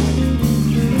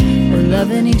 we're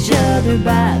loving each other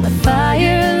by the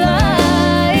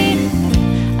firelight.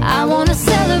 I wanna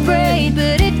celebrate,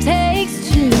 but it takes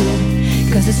two,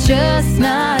 'cause it's just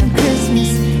not Christmas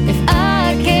if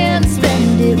I can't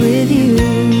spend it with you.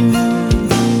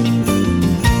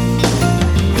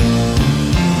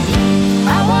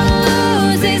 I wanna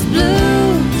lose these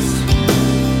blues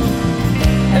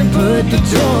and put the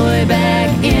joy back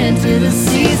into the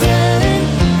season.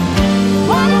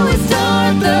 Why don't we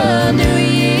start the new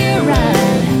year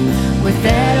right with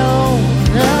that old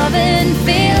loving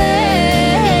feeling?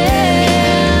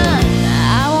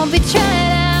 I won't be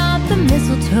trying out the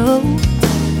mistletoe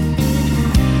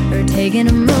or taking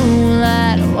a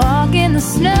moonlight walk in the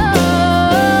snow.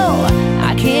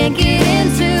 I can't get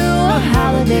into a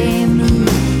holiday mood,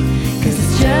 'cause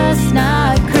it's just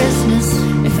not Christmas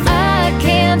if I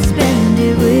can't spend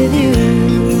it with you.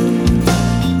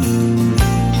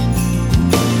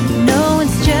 No,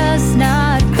 it's just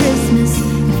not Christmas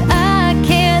if I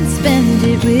can't spend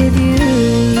it with you.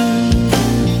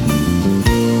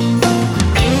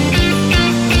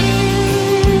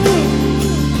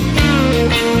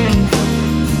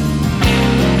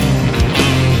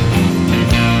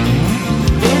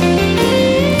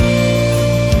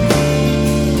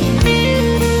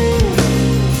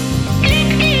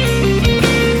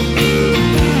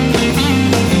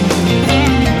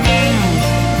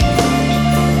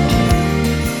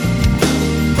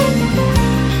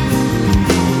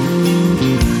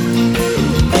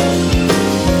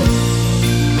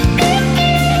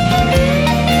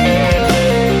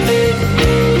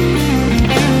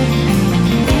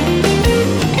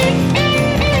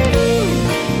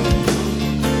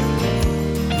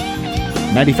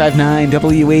 95.9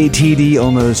 WATD,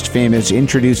 Almost Famous,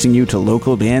 introducing you to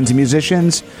local bands and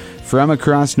musicians from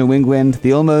across New England.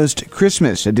 The Almost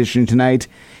Christmas edition tonight,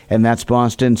 and that's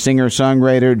Boston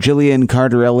singer-songwriter Jillian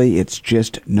Cardarelli. It's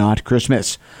Just Not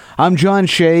Christmas. I'm John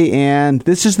Shea, and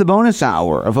this is the bonus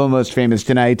hour of Almost Famous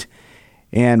tonight.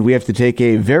 And we have to take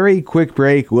a very quick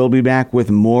break. We'll be back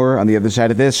with more on the other side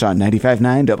of this on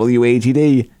 95.9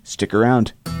 WATD. Stick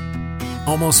around.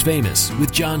 Almost Famous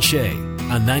with John Shea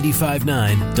on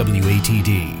 95.9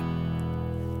 WATD.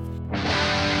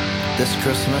 This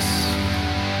Christmas,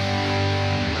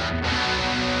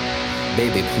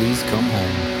 baby, please come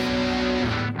home.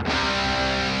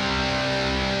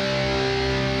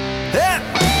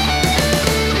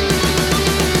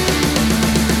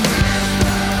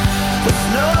 The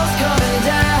snow's coming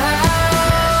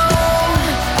down,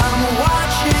 I'm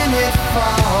watching it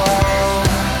fall.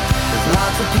 There's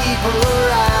lots of people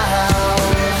around,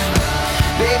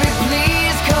 baby,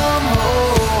 please come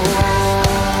home.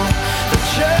 The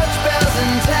church bells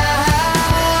in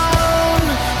town,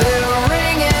 they're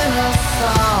ringing a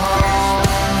song.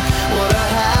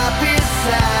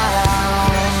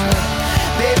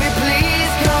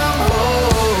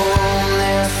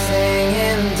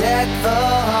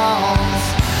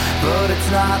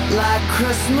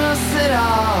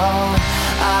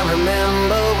 I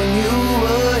remember when you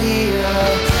were here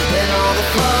and all the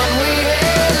fun we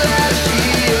had last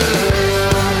year.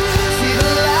 See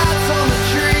the lights on the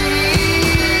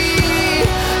tree,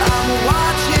 I'm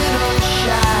watching them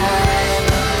shine.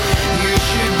 You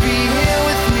should be here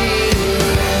with me,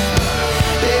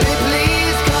 baby,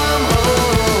 please come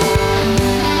home.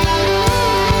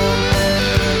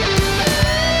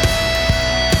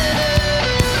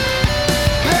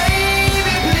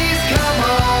 Baby, please come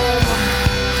home.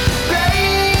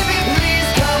 Baby, please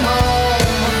come home.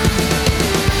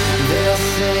 They'll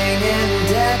sing and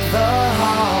deck the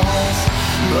halls,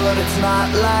 but it's not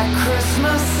like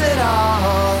Christmas at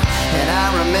all. And I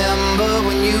remember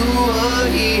when you were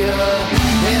here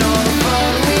and all the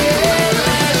fun we had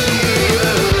last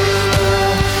year.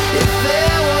 If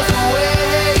there was a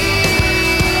way,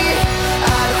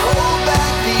 I'd hold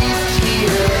back these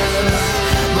tears,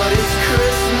 but it's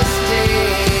Christmas Day.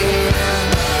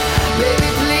 Baby,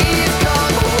 please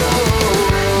come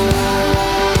home.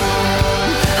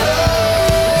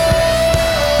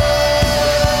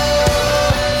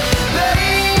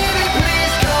 Baby,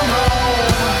 please come home.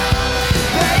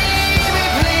 Baby,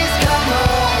 please come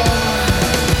home.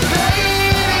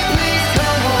 Baby, please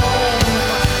come home.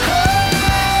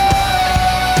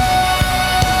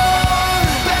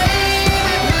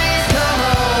 Baby, please come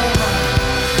home.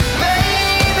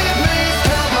 Baby, please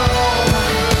come home.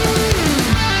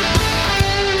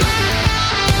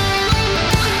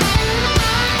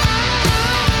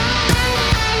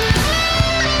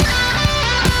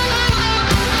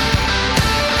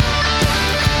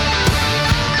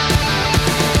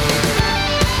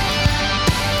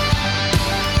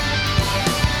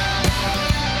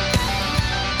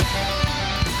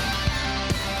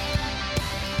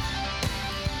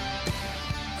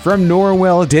 From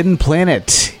Norwell Didn't Plan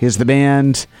It is the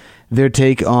band. Their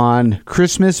take on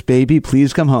Christmas, Baby,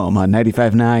 Please Come Home on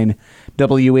 95.9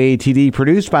 WATD.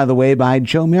 Produced, by the way, by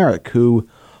Joe Merrick, who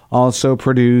also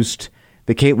produced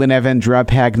the Caitlin Evans, Rob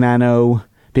Pagnano,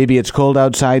 Baby It's Cold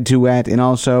Outside duet, and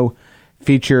also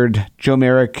featured Joe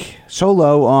Merrick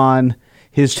solo on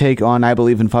his take on I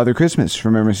Believe in Father Christmas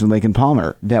from Emerson, Lake and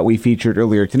Palmer that we featured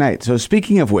earlier tonight. So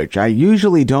speaking of which, I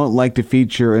usually don't like to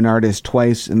feature an artist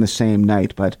twice in the same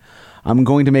night, but I'm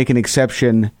going to make an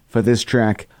exception for this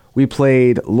track. We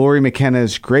played Lori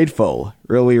McKenna's Grateful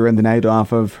earlier in the night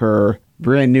off of her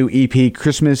brand new EP,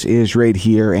 Christmas Is Right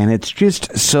Here, and it's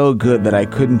just so good that I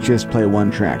couldn't just play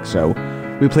one track. So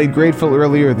we played Grateful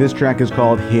earlier. This track is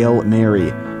called Hail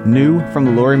Mary. New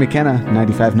from Lori McKenna,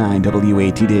 95.9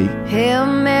 WATD. Hail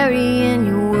Mary and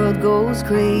your world goes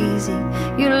crazy.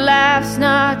 Your life's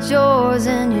not yours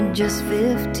and you're just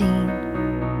 15.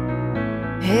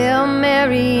 Hail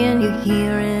Mary and you're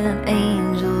hearing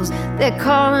angels. They're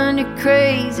calling you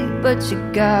crazy, but your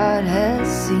God has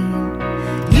seen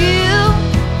you.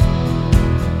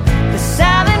 The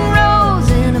silent rose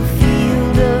in a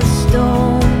field of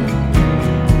stone.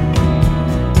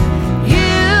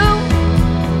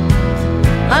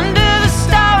 Under the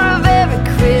star of every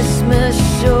Christmas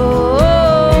show.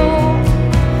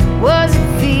 Was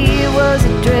it fear, was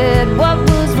it dread? What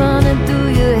was running through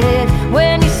your head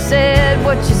when you said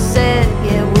what you said?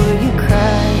 Yeah, were you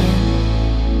crying?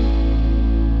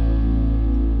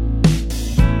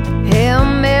 Hail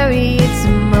Mary, it's a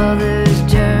mother's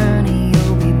journey.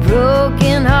 You'll be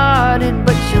broken hearted,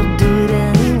 but you'll do it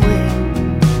anyway.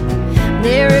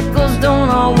 Miracles don't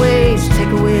always take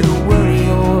away the worry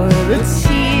or the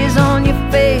tears on your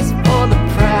face for the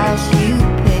price you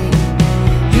pay.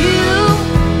 You,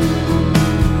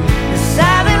 the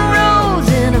silent rose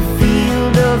in a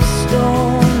field of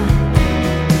stone.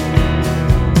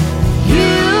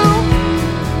 You,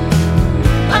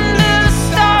 under the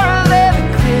star of every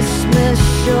Christmas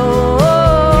show.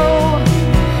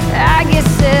 I guess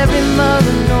every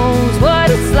mother knows what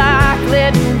it's like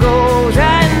letting go,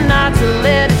 trying not to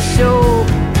let it show,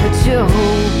 but you're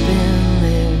hoping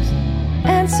there's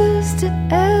answers to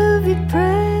every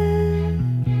prayer,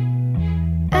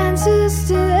 answers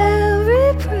to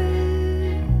every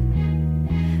prayer.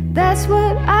 That's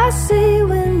what I see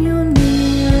when you're near.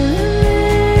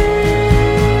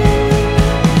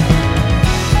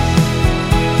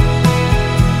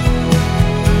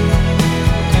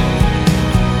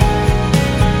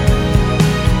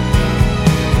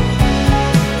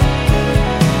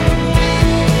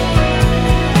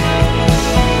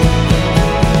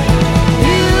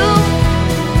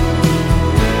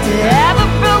 Have a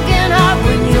broken heart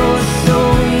when you're so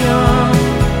young.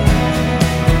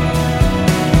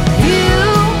 You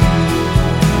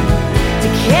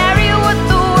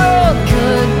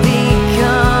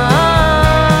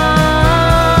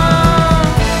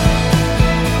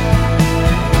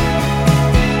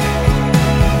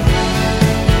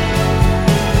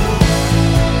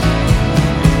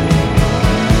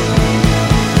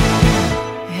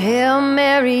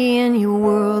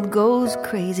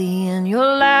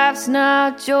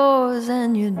not yours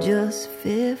and you're just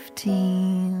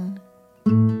 15.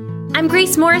 I'm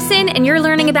Grace Morrison, and you're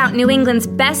learning about New England's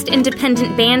best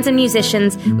independent bands and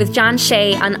musicians with John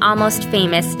Shea on Almost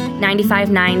Famous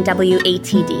 95.9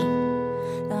 WATD.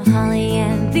 The holly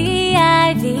and the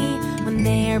ivy, when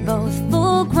they are both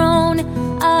full grown,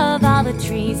 of all the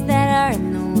trees that are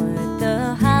in the wood,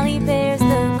 the holly bears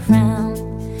the crown.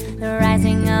 The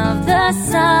rising of the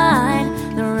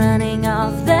sun, the running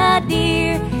of the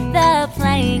deer, the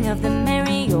playing of the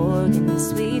merry organ, the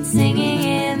sweet singing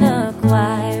in the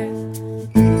choir.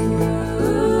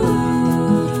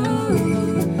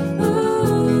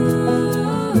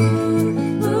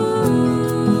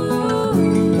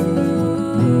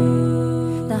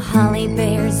 The holly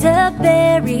bears a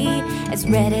berry as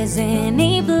red as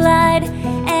any blood,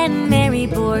 and Mary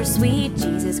bore sweet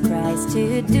Jesus Christ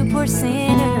to do poor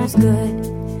sinners good.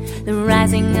 The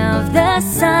rising of the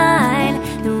sun,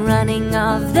 the running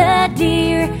of the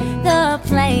deer, the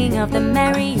playing of the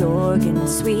merry organ, the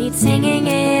sweet singing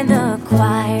in the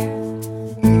choir.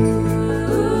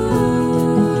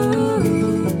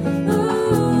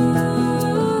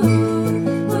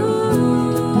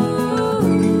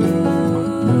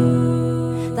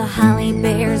 The holly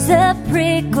bears a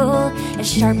prickle as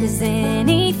sharp as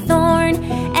any thorn,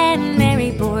 and Mary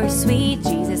bore sweet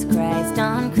Jesus Christ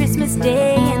on Christmas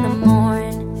Day in the morn.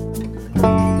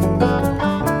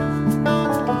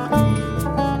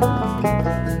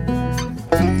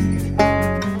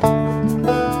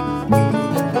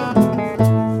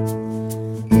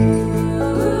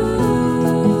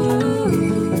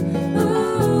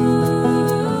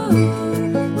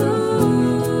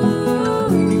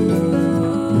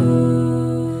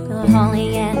 The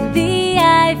holly and the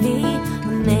ivy,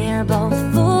 when they are both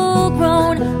full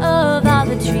grown, of all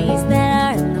the trees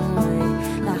that are in the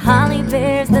wood, the holly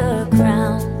bears the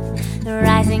crown. The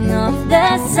rising of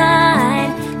the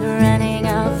sun, the running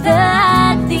of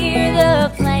the deer,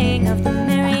 the playing of the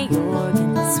merry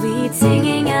organ, the sweet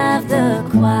singing of the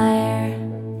choir.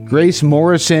 Grace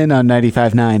Morrison on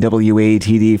 95.9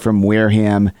 WATD from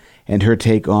Wareham, and her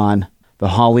take on The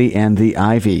Holly and the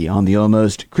Ivy on the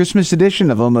Almost Christmas edition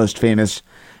of Almost Famous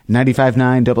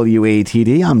 95.9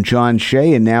 WATD. I'm John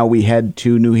Shea, and now we head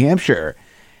to New Hampshire.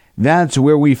 That's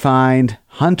where we find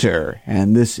Hunter,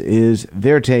 and this is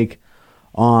their take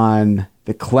on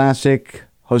the classic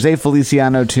Jose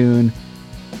Feliciano tune,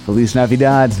 Feliz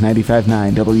Navidad,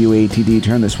 95.9 WATD.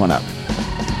 Turn this one up.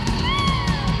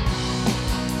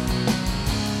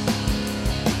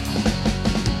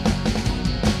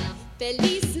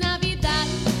 Feliz Navidad,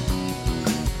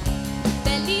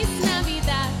 Feliz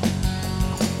Navidad,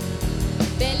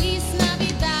 Feliz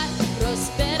Navidad,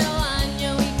 próspero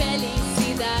año y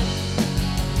felicidad.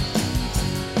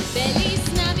 Feliz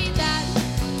Navidad,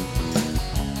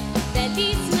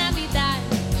 Feliz Navidad,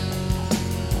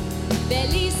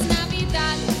 Feliz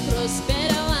Navidad,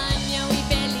 próspero año y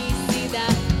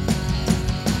felicidad.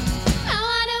 I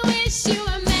wanna wish you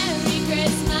a Merry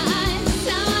Christmas.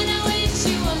 I wanna wish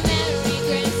you a Merry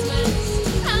Christmas.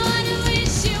 I wanna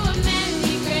wish you a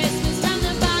Merry Christmas from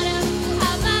the bottom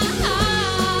of my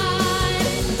heart.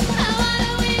 I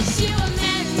wanna wish you a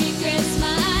Merry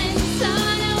Christmas. I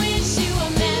wanna wish you a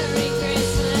Merry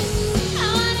Christmas. I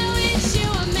wanna wish you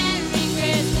a Merry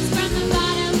Christmas from the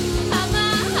bottom of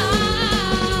my heart.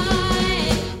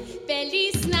 Feliz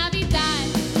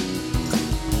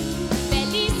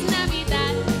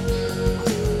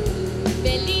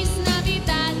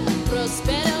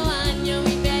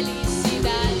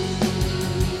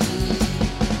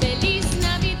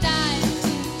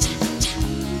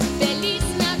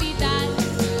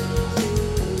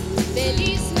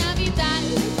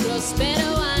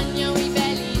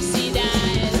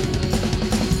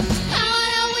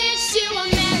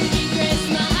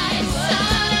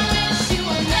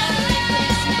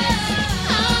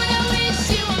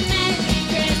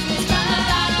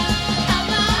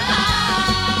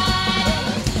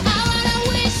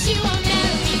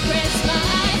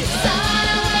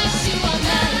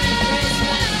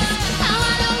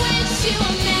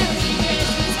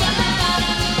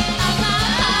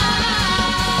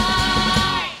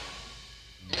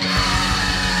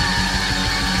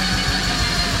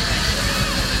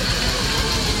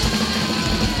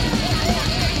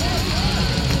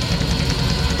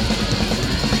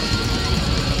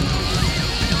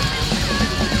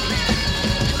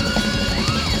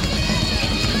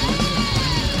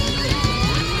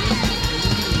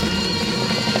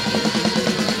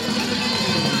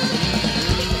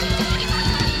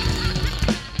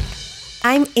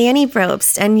I'm Annie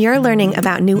Probst, and you're learning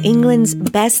about New England's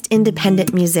best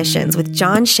independent musicians with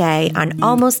John Shea on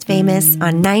Almost Famous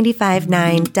on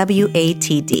 95.9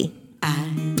 WATD.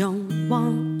 I don't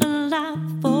want a lot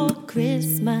for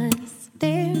Christmas.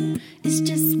 There is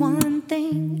just one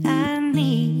thing I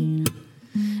need.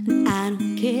 And I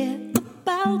don't care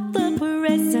about the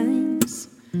presents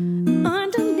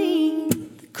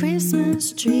underneath the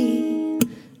Christmas tree.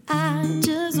 I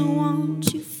just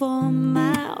want you for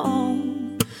my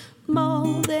own,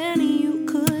 more than you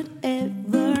could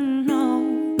ever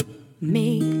know.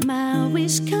 Make my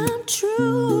wish come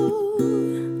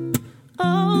true.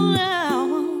 All I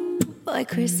want for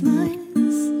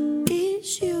Christmas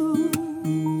is you.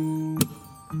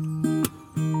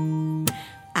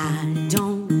 I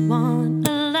don't want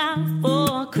a lot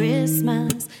for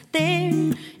Christmas.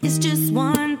 There is just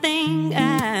one thing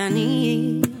I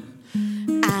need.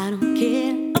 I don't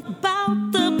care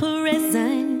about the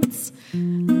presents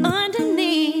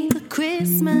underneath the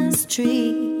Christmas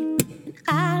tree.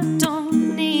 I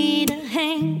don't need to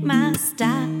hang my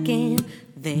stocking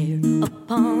there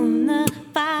upon the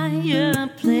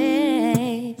fireplace.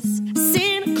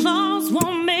 Santa Claus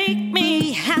won't make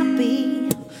me happy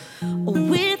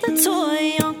with a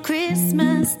toy on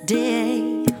Christmas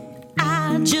Day.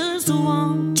 I just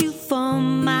want you for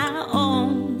my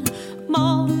own,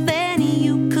 more than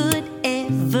you could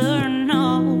ever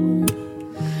know.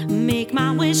 Make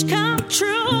my wish come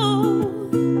true.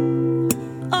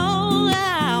 All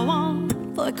I want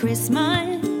for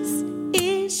Christmas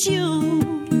is you.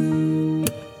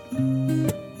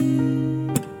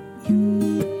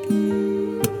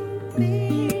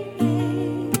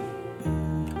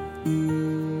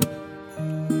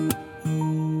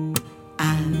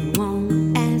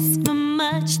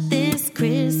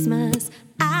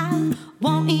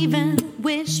 Even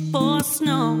wish for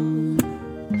snow.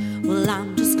 Well,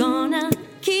 I'm just gonna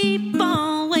keep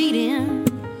on waiting.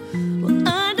 Well,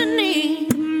 underneath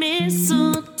the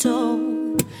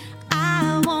mistletoe,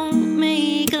 I won't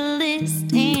make a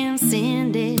list and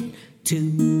send it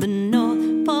to the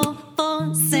North Pole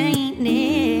for Saint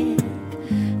Nick.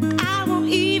 I won't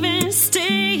even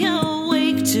stay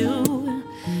awake to,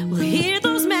 well, hear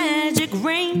those magic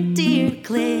reindeer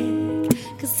click.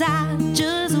 'Cause I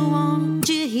just want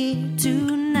you here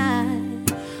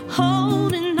tonight,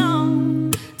 holding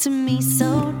on to me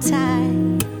so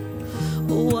tight.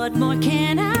 What more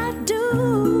can I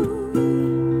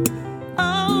do?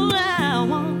 All I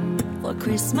want for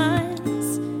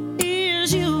Christmas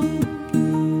is you.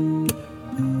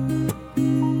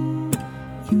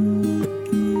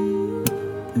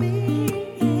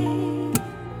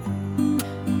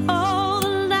 All the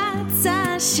lights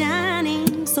are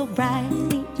shining so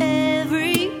brightly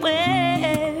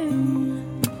everywhere,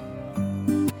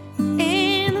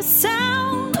 and the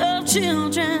sound of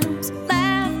children's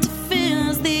laughter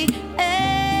fills the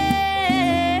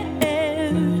air,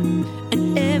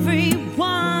 and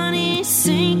everyone is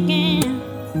singing.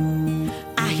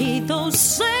 I hear those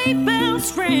sleigh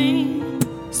bells ring.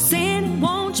 Santa,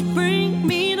 won't you bring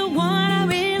me the one I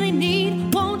really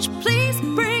need? Won't you please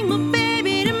bring my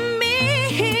baby to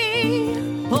me?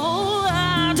 Oh,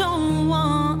 I don't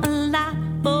want a lot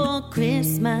for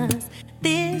Christmas.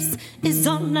 This is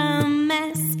all I'm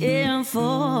asking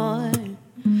for.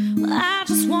 Well, I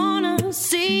just wanna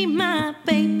see my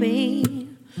baby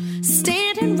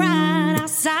standing right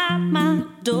outside my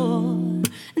door,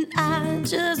 and I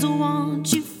just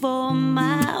want you for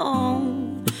my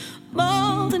own,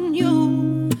 more than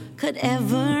you could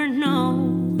ever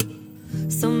know.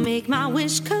 So make my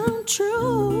wish come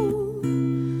true.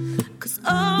 'Cause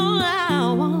all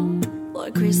I want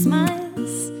for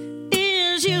Christmas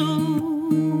is you.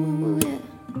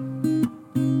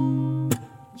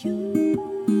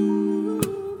 You,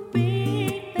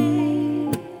 baby.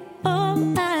 All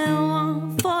I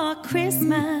want for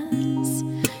Christmas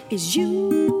is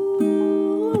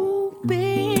you,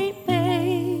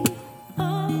 baby.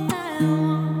 All I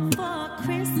want for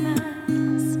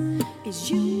Christmas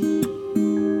is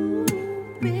you,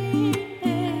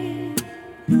 baby.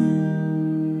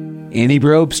 Annie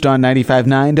Probst on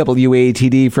 95.9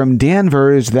 WATD from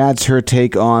Danvers. That's her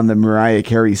take on the Mariah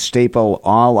Carey staple,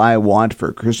 All I Want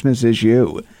for Christmas Is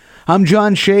You. I'm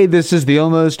John Shea. This is the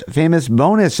Almost Famous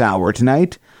bonus hour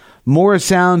tonight. More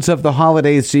sounds of the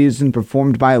holiday season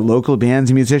performed by local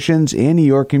bands and musicians in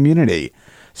your community.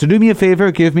 So do me a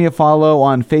favor, give me a follow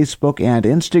on Facebook and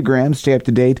Instagram. Stay up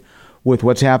to date with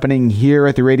what's happening here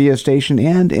at the radio station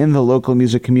and in the local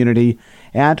music community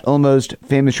at Almost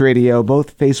Famous Radio,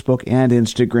 both Facebook and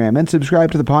Instagram. And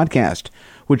subscribe to the podcast,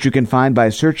 which you can find by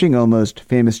searching Almost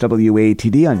Famous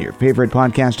WATD on your favorite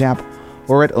podcast app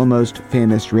or at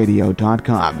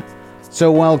almostfamousradio.com.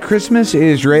 So while Christmas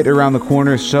is right around the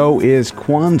corner, so is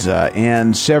Kwanzaa.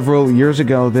 And several years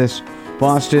ago, this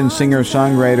Boston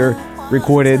singer-songwriter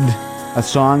recorded a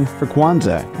song for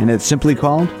Kwanzaa, and it's simply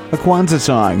called A Kwanzaa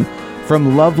Song,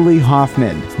 from Lovely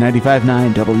Hoffman,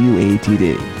 95.9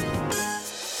 WATD.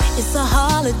 It's a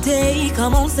holiday,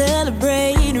 come on,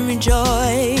 celebrate and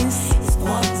rejoice. It's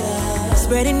Kwanzaa.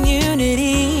 Spreading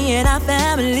unity in our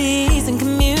families and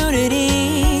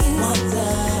communities.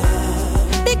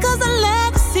 Kwanzaa. Because our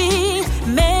legacy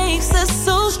makes us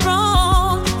so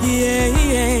strong.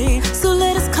 Yeah. So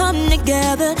let us come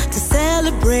together to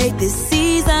celebrate this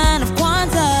season of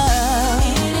Kwanzaa.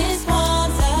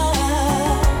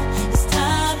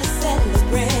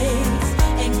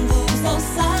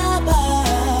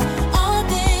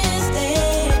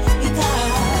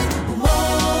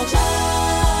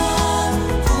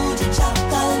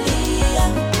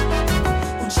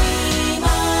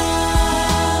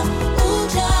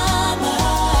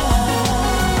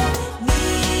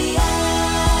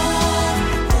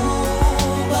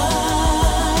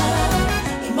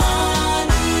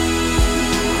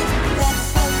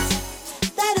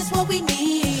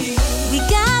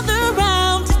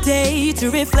 To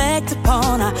reflect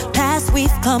upon our past, we've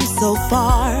come so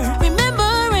far,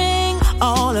 remembering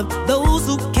all of those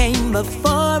who came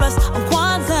before us on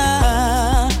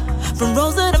Kwanzaa, from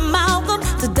Rosa to Malcolm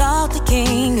to Dr.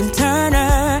 King and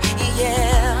Turner,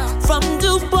 yeah, from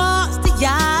Du Bois to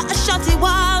Ashanti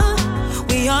Wall,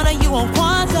 we honor you on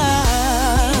Kwanzaa.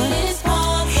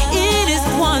 It is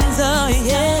Kwanzaa,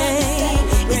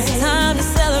 yeah, it's time to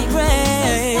celebrate.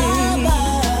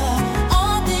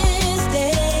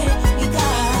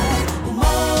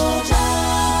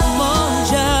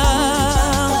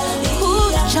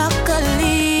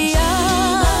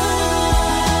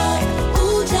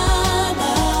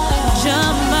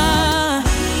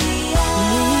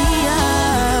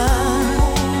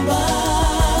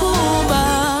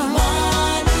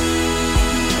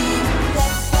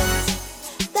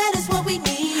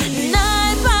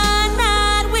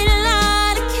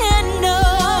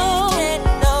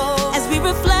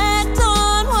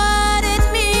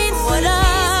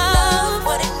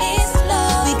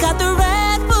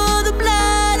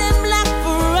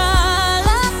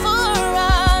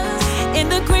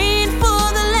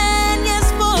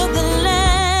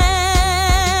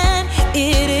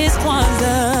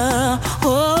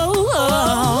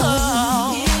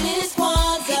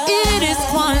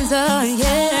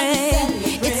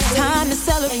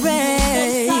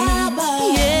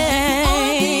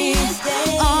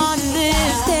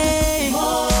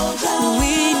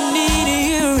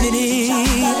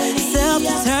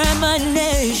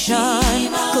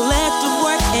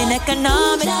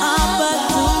 Economic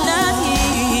opportunity,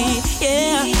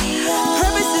 yeah.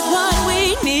 Purpose is what we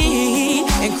need,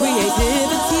 and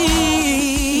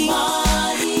creativity.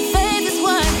 Faith is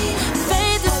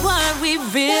what we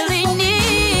really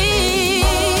need.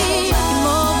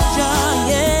 Moja,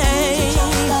 yeah.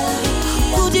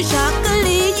 Fuji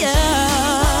chocolate, yeah.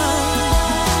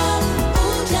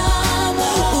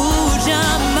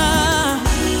 Ujama,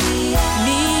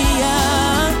 Mia.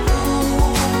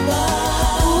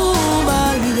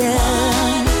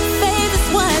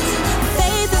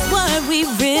 We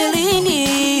really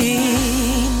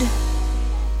need.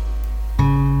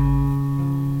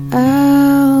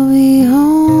 I'll be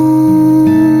home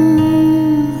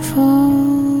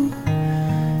for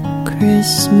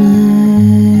Christmas.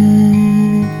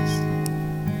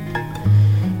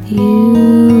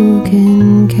 You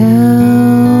can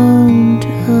count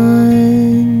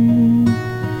on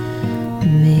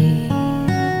me.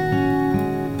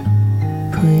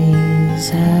 Please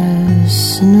have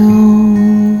snow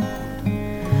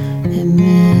and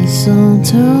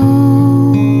mistletoe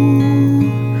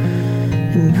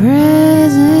and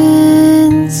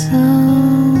presents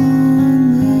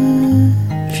on the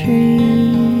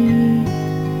tree.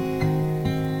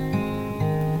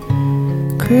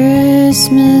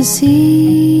 Christmas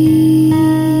Eve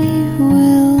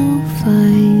will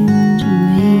find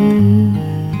me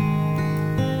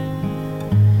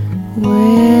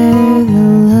where the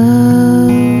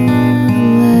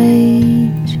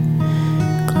light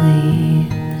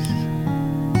gleams.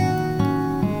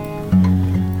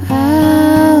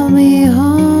 I'll be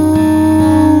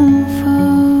home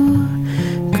for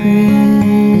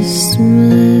Christmas,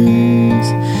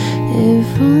 if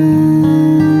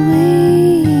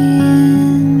only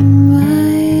in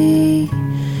my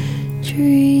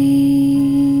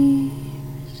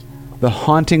the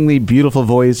hauntingly beautiful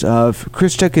voice of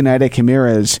Krista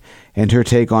Kanaida-Ramirez and her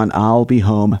take on I'll Be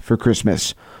Home for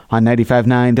Christmas. On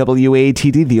 95.9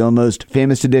 WATD, the Almost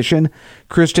Famous edition,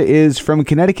 Krista is from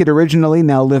Connecticut originally,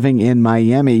 now living in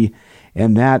Miami,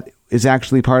 and that is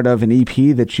actually part of an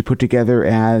EP that she put together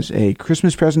as a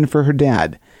Christmas present for her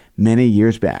dad many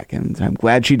years back, and I'm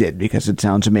glad she did because it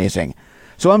sounds amazing.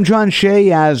 So I'm John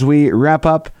Shea as we wrap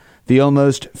up the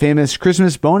Almost Famous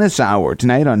Christmas bonus hour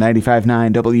tonight on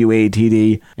 95.9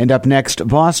 WATD. And up next,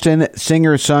 Boston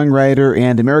singer-songwriter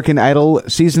and American Idol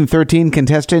Season 13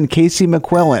 contestant Casey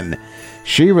McQuillan.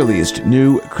 She released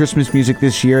new Christmas music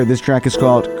this year. This track is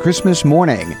called Christmas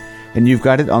Morning, and you've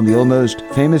got it on the Almost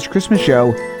Famous Christmas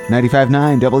Show,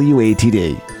 95.9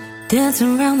 WATD.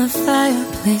 Dancing around the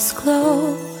fireplace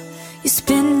glow, you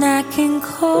spin that king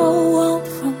cold warm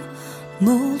from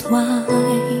mulled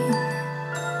wine.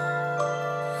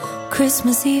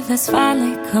 Christmas Eve has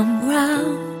finally come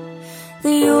round, the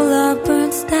Yule log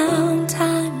burns down,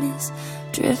 time is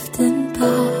drifting by.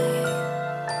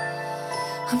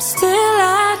 I'm still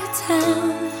out of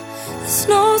town, the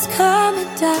snow's coming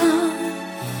down,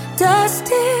 dust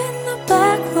in the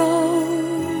back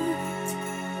roads,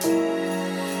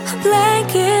 a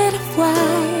blanket of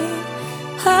white,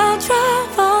 I'll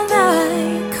drive all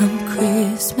night. Come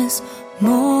Christmas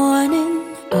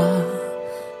morning, I'll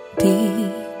be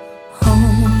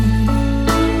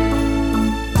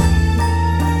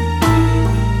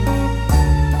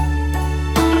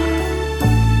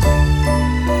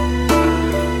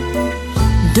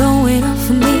don't wait up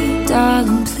for me,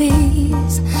 darling,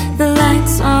 please. The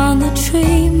lights on the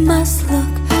tree must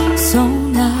look so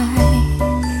nice.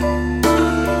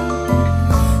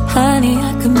 Honey,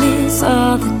 I could miss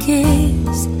all the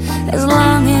gifts as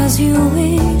long as you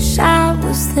wish I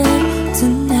was there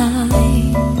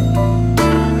tonight.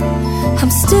 I'm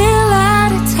still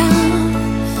out of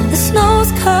town, the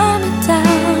snow's coming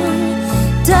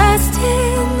down, dust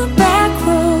in the back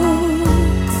roads,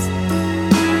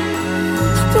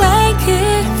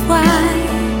 blanket of white,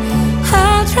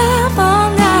 I'll drive all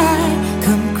night.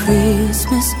 Come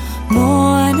Christmas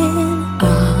morning,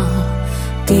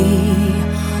 I'll be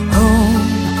home.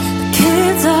 The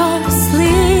kids are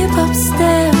asleep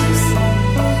upstairs,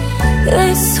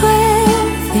 they swear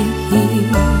they hear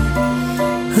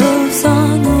hooves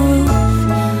on the roof,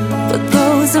 but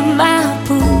those are my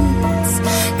boots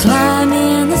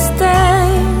climbing the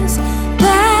stairs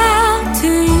back to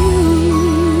you.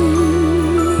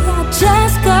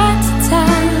 Just got to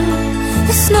town,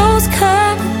 the snow's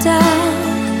coming down,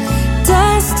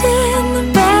 dust in the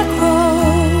back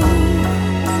road,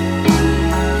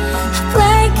 a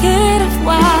blanket of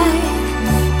white,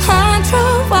 I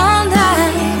drove all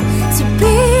night to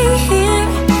be here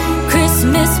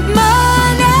Christmas morning.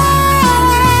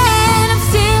 I'm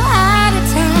still out of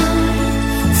town,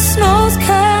 the snow's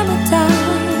coming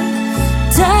down,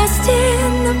 dust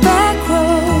in the back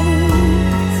road,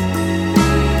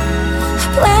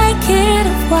 blanket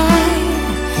of white,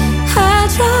 I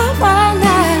drove all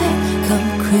night. Come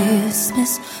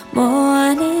Christmas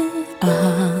morning,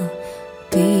 I'll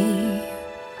be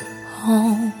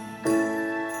home.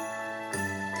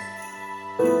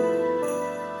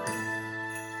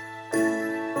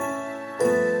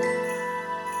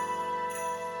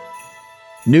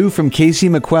 New from Casey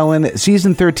McQuillan,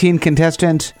 Season 13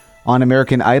 contestant on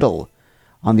American Idol,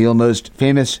 on the Almost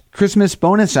Famous Christmas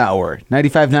bonus hour,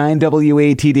 95.9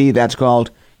 WATD. That's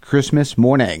called Christmas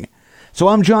Morning. So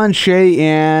I'm John Shea,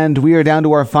 and we are down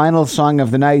to our final song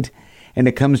of the night, and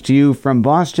it comes to you from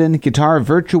Boston guitar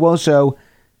virtuoso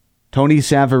Tony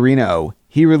Savarino.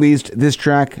 He released this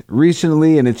track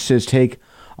recently, and it's his take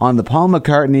on the Paul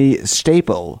McCartney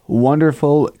staple,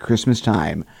 Wonderful Christmas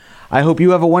Time. I hope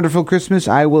you have a wonderful Christmas.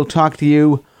 I will talk to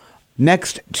you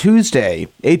next Tuesday,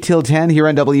 8 till 10 here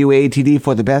on WATD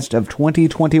for the Best of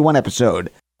 2021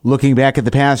 episode. Looking back at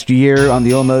the past year on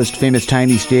the Almost Famous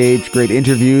Tiny Stage, great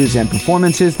interviews and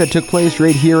performances that took place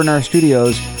right here in our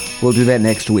studios. We'll do that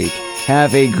next week.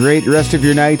 Have a great rest of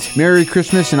your night. Merry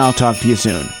Christmas, and I'll talk to you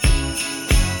soon.